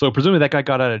 So presumably that guy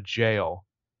got out of jail.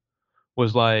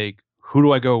 Was like, who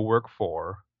do I go work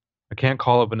for? I can't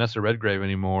call up Vanessa Redgrave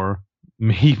anymore.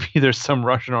 Maybe there's some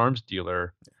Russian arms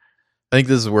dealer. I think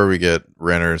this is where we get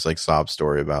Renner's like sob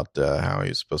story about how he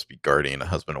was supposed to be guarding a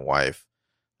husband and wife.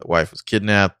 The wife was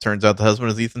kidnapped. Turns out the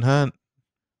husband is Ethan Hunt.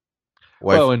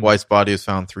 Wife's body was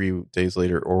found 3 days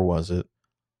later, or was it?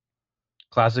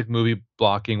 Classic movie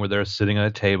blocking where they're sitting at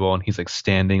a table and he's like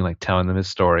standing, like telling them his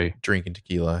story. Drinking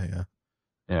tequila,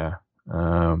 yeah.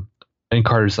 And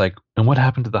Carter's like, and what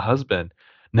happened to the husband?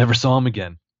 Never saw him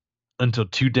again. Until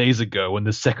 2 days ago when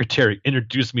the secretary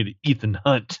introduced me to Ethan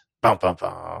Hunt. Bum, bum,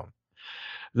 bum.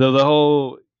 The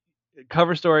whole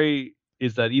cover story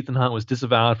is that Ethan Hunt was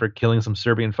disavowed for killing some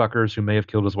Serbian fuckers who may have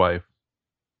killed his wife.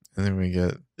 And then we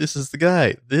get, this is the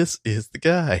guy. This is the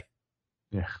guy.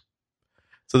 Yeah.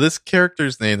 So this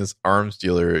character's name, this arms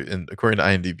dealer, and according to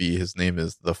IMDb, his name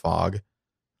is The Fog.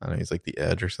 I don't know, he's like the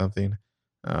Edge or something.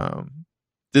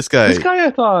 This guy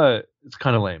I thought it's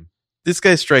kind of lame. This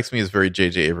guy strikes me as very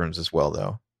J.J. Abrams as well,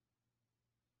 though.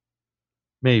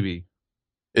 Maybe.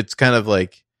 It's kind of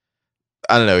like,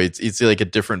 I don't know, it's like a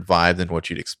different vibe than what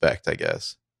you'd expect, I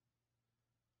guess.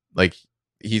 Like,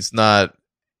 he's not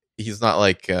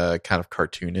like kind of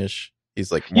cartoonish.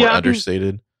 He's like more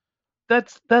understated.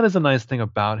 That is a nice thing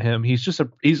about him.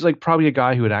 He's like probably a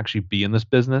guy who would actually be in this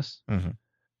business. Mm-hmm.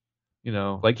 You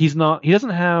know, like he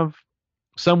doesn't have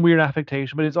some weird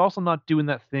affectation, but he's also not doing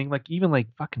that thing. Like even like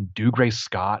fucking Dougray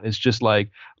Scott is just like,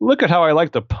 look at how I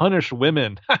like to punish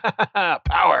women.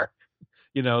 Power.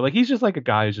 You know, like he's just like a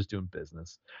guy who's just doing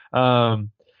business. And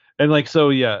like, so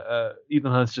yeah,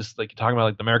 Ethan Hunt's just like talking about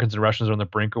like the Americans and Russians are on the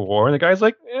brink of war. And the guy's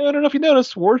like, I don't know if you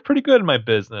noticed, war's pretty good in my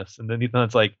business. And then Ethan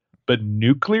Hunt's like, but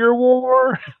nuclear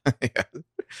war? Yeah. And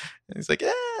he's like,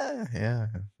 yeah,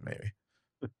 maybe.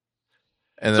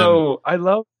 And so I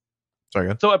love. Sorry,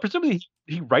 go ahead. So I presume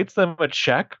he writes them a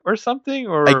check or something,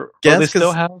 or guess they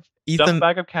still have Ethan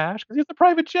bag of cash because he's a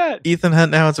private jet. Ethan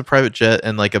Hunt now has a private jet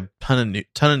and like a ton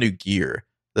of new gear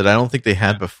that I don't think they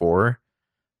had before.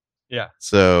 Yeah.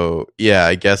 So yeah,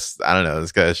 I guess I don't know.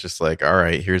 This guy's just like, all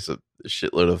right, here's a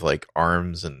shitload of like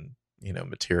arms and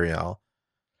material.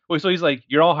 Well, so he's like,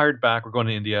 "You're all hired back. We're going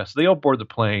to India." So they all board the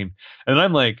plane, and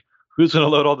I'm like, "Who's gonna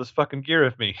load all this fucking gear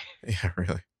with me?" Yeah,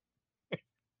 really.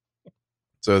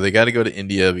 So they got to go to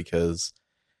India because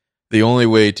the only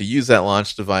way to use that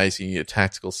launch device, you need a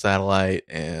tactical satellite,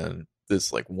 and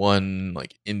this like one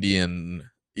like Indian.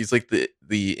 He's like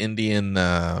the Indian.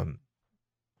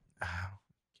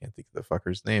 Can't think of the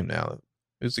fucker's name now.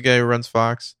 Who's the guy who runs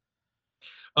Fox?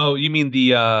 Oh, you mean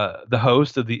the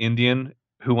host of the Indian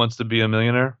Who Wants to Be a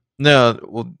Millionaire? No,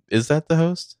 well, is that the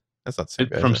host? That's not the same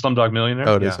guy. From Slumdog Millionaire.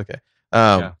 Oh, it is? Okay.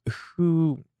 Yeah.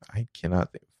 Who I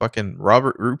cannot think. Fucking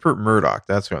Rupert Murdoch.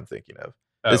 That's who I'm thinking of.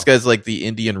 Oh. This guy's like the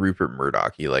Indian Rupert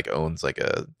Murdoch. He like owns like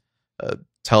a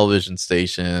television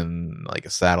station, like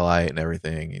a satellite and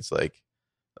everything. He's like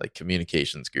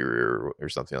communications guru or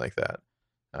something like that.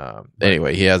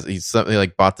 Anyway, he's something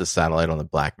like bought the satellite on the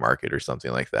black market or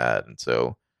something like that, and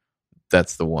so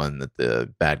that's the one that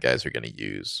the bad guys are going to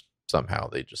use. Somehow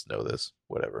they just know this.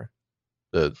 Whatever.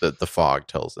 The fog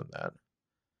tells them that.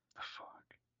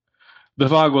 The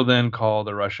fog will then call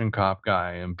the Russian cop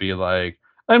guy and be like,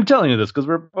 "I'm telling you this because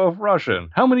we're both Russian.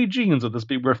 How many genes would this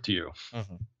be worth to you?"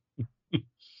 Mm-hmm.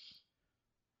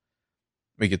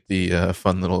 We get the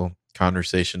fun little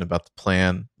conversation about the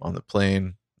plan on the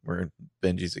plane where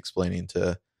Benji's explaining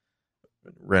to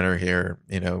Renner here,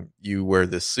 you wear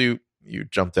this suit, you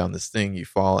jump down this thing, you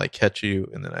fall, I catch you,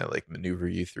 and then I like maneuver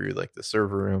you through like the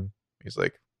server room. He's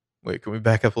like, wait, can we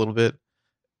back up a little bit?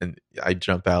 And I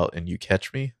jump out and you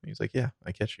catch me? He's like, yeah,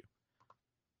 I catch you.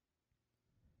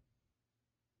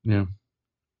 Yeah.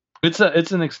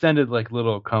 It's an extended like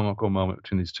little comical moment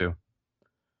between these two.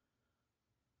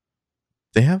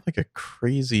 They have like a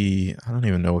crazy, I don't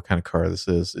even know what kind of car this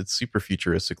is. It's super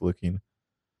futuristic looking.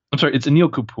 I'm sorry, it's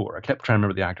Anil Kapoor. I kept trying to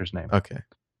remember the actor's name. Okay.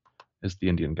 It's the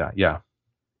Indian guy. Yeah.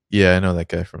 Yeah, I know that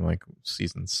guy from like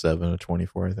season 7 of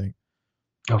 24, I think.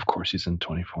 Of course, he's in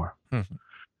 24. I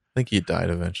think he died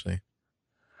eventually.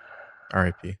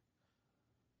 R.I.P.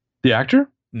 The actor?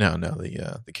 No,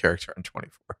 the character on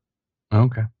 24.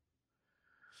 Okay.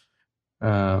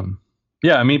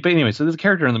 Yeah, I mean, but anyway, so this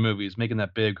character in the movie is making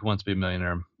that big Who Wants to Be a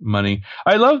Millionaire money.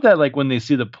 I love that, like, when they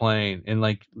see the plane and,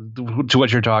 like, to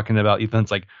what you're talking about, Ethan's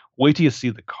like, wait till you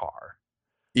see the car.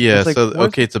 Yeah, like, so,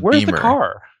 okay, it's a where's Beamer. Where's the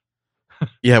car?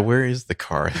 Yeah, where is the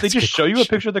car? Did they just show you a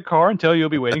picture of the car and tell you it'll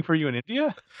be waiting for you in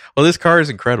India? Well, this car is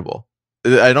incredible.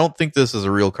 I don't think this is a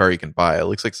real car you can buy. It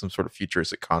looks like some sort of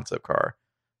futuristic concept car.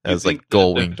 It has, like,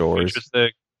 gull-wing doors.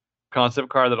 Futuristic concept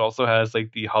car that also has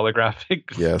like the holographic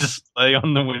display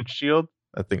on the windshield.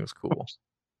 That thing was cool.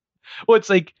 Well,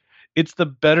 it's the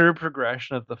better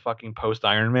progression of the fucking post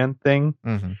Iron Man thing.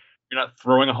 Mm-hmm. You're not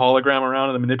throwing a hologram around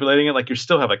and manipulating it. Like, you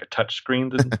still have like a touch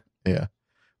screen. Yeah.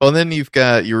 Well, and then you've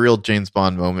got your real James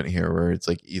Bond moment here where it's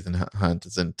like Ethan Hunt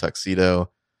is in a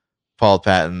tuxedo. Paul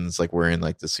Patton's like wearing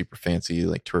like the super fancy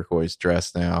like turquoise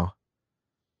dress now.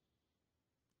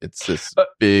 It's this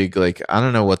big, like, I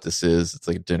don't know what this is. It's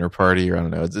like a dinner party, or I don't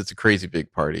know. It's a crazy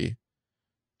big party.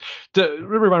 Did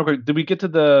we get to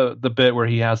the bit where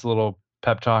he has a little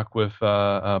pep talk with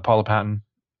Paula Patton?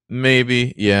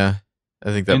 Maybe, yeah. I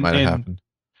think that might have happened.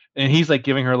 And he's like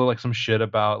giving her like some shit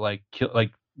about like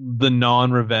the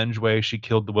non-revenge way she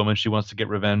killed the woman she wants to get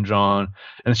revenge on.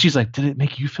 And she's like, did it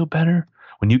make you feel better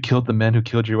when you killed the men who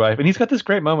killed your wife? And he's got this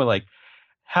great moment like,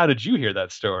 how did you hear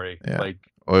that story? Yeah. Like,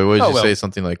 or would you say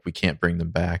something like, we can't bring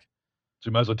them back? So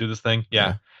we might as well do this thing.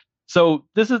 Yeah. So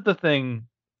this is the thing.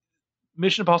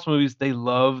 Mission Impossible movies, they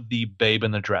love the babe in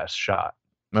the dress shot.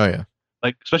 Oh yeah.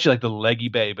 Like, especially like the leggy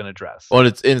babe in a dress. Well,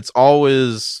 it's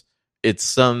always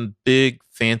some big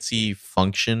fancy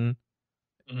function,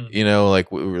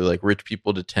 like we're like rich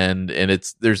people attend, and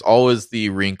there's always the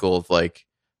wrinkle of like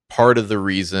part of the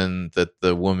reason that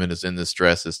the woman is in this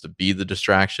dress is to be the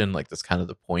distraction. Like, that's kind of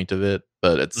the point of it,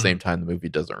 but at the same time, the movie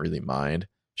doesn't really mind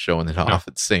showing it off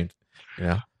at the same.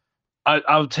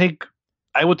 I would take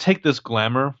this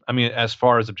glamour. I mean, as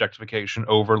far as objectification,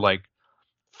 over like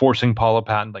forcing Paula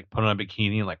Patton like put on a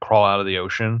bikini and like crawl out of the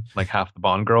ocean like half the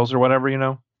Bond girls or whatever.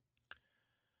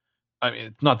 I mean,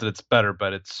 it's not that it's better,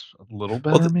 but it's a little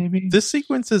better, maybe. This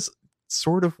sequence is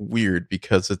sort of weird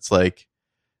because it's like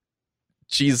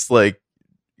she's like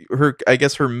I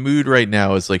guess her mood right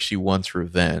now is like she wants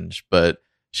revenge, but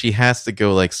she has to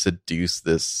go like seduce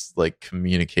this like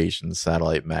communication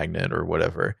satellite magnet or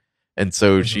whatever. And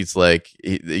so she's like,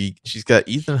 she's got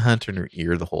Ethan Hunt in her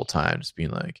ear the whole time, just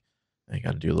being like, I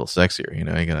got to do a little sexier. You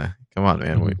gotta, come on,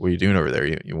 man. What are you doing over there?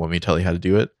 You want me to tell you how to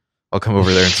do it? I'll come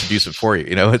over there and seduce it for you.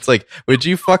 It's like, would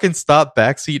you fucking stop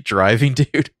backseat driving,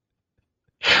 dude?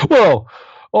 Well,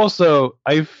 also,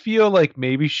 I feel like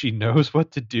maybe she knows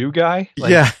what to do, guy.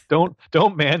 Like, Yeah, don't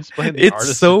mansplain the it's art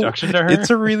of so seduction to her. it's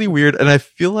a really weird, and I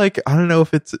feel like I don't know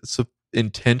if it's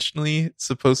intentionally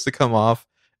supposed to come off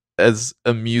as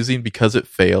amusing because it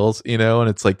fails, and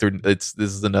it's like this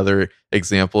is another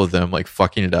example of them like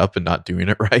fucking it up and not doing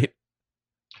it right.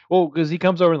 Well, because he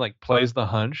comes over and like plays the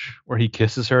hunch where he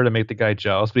kisses her to make the guy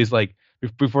jealous, but he's like,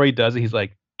 before he does it, he's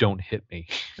like, "Don't hit me."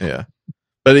 Yeah,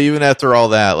 but even after all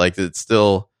that, like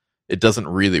it doesn't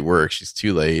really work. She's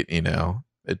too late.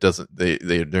 It doesn't.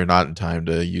 They're not in time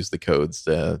to use the codes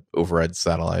to override the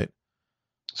satellite.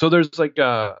 So there's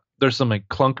some like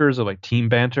clunkers of like team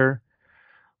banter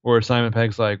where Simon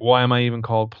Pegg's like, "Why am I even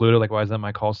called Pluto? Like, why is that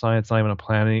my call sign? It's not even a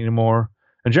planet anymore."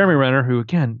 And Jeremy Renner, who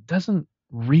again doesn't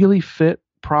really fit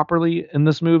properly in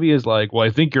this movie, is like, "Well,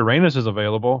 I think Uranus is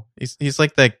available." He's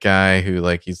like that guy who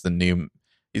like he's the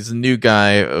new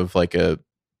guy of like an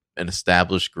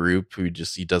established group who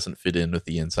just he doesn't fit in with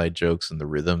the inside jokes and the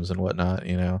rhythms and whatnot.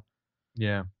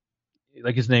 Yeah,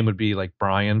 like his name would be like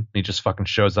Brian. He just fucking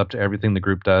shows up to everything the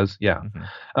group does. Yeah.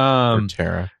 Or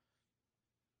Tara.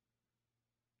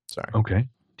 Sorry. Okay.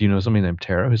 Do you know somebody named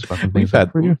Tara who's fucking things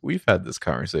up for you? We've had this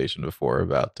conversation before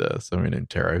about somebody named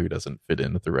Tara who doesn't fit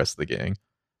in with the rest of the gang.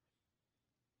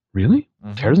 Really?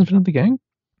 Mm-hmm. Tara doesn't fit in the gang?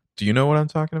 Do you know what I'm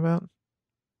talking about?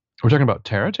 We're talking about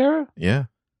Tara? Yeah.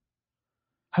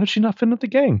 How did she not fit in with the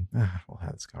gang? We'll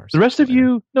have this conversation.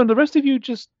 The rest of you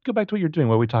just go back to what you're doing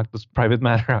while we talk this private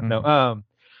matter out. Mm-hmm. No.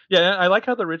 Yeah, I like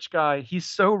how the rich guy, he's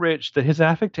so rich that his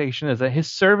affectation is that his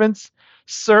servants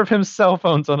serve him cell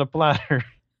phones on a platter.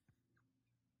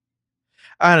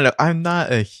 I don't know. I'm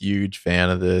not a huge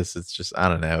fan of this. It's just I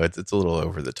don't know. It's a little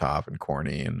over the top and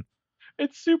corny, and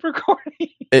it's super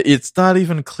corny. It's not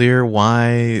even clear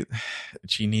why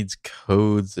she needs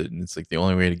codes, and it's like the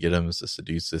only way to get him is to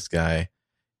seduce this guy.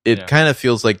 It kind of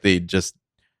feels like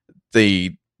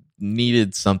they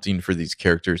needed something for these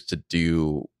characters to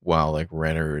do while like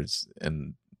Renners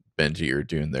and Benji are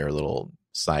doing their little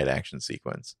side action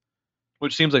sequence.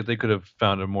 Which seems like they could have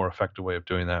found a more effective way of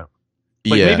doing that.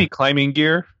 Like maybe climbing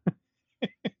gear.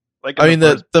 Like I mean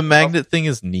the magnet thing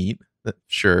is neat.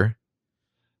 Sure.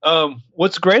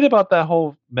 What's great about that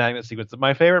whole magnet sequence,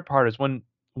 my favorite part is when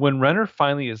Renner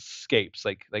finally escapes,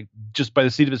 like just by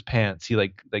the seat of his pants, he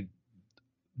like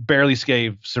barely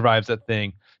survives that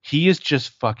thing. He is just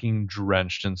fucking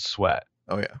drenched in sweat.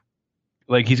 Oh yeah.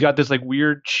 Like he's got this like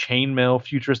weird chainmail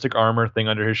futuristic armor thing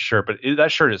under his shirt, but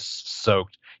that shirt is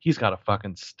soaked. He's got a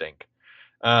fucking stink.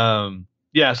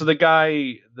 Yeah, so the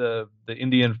guy, the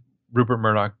Indian Rupert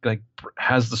Murdoch, like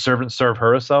has the servant serve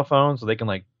her a cell phone so they can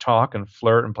like talk and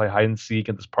flirt and play hide and seek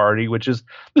at this party, this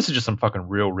is just some fucking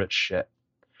real rich shit.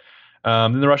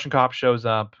 Then the Russian cop shows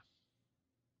up.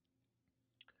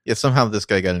 Yeah, somehow this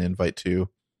guy got an invite too.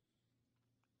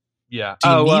 Yeah. Do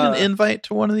you need an invite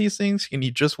to one of these things? Can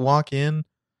you just walk in?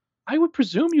 I would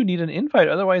presume you need an invite,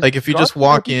 otherwise. Like if you just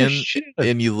walk in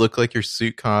and you look like your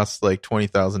suit costs like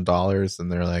 $20,000,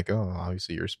 and they're like, "Oh,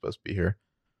 obviously you're supposed to be here."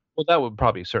 Well, that would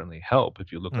probably certainly help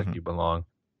if you look like you belong.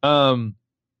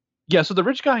 Yeah. So the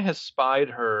rich guy has spied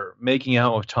her making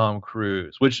out with Tom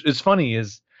Cruise, which is funny.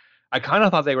 Is I kind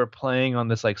of thought they were playing on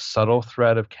this like subtle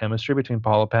thread of chemistry between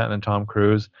Paula Patton and Tom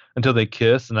Cruise until they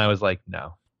kiss, and I was like,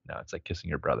 no, it's like kissing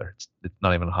your brother. It's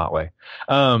not even a hot way.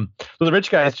 So the rich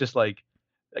guy is just like,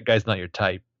 that guy's not your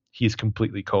type. He's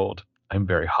completely cold. I'm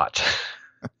very hot.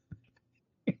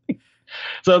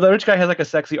 So the rich guy has like a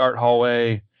sexy art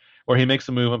hallway where he makes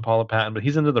a move on Paula Patton, but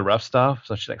he's into the rough stuff.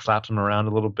 So she like slaps him around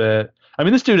a little bit. I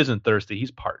mean, this dude isn't thirsty.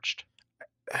 He's parched.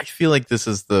 I feel like this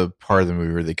is the part of the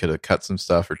movie where they could have cut some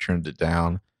stuff or trimmed it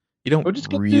down. You don't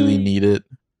really need it.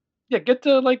 Yeah, get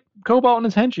to like Cobalt and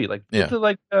his henchy. Like, get to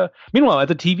like. Meanwhile, at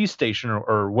the TV station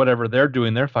or whatever they're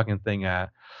doing their fucking thing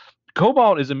at,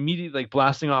 Cobalt is immediately like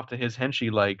blasting off to his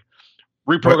henchy, like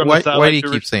reprogram the satellite. Why do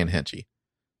you keep saying henchy?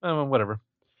 Whatever.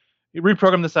 You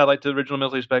reprogram the satellite to the original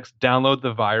military specs, download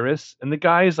the virus, and the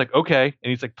guy is like, okay, and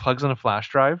he's like plugs in a flash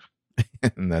drive,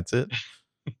 and that's it.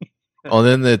 Well,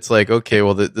 then it's like, okay,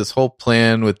 well, this whole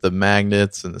plan with the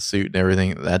magnets and the suit and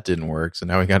everything that didn't work, so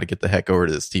now we got to get the heck over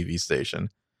to this TV station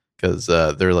because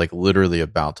they're like literally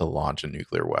about to launch a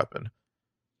nuclear weapon.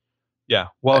 Yeah,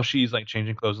 while she's like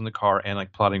changing clothes in the car and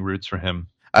like plotting routes for him.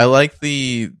 I like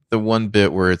the one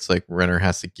bit where it's like Renner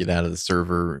has to get out of the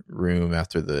server room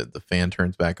after the fan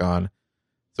turns back on.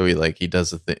 So he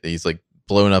does the thing. He's like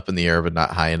blown up in the air, but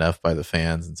not high enough by the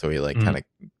fans. And so he like kind of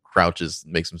crouches,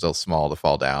 makes himself small to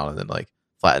fall down, and then like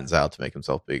flattens out to make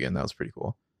himself big. And that was pretty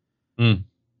cool.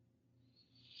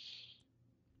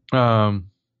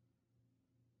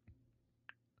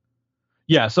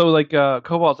 Yeah, so like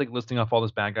Cobalt's like listing off all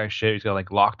this bad guy shit. He's got to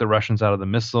like lock the Russians out of the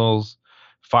missiles,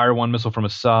 fire one missile from a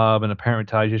sub, and apparent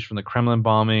retaliation from the Kremlin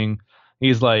bombing.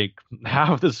 He's like, half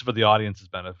of this is for the audience's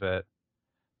benefit.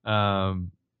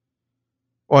 Um,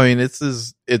 Well, I mean,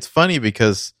 it's funny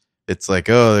because it's like,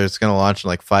 oh, it's going to launch in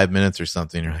like 5 minutes or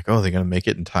something. You're like, oh, they're going to make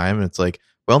it in time. And it's like,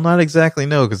 well, not exactly,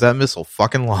 no, because that missile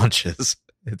fucking launches.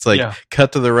 It's like, yeah.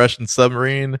 cut to the Russian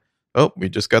submarine. Oh, we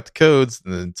just got the codes.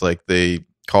 And then it's like they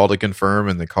call to confirm,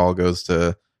 and the call goes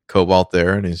to Cobalt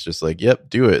there, and he's just like, yep,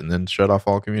 do it. And then shut off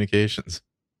all communications.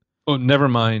 Oh, never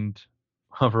mind.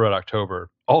 Hover Red October.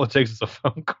 All it takes is a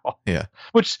phone call. Yeah.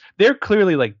 Which they're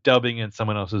clearly like dubbing in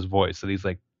someone else's voice that he's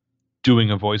like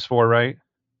doing a voice for, right?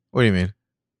 What do you mean?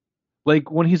 Like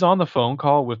when he's on the phone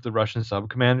call with the Russian sub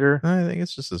commander, I think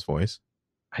it's just his voice.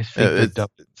 I think they're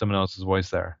dubbing someone else's voice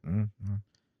there. Mm-hmm.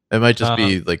 It might just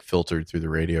be like filtered through the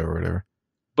radio or whatever.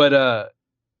 But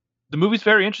the movie's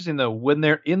very interesting though when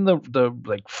they're in the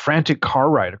like frantic car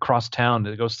ride across town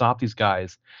to go stop these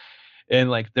guys, and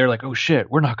like they're like, oh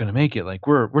shit, we're not gonna make it. Like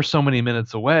we're so many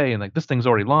minutes away, and like this thing's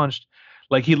already launched.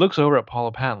 Like he looks over at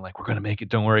Paula Patton, like we're gonna make it.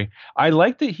 Don't worry. I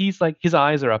like that he's like his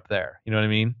eyes are up there. You know what I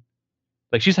mean?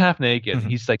 Like she's half naked, and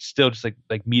he's like still just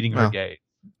like meeting her gaze.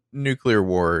 Nuclear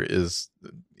war is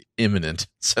imminent,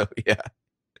 so yeah.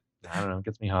 I don't know, it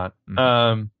gets me hot.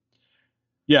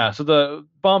 Yeah, so the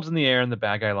bomb's in the air and the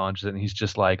bad guy launches it, and he's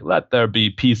just like, let there be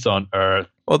peace on Earth.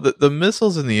 Well, the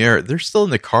missiles in the air, they're still in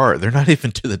the car. They're not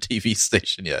even to the TV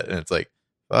station yet. And it's like,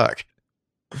 fuck.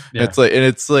 Yeah.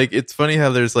 It's funny how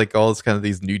there's like all this kind of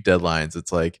these new deadlines.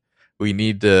 It's like, we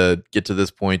need to get to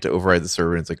this point to override the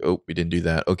server. And it's like, oh, we didn't do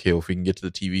that. Okay, well, if we can get to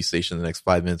the TV station in the next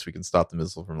 5 minutes, we can stop the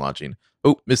missile from launching.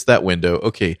 Oh, missed that window.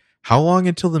 Okay, how long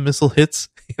until the missile hits?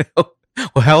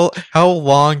 Well, how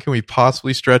long can we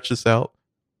possibly stretch this out?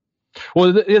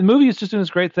 Well, the movie is just doing this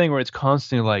great thing where it's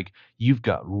constantly like, you've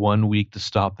got 1 week to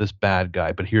stop this bad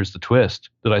guy, but here's the twist.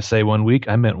 Did I say 1 week?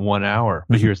 I meant 1 hour.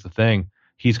 But here's the thing.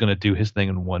 He's going to do his thing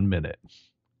in 1 minute.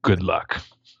 Good luck.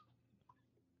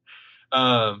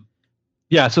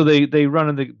 Yeah, so they run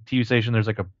in the TV station. There's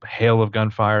like a hail of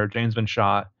gunfire. Jane's been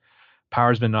shot.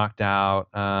 Power's been knocked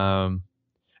out.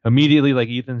 Immediately, like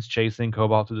Ethan's chasing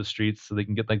Cobalt through the streets so they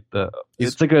can get like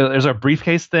there's a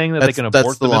briefcase thing that they can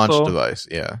abort the launch missile. Device.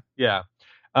 Yeah. Yeah.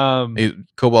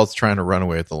 Cobalt's trying to run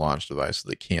away with the launch device, so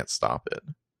they can't stop it.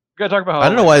 We gotta talk about how, I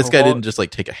don't know why this guy didn't just like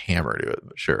take a hammer to it,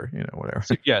 but sure, whatever.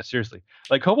 Yeah, seriously.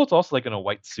 Like Cobalt's also like in a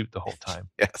white suit the whole time.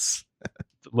 Yes.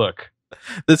 Look.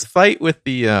 This fight with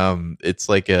the it's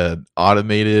like a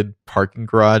automated parking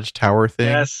garage tower thing.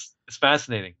 Yes, it's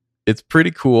fascinating. It's pretty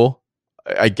cool.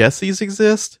 I guess these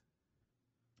exist.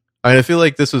 I feel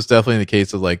like this was definitely the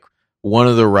case of like one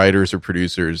of the writers or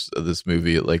producers of this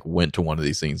movie like went to one of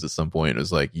these things at some point and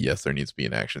was like, yes, there needs to be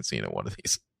an action scene in one of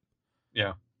these.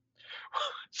 Yeah.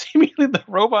 Seemingly the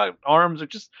robot arms are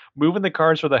just moving the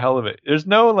cars for the hell of it. There's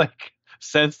no like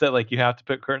sense that like you have to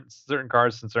put certain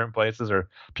cars in certain places or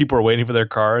people are waiting for their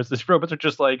cars. These robots are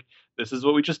just like, this is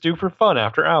what we just do for fun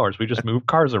after hours. We just move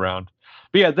cars around.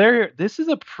 But yeah, this is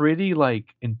a pretty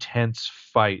like intense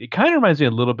fight. It kind of reminds me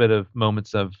a little bit of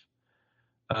moments of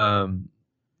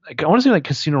like I want to say like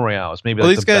Casino Royale is maybe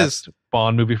like the best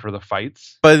Bond movie for the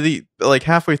fights. By the like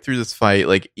halfway through this fight,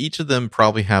 like each of them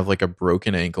probably have like a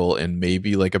broken ankle and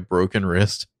maybe like a broken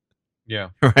wrist. Yeah.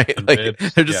 Right? And like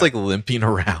they're just like limping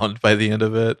around by the end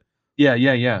of it.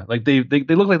 Yeah. Like they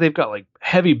look like they've got like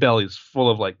heavy bellies full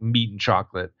of like meat and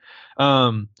chocolate.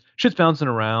 Shit's bouncing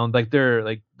around. Like they're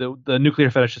like the nuclear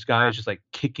fetishist guy is just like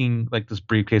kicking like this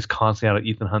briefcase constantly out of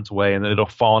Ethan Hunt's way, and then it'll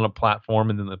fall on a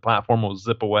platform, and then the platform will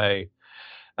zip away.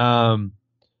 Like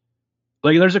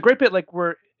there's a great bit like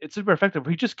where it's super effective.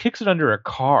 He just kicks it under a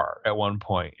car at one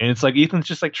point, and it's like Ethan's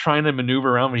just like trying to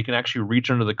maneuver around when he can actually reach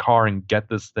under the car and get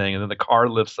this thing, and then the car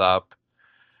lifts up.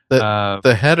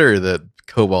 The header that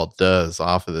Cobalt does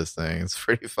off of this thing is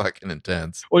pretty fucking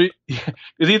intense. Well, because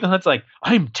Ethan Hunt's like,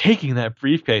 I'm taking that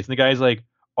briefcase, and the guy's like,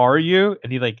 are you?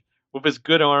 And he like with his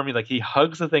good arm, he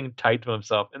hugs the thing tight to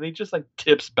himself, and he just like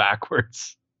tips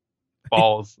backwards,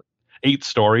 falls 8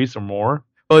 stories or more.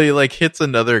 Well, he like hits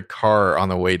another car on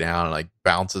the way down and like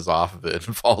bounces off of it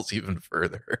and falls even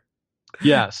further.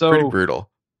 Yeah, so pretty brutal.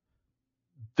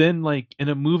 Then, like in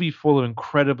a movie full of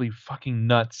incredibly fucking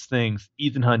nuts things,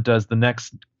 Ethan Hunt does the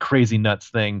next crazy nuts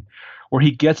thing, where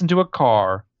he gets into a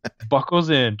car, buckles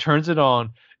in, turns it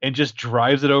on, and just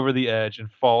drives it over the edge and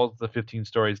falls the 15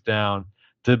 stories down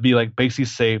to be like basically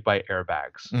saved by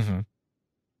airbags. Mm-hmm.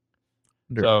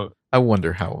 So I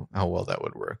wonder how well that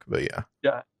would work, but yeah.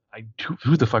 Yeah.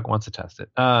 who the fuck wants to test it?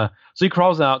 So he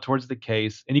crawls out towards the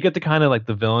case, and you get the kind of like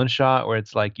the villain shot where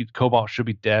it's like Cobalt should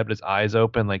be dead, but his eyes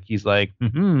open, like he's like,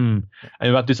 I'm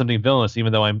about to do something villainous,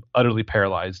 even though I'm utterly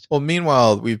paralyzed. Well,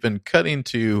 meanwhile, we've been cutting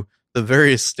to the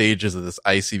various stages of this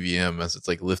ICBM as it's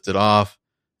like lifted off.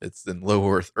 It's in low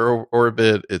Earth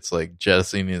orbit. It's like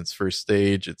jettisoning its first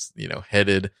stage. It's,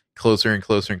 headed closer and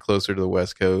closer and closer to the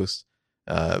West Coast.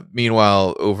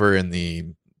 Meanwhile, over in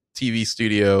the TV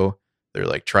studio, they're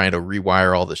like trying to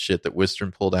rewire all the shit that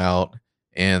Wistrom pulled out,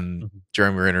 and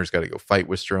Jeremy Renner's got to go fight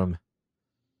Wistrom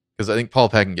because I think Paul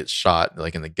Packin gets shot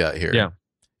like in the gut here. Yeah,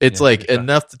 it's like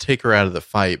enough to take her out of the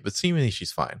fight, but seemingly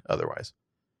she's fine otherwise.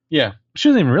 Yeah, she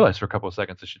doesn't even realize for a couple of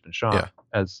seconds that she's been shot. Yeah.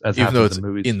 as even though it's in the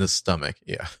movies. in the stomach.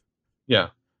 Yeah.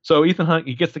 So Ethan Hunt,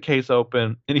 he gets the case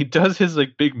open, and he does his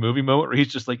like big movie moment where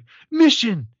he's just like,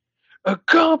 mission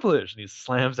accomplished, and he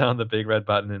slams down the big red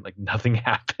button, and like nothing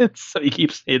happens. So he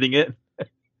keeps hitting it.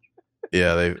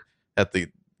 Yeah, they have to,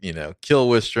 kill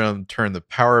Wistrom, turn the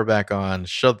power back on,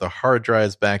 shove the hard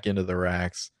drives back into the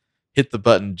racks, hit the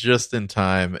button just in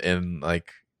time, and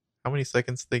like, how many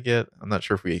seconds did they get? I'm not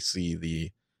sure if we see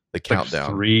the countdown.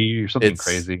 Like 3 or something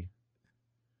crazy.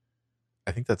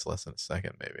 I think that's less than a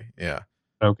second, maybe. Yeah.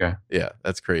 Okay. Yeah,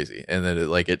 that's crazy. And then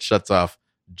it shuts off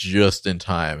just in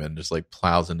time and just like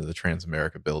plows into the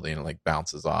Transamerica building and like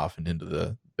bounces off and into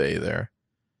the bay there.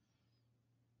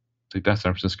 Like that's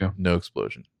San Francisco. No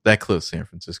explosion. That close, San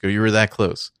Francisco. You were that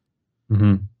close.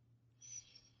 And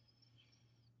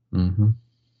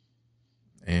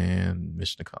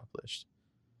mission accomplished.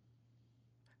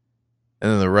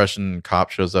 And then the Russian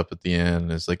cop shows up at the end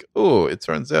and is like, "Oh, it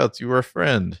turns out you were a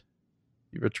friend.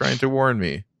 You were trying to warn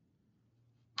me.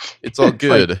 It's all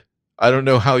good. Like, I don't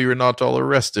know how you're not all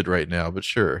arrested right now, but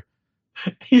sure."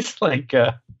 He's like,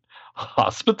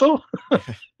 hospital? I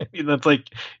mean, that's like,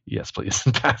 yes, please,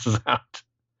 and passes out.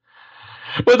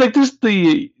 But like this,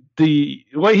 the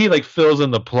way he like fills in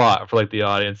the plot for like the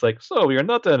audience, like, so we are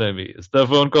not enemies. The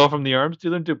phone call from the arms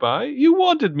dealer in Dubai. You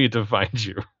wanted me to find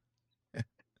you.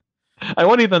 I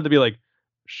want Ethan to be like,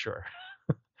 sure,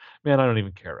 man. I don't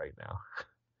even care right now.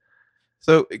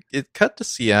 So it cut to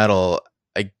Seattle.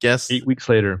 I guess 8 weeks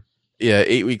later. Yeah,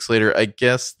 8 weeks later. I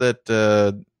guess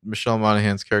that Michelle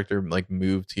Monaghan's character like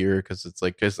moved here because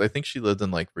I think she lived in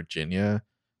like Virginia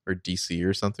or DC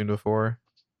or something before.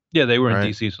 Yeah, they were in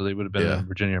DC, so they would have been in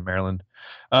Virginia or Maryland.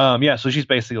 Yeah, so she's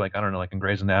basically like, I don't know, like in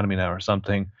Grey's Anatomy now or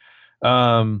something.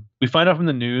 We find out from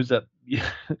the news that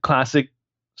classic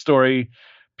story.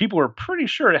 People were pretty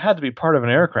sure it had to be part of an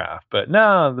aircraft, but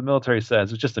no, the military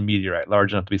says it's just a meteorite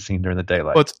large enough to be seen during the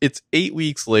daylight. Well, it's 8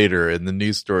 weeks later, and the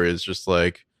news story is just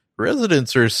like,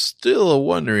 residents are still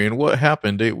wondering what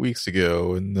happened 8 weeks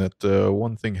ago, and that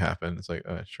one thing happened. It's like,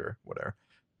 sure, whatever.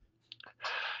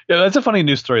 Yeah, that's a funny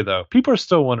news story, though. People are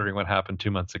still wondering what happened 2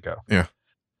 months ago. Yeah.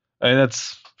 And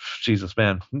that's, Jesus,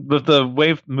 man. The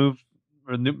wave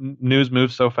news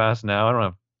moves so fast now, I don't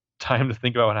have time to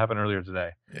think about what happened earlier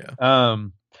today. Yeah.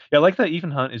 Yeah, I like that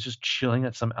Ethan Hunt is just chilling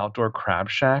at some outdoor crab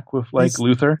shack with like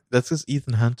Luther. That's because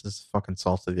Ethan Hunt is fucking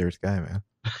salt of the earth guy, man.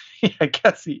 Yeah, I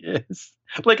guess he is.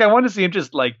 Like, I want to see him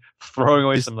just like throwing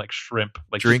away some like shrimp,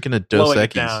 like drinking a Dos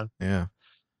Equis. Yeah,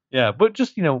 yeah, but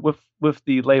just with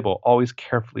the label always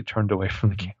carefully turned away from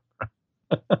the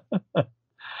camera.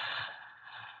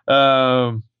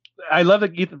 I love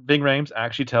that Ving Rhames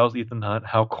actually tells Ethan Hunt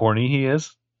how corny he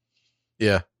is.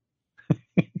 Yeah,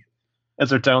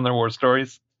 as they're telling their war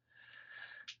stories.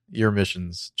 Your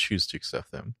missions, choose to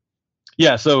accept them.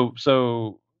 Yeah, so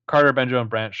Carter, Benjo, and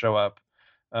Brandt show up.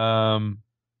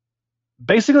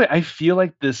 Basically, I feel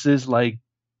like this is like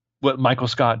what Michael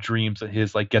Scott dreams that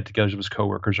his like get-togethers with his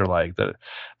coworkers are like. That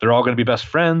they're all going to be best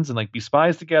friends and like be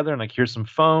spies together and like here's some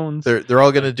phones. They're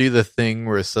all going to do the thing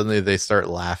where suddenly they start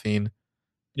laughing,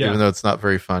 even though it's not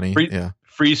very funny.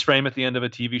 Freeze frame at the end of a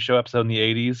TV show episode in the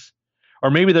 80s,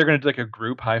 or maybe they're going to do like a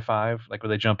group high five, like where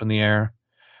they jump in the air.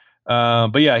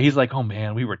 But yeah, he's like, oh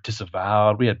man, we were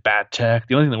disavowed. We had bad tech.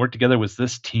 The only thing that worked together was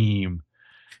this team.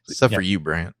 Except for you,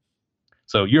 Brandt.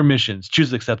 So your missions, choose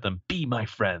to accept them. Be my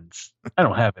friends. I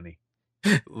don't have any.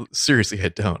 Seriously, I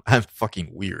don't. I'm fucking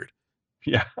weird.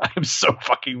 Yeah, I'm so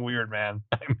fucking weird, man.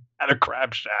 I'm at a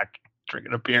crab shack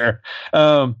drinking a beer.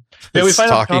 Yeah, we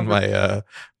find out talking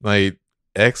my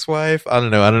ex-wife. I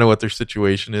don't know what their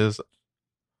situation is.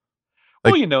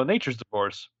 Like, well, nature's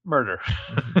divorce, murder.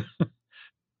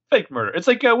 Fake murder. It's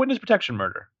like witness protection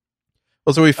murder.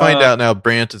 Well, so we find out now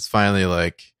Brandt is finally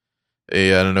like,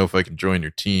 hey, I don't know if I can join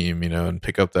your team, and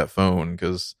pick up that phone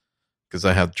because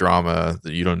I have drama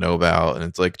that you don't know about. And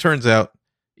it's like, turns out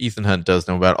Ethan Hunt does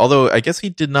know about it. Although I guess he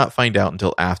did not find out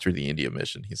until after the India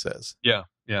mission, he says. Yeah.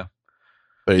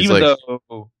 But he's Even like,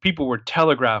 though people were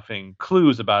telegraphing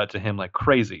clues about it to him like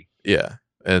crazy. yeah.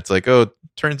 And it's like, oh,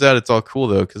 turns out it's all cool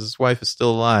though, because his wife is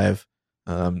still alive.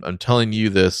 I'm telling you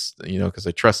this, because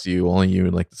I trust you. Only you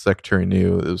and like the secretary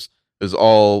knew. It was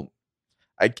all.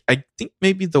 I think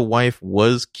maybe the wife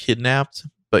was kidnapped,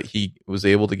 but he was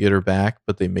able to get her back.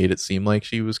 But they made it seem like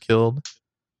she was killed.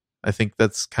 I think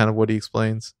that's kind of what he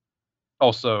explains.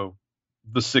 Also,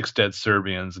 the 6 dead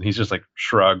Serbians, and he's just like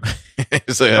shrug.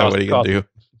 So yeah, what are you gonna do?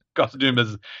 Got to do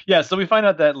business. Yeah, so we find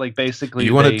out that like basically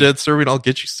you want a dead Serbian? I'll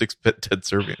get you 6 dead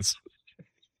Serbians.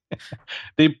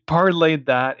 They parlayed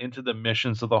that into the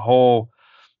mission. So the whole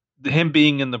him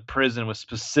being in the prison was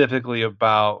specifically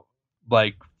about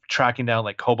like tracking down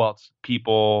like Cobalt's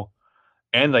people,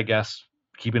 and I guess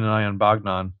keeping an eye on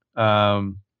Bogdan.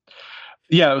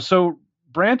 Yeah, so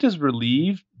Brandt is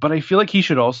relieved, but I feel like he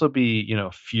should also be,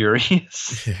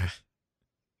 furious. Yeah.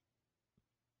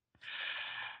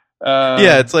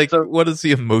 Yeah, it's like, so, what is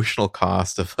the emotional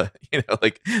cost of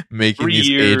like making these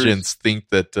agents think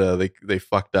that they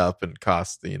fucked up and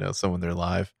cost someone their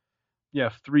life? Yeah,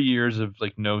 3 years of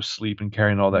like no sleep and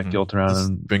carrying all that guilt around,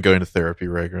 and been going to therapy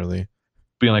regularly,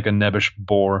 being like a nebbish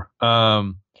bore.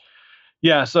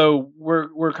 Yeah, so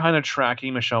we're kind of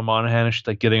tracking Michelle Monaghan, and she's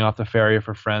like getting off the ferry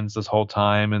for Friends this whole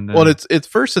time, and then, well, it's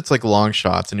first it's like long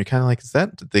shots, and you're kind of like,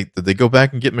 did they go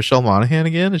back and get Michelle Monaghan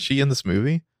again? Is she in this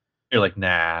movie? You're like,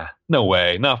 nah, no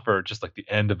way. Not for just like the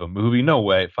end of a movie. No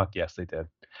way. Fuck yes, they did.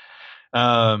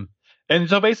 And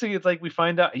so basically it's like we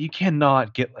find out you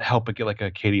cannot help but get like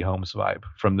a Katie Holmes vibe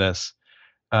from this.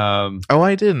 Oh,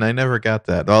 I didn't. I never got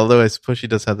that. Although I suppose she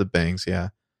does have the bangs, yeah.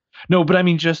 No, but I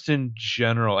mean just in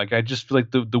general. Like I just feel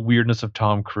like the weirdness of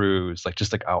Tom Cruise, like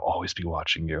just like I'll always be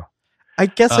watching you. I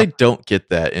guess I don't get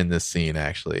that in this scene,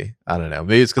 actually. I don't know.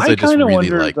 Maybe it's because I just really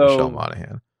like Michelle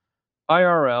Monaghan.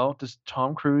 IRL, does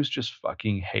Tom Cruise just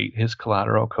fucking hate his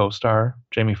Collateral co-star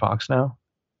Jamie Foxx now?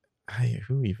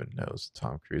 Who even knows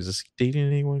Tom Cruise? Is he dating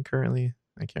anyone currently?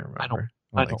 I can't remember.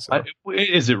 I don't think so.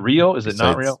 Is it real? Is it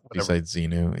not real? Whatever. Besides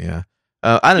Xenu, yeah.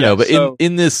 I don't know, but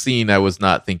in this scene, I was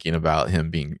not thinking about him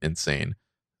being insane.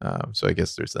 So I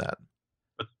guess there's that.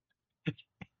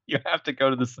 You have to go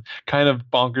to this kind of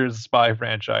bonkers spy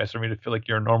franchise for me to feel like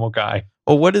you're a normal guy.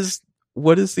 Well, what is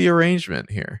the arrangement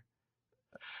here?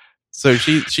 So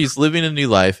she's living a new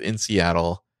life in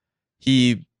Seattle.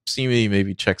 He seemingly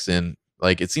maybe checks in.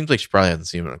 Like, it seems like she probably hasn't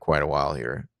seen him in quite a while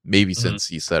here. Maybe since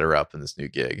he set her up in this new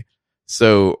gig.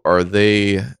 So are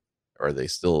they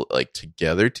still like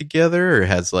together, or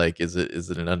has like is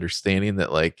it an understanding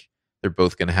that like they're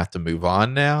both gonna have to move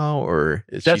on now, or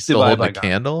is she still holding a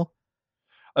candle?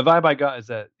 A vibe I got is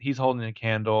that he's holding a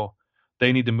candle.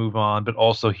 They need to move on, but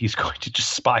also he's going to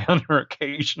just spy on her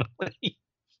occasionally.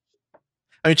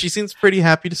 I mean, she seems pretty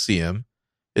happy to see him.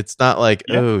 It's not like,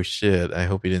 oh shit, I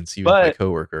hope he didn't see my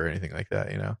coworker or anything like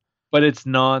that, But it's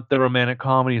not the romantic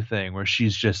comedy thing where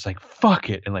she's just like,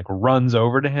 fuck it, and like runs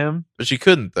over to him. But she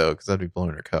couldn't though, because that'd be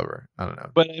blowing her cover. I don't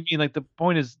know. But I mean, like the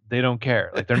point is they don't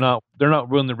care. Like they're not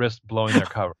willing to risk blowing their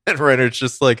cover. And Renner's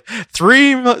just like,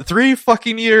 three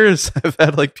fucking years I've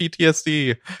had like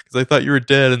PTSD because I thought you were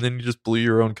dead, and then you just blew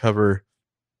your own cover.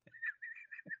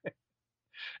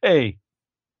 Hey,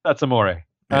 that's amore.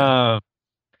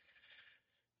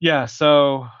 Yeah.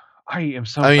 So I am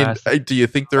so. I mean, do you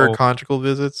think there are conjugal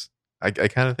visits? I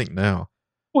kind of think no.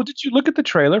 Well, did you look at the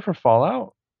trailer for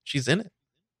Fallout? She's in it.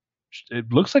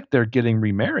 It looks like they're getting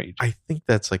remarried. I think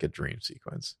that's like a dream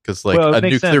sequence because like a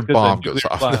nuclear bomb goes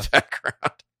off in the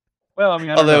background. Well, I mean,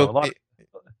 I don't know. A lot of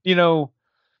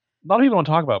people don't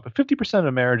talk about it, but 50%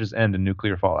 of marriages end in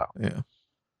nuclear fallout.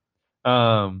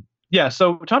 Yeah. Yeah.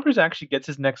 So Tom Cruise actually gets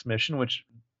his next mission, which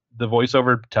the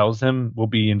voiceover tells him will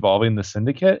be involving the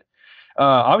syndicate.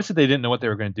 Obviously they didn't know what they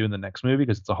were going to do in the next movie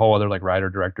because it's a whole other like writer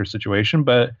director situation,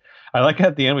 but I like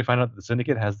at the end we find out that the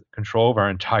syndicate has control of our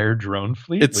entire drone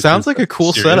fleet. It sounds like a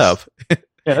cool setup. Yeah,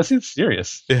 that seems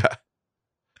serious. Yeah.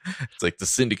 It's like the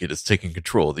syndicate is taking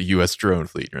control of the US drone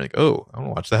fleet. You're like, oh, I want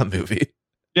to watch that movie.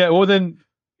 Yeah, well then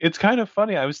it's kind of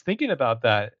funny. I was thinking about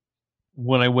that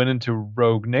when I went into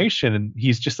Rogue Nation, and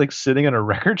he's just like sitting in a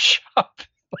record shop.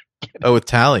 With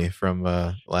Tally from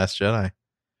Last Jedi.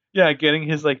 Yeah, getting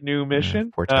his like new mission.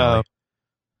 Yeah, poor Tally.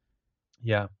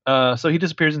 Yeah. So he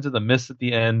disappears into the mist at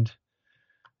the end.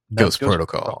 Ghost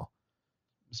Protocol.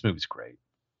 This movie's great.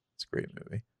 It's a great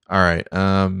movie. All right.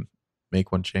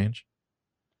 Make one change.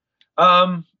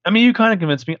 I mean, you kind of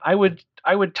convinced me. I would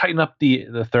tighten up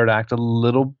the third act a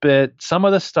little bit. Some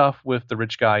of the stuff with the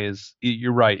rich guy is,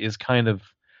 you're right, is kind of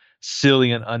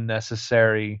silly and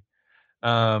unnecessary.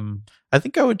 I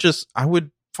think I would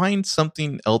find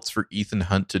something else for Ethan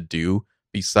Hunt to do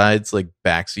besides like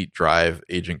backseat drive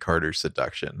Agent Carter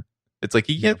seduction. It's like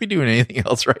he can't be doing anything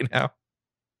else right now.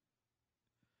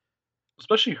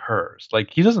 Especially hers.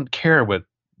 Like he doesn't care what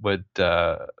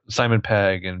Simon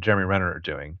Pegg and Jeremy Renner are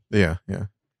doing. Yeah.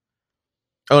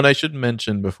 Oh, and I should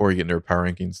mention before we get into our power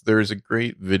rankings, there is a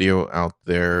great video out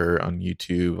there on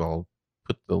YouTube. I'll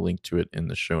put the link to it in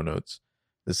the show notes.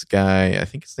 This guy, I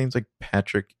think his name's like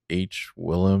Patrick H.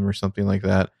 Willem or something like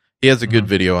that. He has a good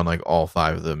video on like all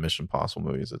 5 of the Mission Impossible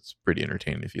movies. It's pretty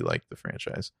entertaining if you like the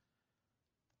franchise.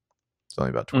 It's only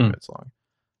about 20 minutes long.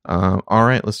 All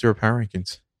right, let's do our power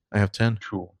rankings. I have 10.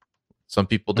 Cool. Some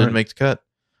people didn't make the cut.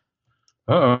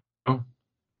 Uh-oh.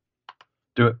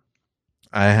 Do it.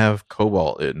 I have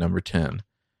Cobalt at number 10.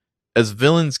 As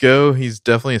villains go, he's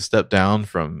definitely a step down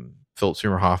from Philip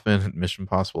Seymour Hoffman at Mission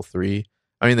Impossible 3.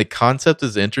 I mean, the concept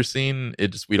is interesting.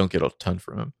 We don't get a ton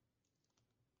from him.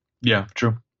 Yeah,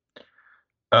 true.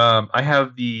 I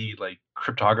have the like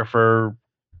cryptographer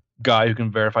guy who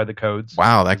can verify the codes.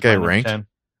 Wow, that guy ranked? 10.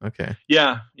 Okay.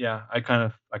 Yeah. I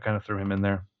kind of threw him in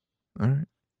there. All right.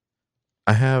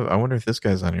 I wonder if this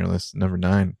guy's on your list. Number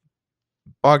 9.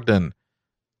 Bogdan.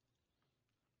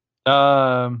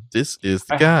 This is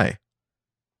the guy.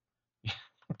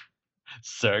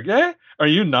 Sergey? Are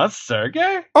you not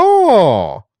Sergey?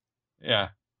 Oh. Yeah.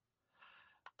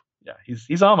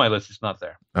 He's on my list. He's not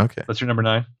there. Okay. That's your number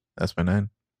 9? That's my 9.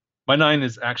 My 9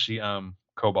 is actually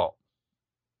Cobalt.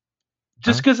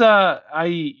 Just because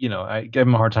I give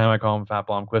him a hard time. I call him Fat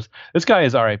Blomquist. This guy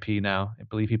is R.I.P. now. I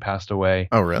believe he passed away.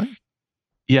 Oh, really?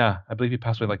 Yeah, I believe he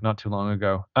passed away like not too long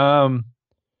ago.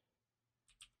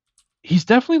 He's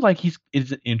definitely like he's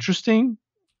an interesting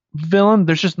villain.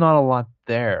 There's just not a lot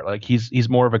there. Like he's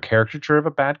more of a caricature of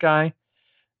a bad guy.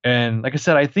 And like I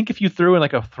said, I think if you threw in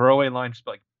like a throwaway line, just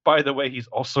like, by the way, he's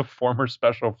also former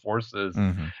special forces,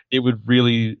 it would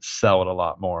really sell it a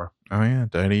lot more. Oh yeah,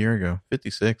 died a year ago.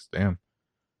 56. Damn.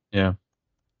 Yeah.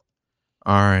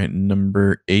 All right,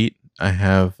 number 8. I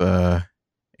have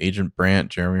Agent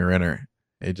Brandt, Jeremy Renner.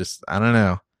 I don't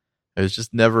know. I was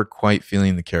just never quite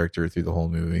feeling the character through the whole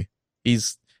movie.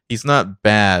 He's not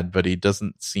bad, but he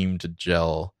doesn't seem to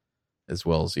gel as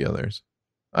well as the others.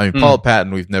 I mean, Paula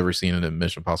Patton, we've never seen in a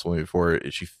Mission Impossible movie before.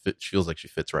 She feels like she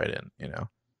fits right in, you know?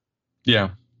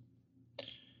 Yeah.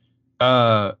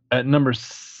 At number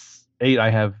 8, I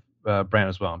have Brandt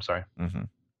as well. I'm sorry. Mm-hmm.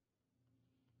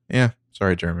 Yeah.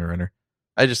 Sorry, Jeremy Renner.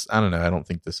 I don't know. I don't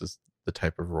think this is the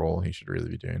type of role he should really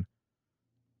be doing.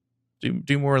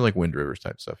 Do more like Wind Rivers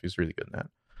type stuff. He's really good in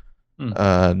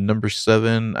that. Number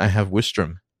 7, I have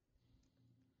Wistrom.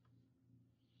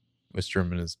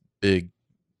 Wistrom in his big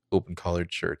open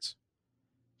collared shirts.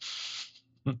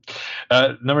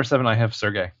 Number 7, I have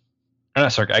Sergey.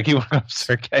 Not Sergey. I keep looking up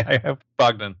Sergey. I have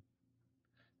Bogdan.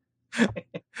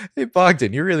 Hey,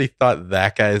 Bogdan, you really thought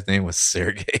that guy's name was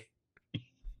Sergey?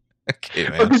 Okay,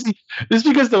 man. Just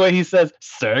because the way he says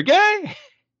Sergey?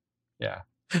 Yeah.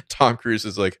 Tom Cruise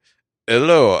is like,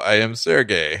 hello, I am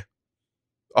Sergey.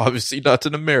 Obviously not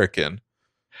an American.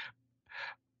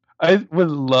 I would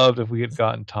love if we had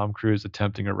gotten Tom Cruise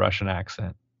attempting a Russian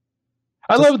accent.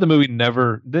 I love the movie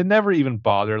they never even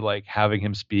bother like having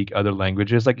him speak other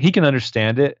languages. Like he can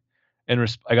understand it and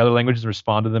like other languages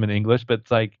respond to them in English, but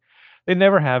it's like they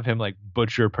never have him like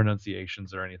butcher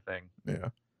pronunciations or anything. Yeah.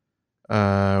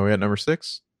 We at number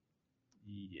 6?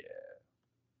 Yeah.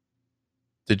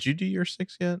 Did you do your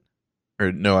 6 yet?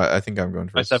 Or no, I think I'm going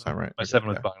first this time, right? My 7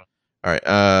 was Bogdan. All right.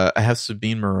 I have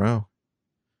Sabine Moreau,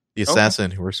 the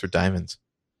assassin who works for Diamonds.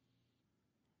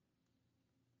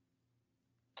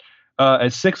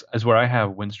 At 6 is where I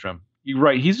have Wistrom. You're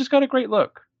right. He's just got a great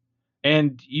look.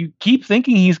 And you keep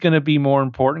thinking he's going to be more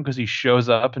important because he shows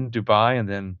up in Dubai and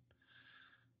then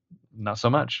not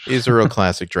so much. He's a real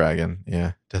classic dragon.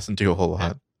 Yeah. Doesn't do a whole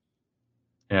lot.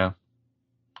 Yeah.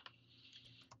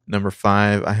 Number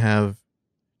 5, I have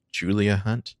Julia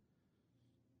Hunt.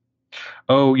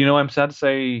 Oh, I'm sad to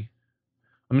say,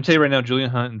 I'm going to tell you right now, Julia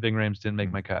Hunt and Ving Rhames didn't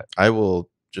make my cut. I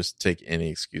will just take any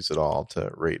excuse at all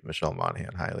to rate Michelle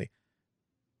Monaghan highly.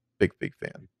 Big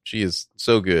fan. She is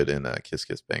so good in Kiss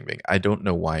Kiss Bang Bang. I don't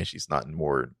know why she's not in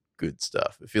more good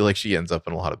stuff. I feel like she ends up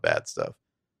in a lot of bad stuff,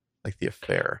 like The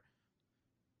Affair.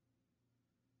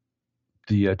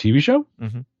 The TV show?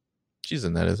 Mm-hmm. She's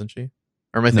in that, isn't she?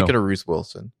 Or am I thinking of Ruth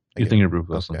Wilson? You're thinking of Ruth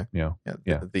Wilson. Okay.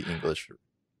 Yeah. The English.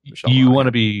 You want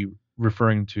to be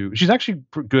referring to? She's actually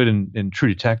good in True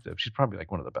Detective. She's probably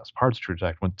like one of the best parts of True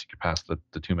Detective once you get past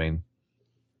the two main,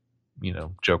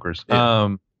 jokers.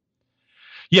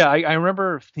 Yeah. I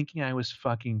remember thinking I was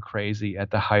fucking crazy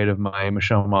at the height of my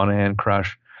Michelle Monaghan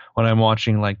crush when I'm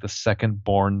watching like the second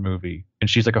Bourne movie, and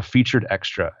she's like a featured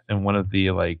extra in one of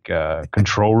the like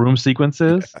control room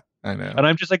sequences, I know. and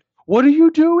I'm just like, "What are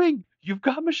you doing? You've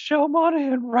got Michelle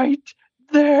Monaghan right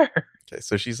there." Okay,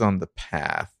 so she's on The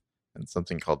Path and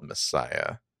something called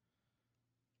Messiah.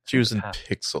 She was in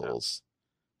Pixels.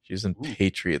 She was in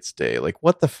Patriots Day. Like,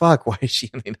 what the fuck? Why is she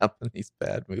ending up in these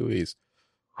bad movies?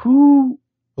 Who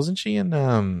wasn't she in?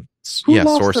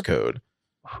 Source Code.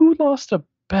 Who lost a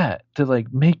bet to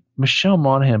like make Michelle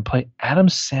Monaghan play Adam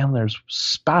Sandler's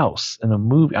spouse in a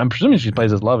movie? I'm presuming she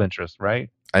plays his love interest, right?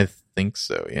 I think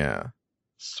so. Yeah.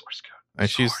 Source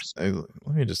Code.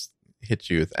 Let me just hit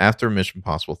you with after Mission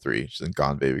Impossible 3. She's in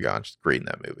Gone Baby Gone. She's great in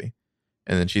that movie,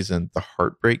 and then she's in The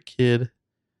Heartbreak Kid,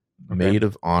 Maid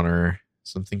of Honor,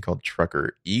 something called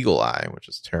Trucker, Eagle Eye, which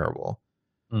is terrible.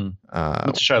 It's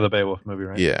a Shia LaBeouf movie,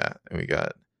 right? Yeah, and we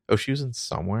got. Oh, she was in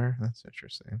Somewhere. That's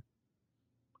interesting.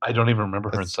 I don't even remember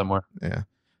her in Somewhere. Yeah,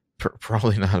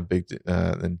 probably not a big.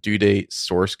 Then Due Date,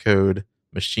 Source Code,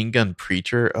 Machine Gun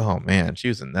Preacher. Oh man, she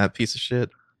was in that piece of shit.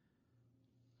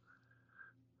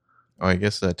 Oh, I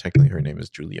guess technically her name is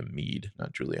Julia Mead,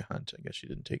 not Julia Hunt. I guess she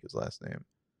didn't take his last name.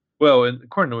 Well,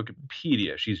 according to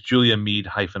Wikipedia, she's Julia Mead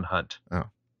 -Hunt. Oh,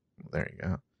 well, there you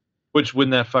go. Which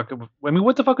wouldn't that fuck? I mean,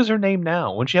 what the fuck is her name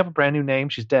now? Wouldn't she have a brand new name?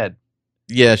 She's dead.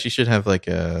 Yeah, she should have like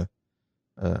a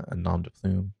nom de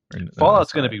plume.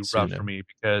 Fallout's going to be rough for me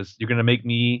because you're going to make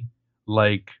me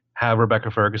like have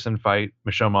Rebecca Ferguson fight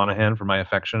Michelle Monaghan for my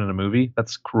affection in a movie.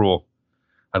 That's cruel.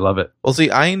 I love it. Well,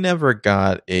 see, I never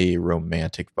got a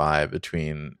romantic vibe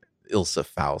between Ilsa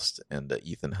Faust and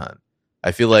Ethan Hunt.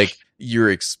 I feel like you're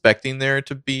expecting there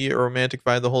to be a romantic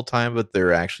vibe the whole time, but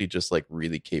they're actually just like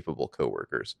really capable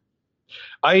coworkers.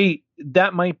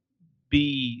 That might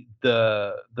be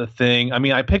the thing. I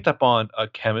mean, I picked up on a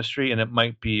chemistry, and it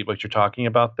might be what you're talking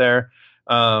about there.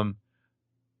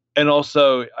 And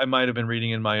also, I might have been reading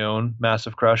in my own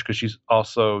massive crush because she's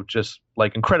also just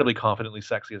like incredibly confidently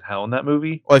sexy as hell in that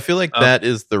movie. Well, I feel like that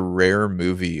is the rare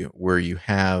movie where you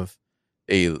have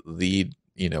a lead,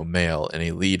 male and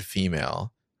a lead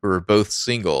female who are both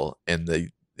single,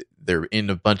 and they're in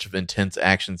a bunch of intense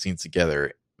action scenes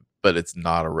together, but it's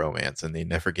not a romance, and they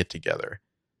never get together.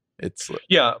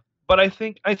 Yeah, but I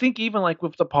think even like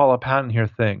with the Paula Patton here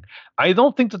thing, I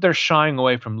don't think that they're shying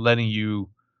away from letting you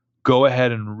go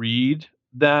ahead and read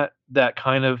that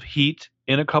kind of heat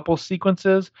in a couple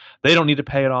sequences. They don't need to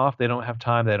pay it off. They don't have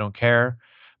time. They don't care,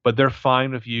 but they're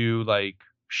fine with you like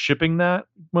shipping that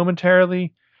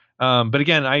momentarily. But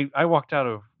again, I walked out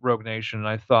of Rogue Nation and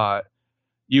I thought,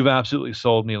 you've absolutely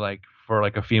sold me like for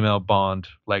like a female Bond.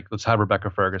 Like, let's have Rebecca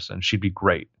Ferguson. She'd be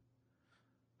great.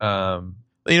 I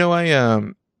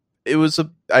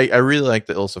really like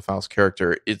the Ilsa Faust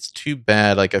character. It's too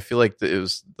bad. Like, I feel like it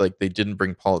was like they didn't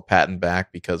bring Paula Patton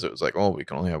back because it was like, oh, we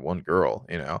can only have one girl,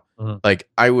 Mm-hmm. Like,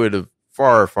 I would have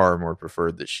far, far more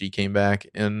preferred that she came back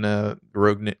in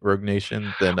Rogue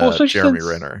Nation than Jeremy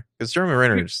Renner. Because Jeremy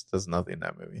Renner just does nothing in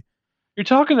that movie. You're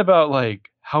talking about like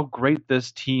how great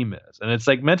this team is. And it's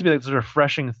like meant to be like this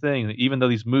refreshing thing that even though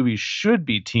these movies should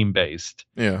be team based.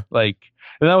 Yeah. Like,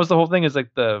 and that was the whole thing is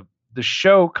like the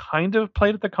show kind of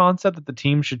played at the concept that the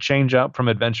team should change up from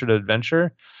adventure to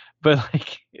adventure, but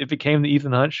like it became the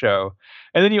Ethan Hunt show.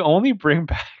 And then you only bring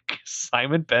back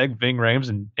Simon Pegg, Ving Rhames,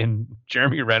 and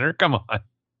Jeremy Renner. Come on.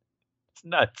 It's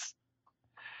nuts.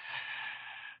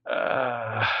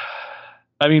 I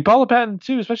mean, Paula Patton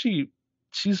too, especially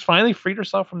she's finally freed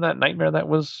herself from that nightmare that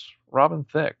was Robin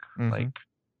Thicke. Mm-hmm. Like,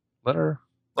 let her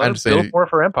build more of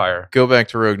her empire. Go back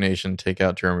to Rogue Nation, take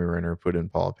out Jeremy Renner, put in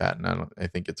Paula Patton. I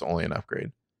think it's only an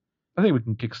upgrade. I think we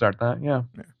can kickstart that. Yeah.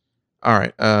 All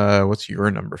right. What's your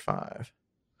number 5?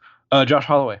 Josh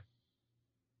Holloway.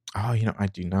 Oh, I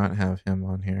do not have him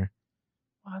on here.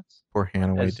 What? Poor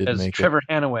Hannaway didn't make Trevor it.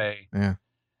 Hannaway. Yeah.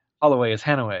 Holloway is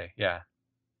Hannaway. Yeah.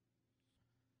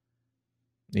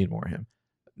 Need more of him.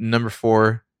 Number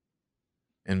 4,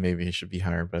 and maybe he should be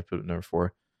higher, but I put it number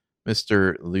 4.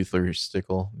 Mr. Luther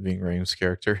Stickle, Ving Rhames'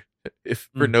 character, if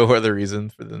for no other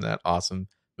reason than that awesome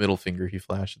middle finger he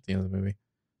flashed at the end of the movie.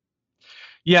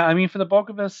 Yeah, I mean, for the bulk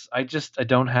of us, I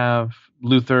don't have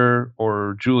Luther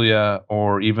or Julia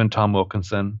or even Tom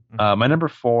Wilkinson. Mm-hmm. My number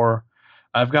 4,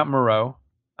 I've got Moreau.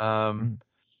 I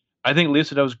think Lea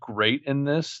Seydoux is great in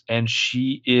this, and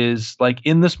she is like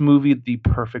in this movie the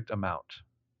perfect amount.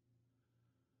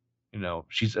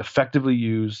 She's effectively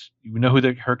used. You know who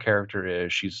her character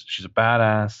is. She's a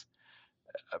badass.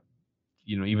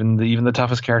 Even the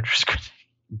toughest characters could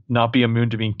not be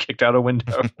immune to being kicked out a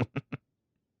window.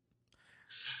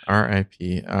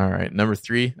 R.I.P. All right, number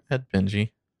 3, Ed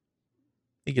Benji.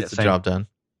 He gets the job done.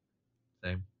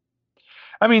 Same.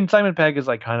 I mean, Simon Pegg is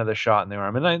like kind of the shot in the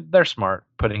arm, and they're smart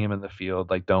putting him in the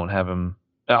field. Like, don't have him.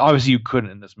 Obviously, you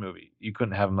couldn't in this movie. You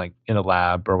couldn't have him like in a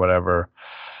lab or whatever.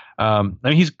 I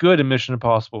mean, he's good in Mission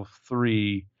Impossible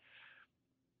 3,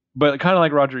 but kind of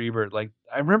like Roger Ebert. Like,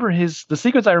 I remember the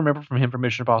sequence I remember from him from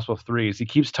Mission Impossible 3 is he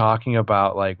keeps talking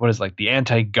about like what is like the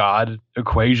anti-God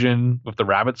equation with the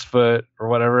rabbit's foot or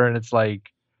whatever, and it's like,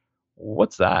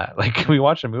 what's that? Like, can we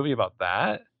watch a movie about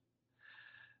that?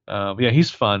 Yeah,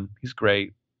 he's fun. He's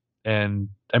great, and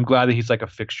I'm glad that he's like a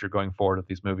fixture going forward with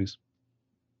these movies.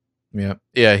 Yeah.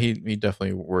 He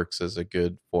definitely works as a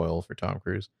good foil for Tom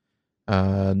Cruise.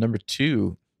 Number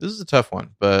 2. This is a tough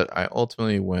one, but I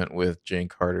ultimately went with Jane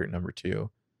Carter at number 2.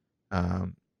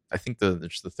 I think the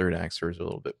third act serves a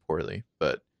little bit poorly,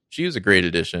 but she was a great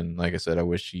addition. Like I said, I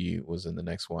wish she was in the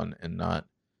next one and not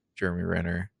Jeremy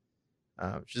Renner.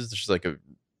 She's just like a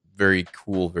very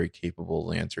cool, very capable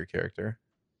Lancer character.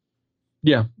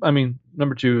 Yeah, I mean,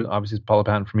 number 2 obviously is Paula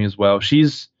Patton for me as well.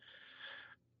 She's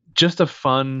just a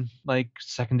fun, like,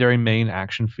 secondary main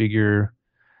action figure.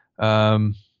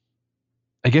 I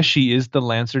guess she is the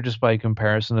Lancer just by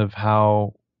comparison of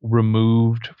how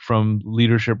removed from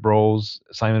leadership roles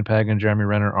Simon Pegg and Jeremy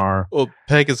Renner are. Well,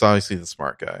 Pegg is obviously the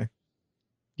smart guy.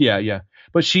 Yeah.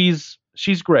 But she's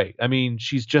great. I mean,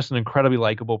 she's just an incredibly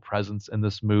likable presence in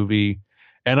this movie.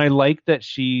 And I like that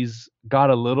she's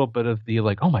got a little bit of the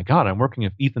like, oh my God, I'm working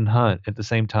with Ethan Hunt at the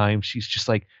same time. She's just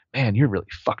like, man, you're really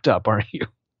fucked up, aren't you?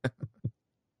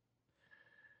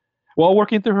 While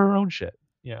working through her own shit.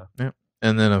 Yeah.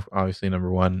 And then obviously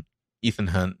number 1, Ethan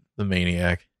Hunt, the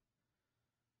maniac.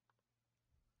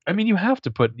 I mean, you have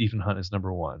to put Ethan Hunt as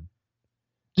number 1.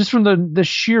 Just from the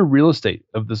sheer real estate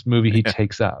of this movie he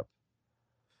takes up.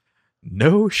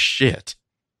 No shit.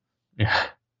 Yeah.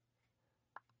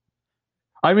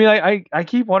 I mean, I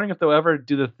keep wondering if they'll ever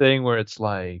do the thing where it's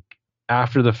like,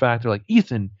 after the fact, they're like,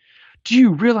 Ethan, do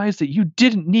you realize that you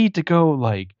didn't need to go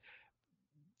like,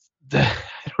 I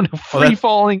don't know, free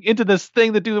falling into this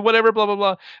thing that do whatever, blah, blah,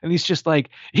 blah. And he's just like,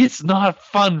 it's not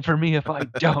fun for me if I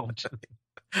don't.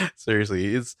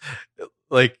 Seriously, it's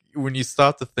like when you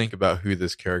stop to think about who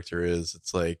this character is,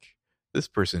 it's like, this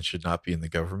person should not be in the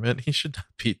government. He should not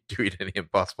be doing any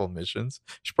impossible missions.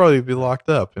 He should probably be locked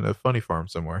up in a funny farm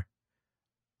somewhere.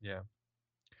 Yeah.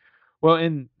 Well,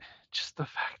 and just the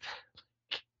fact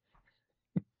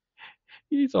that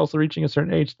he's also reaching a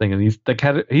certain age thing, and he's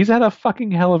had a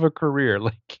fucking hell of a career.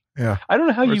 Like, yeah, I don't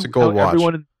know how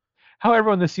everyone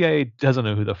in the CIA doesn't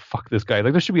know who the fuck this guy is.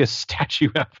 Like, there should be a statue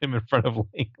of him in front of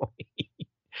Langley.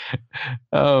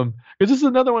 Because this is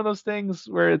another one of those things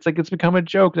where it's like it's become a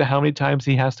joke to how many times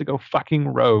he has to go fucking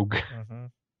rogue. Mm-hmm.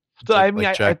 So I mean,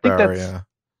 I think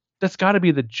that's got to be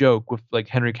the joke with like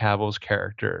Henry Cavill's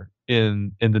character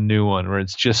in the new one, where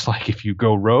it's just like if you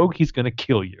go rogue, he's gonna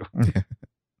kill you.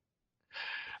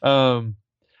 But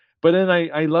then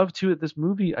I love too that this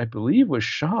movie, I believe, was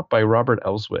shot by Robert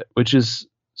Elswit, which is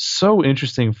so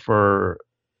interesting for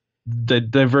the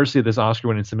diversity of this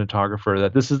Oscar-winning cinematographer,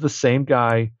 that this is the same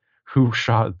guy who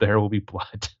shot There Will Be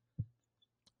Blood.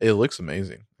 It looks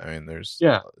amazing. I mean, there's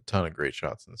a ton of great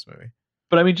shots in this movie.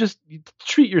 But I mean, just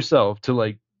treat yourself to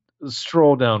like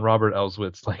stroll down Robert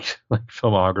Elswit's like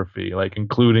filmography, like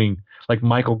including like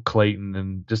Michael Clayton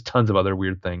and just tons of other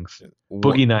weird things.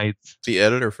 Boogie Nights. The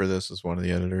editor for this is one of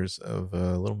the editors of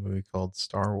a little movie called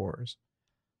Star Wars.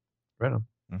 Right on.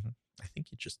 Mm-hmm. I think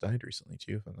he just died recently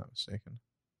too, if I'm not mistaken.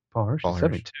 Paul Hirsch,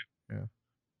 72. Yeah.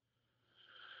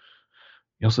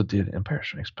 He also did Empire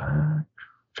Strikes Back,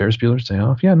 Ferris Bueller's Day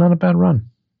Off. Yeah, not a bad run.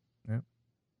 Yeah.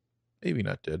 Maybe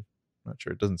not dead. Not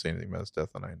sure. It doesn't say anything about his death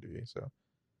on IMDb. So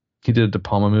he did a De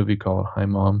Palma movie called Hi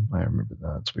Mom. I remember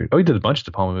that. It's weird. Oh, he did a bunch of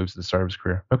De Palma movies at the start of his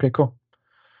career. Okay, cool.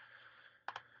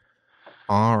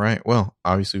 All right. Well,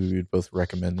 obviously we would both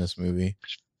recommend this movie.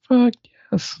 Fuck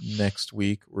yes. Next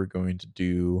week we're going to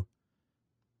do,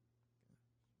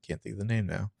 can't think of the name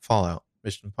now. Fallout.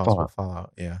 Mission Impossible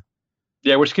Fallout. Yeah.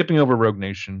 Yeah, we're skipping over Rogue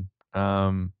Nation.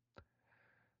 Because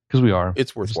we are.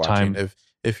 It's worth watching.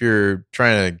 If you're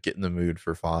trying to get in the mood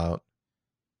for Fallout,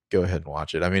 go ahead and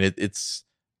watch it. I mean, it's.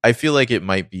 I feel like it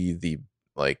might be the,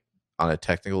 like, on a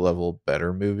technical level,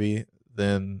 better movie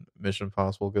than Mission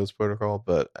Impossible Ghost Protocol,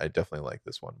 but I definitely like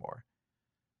this one more.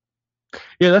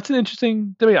 Yeah, that's an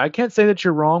interesting debate. I can't say that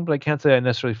you're wrong, but I can't say I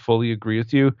necessarily fully agree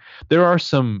with you. There are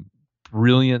some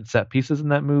brilliant set pieces in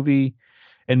that movie,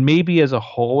 and maybe as a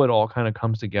whole, it all kind of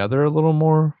comes together a little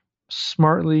more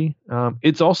smartly.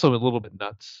 It's also a little bit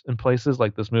nuts in places,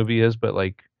 like this movie is, but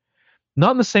like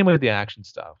not in the same way with the action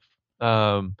stuff.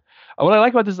 What I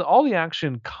like about this is all the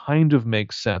action kind of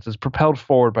makes sense. It's propelled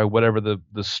forward by whatever the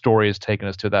story has taken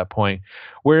us to that point.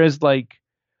 Whereas like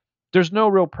there's no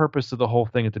real purpose to the whole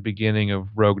thing at the beginning of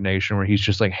Rogue Nation where he's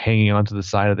just like hanging onto the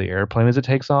side of the airplane as it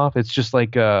takes off. It's just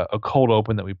like a cold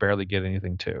open that we barely get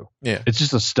anything to. Yeah. It's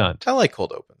just a stunt. I like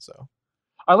cold opens though.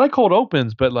 I like cold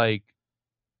opens, but like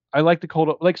I like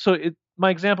the my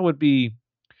example would be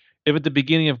if at the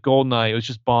beginning of GoldenEye it was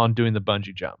just Bond doing the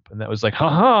bungee jump and that was like,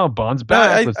 haha, Bond's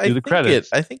back. Let's do the credits.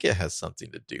 I think it has something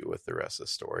to do with the rest of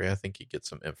the story. I think he gets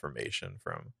some information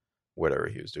from whatever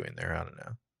he was doing there. I don't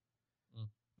know.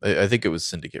 I think it was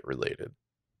Syndicate related.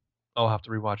 I'll have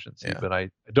to rewatch it and see, but I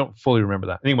don't fully remember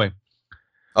that. Anyway.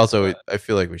 Also, I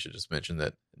feel like we should just mention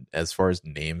that as far as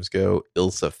names go,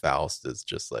 Ilsa Faust is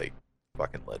just like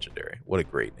fucking legendary. What a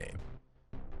great name.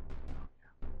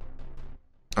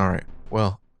 All right.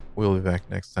 Well, we'll be back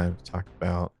next time to talk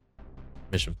about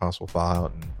Mission Impossible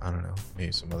Fallout and I don't know,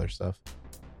 maybe some other stuff.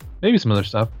 Maybe some other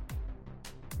stuff.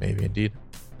 Maybe indeed.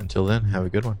 Until then, have a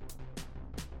good one.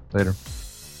 Later.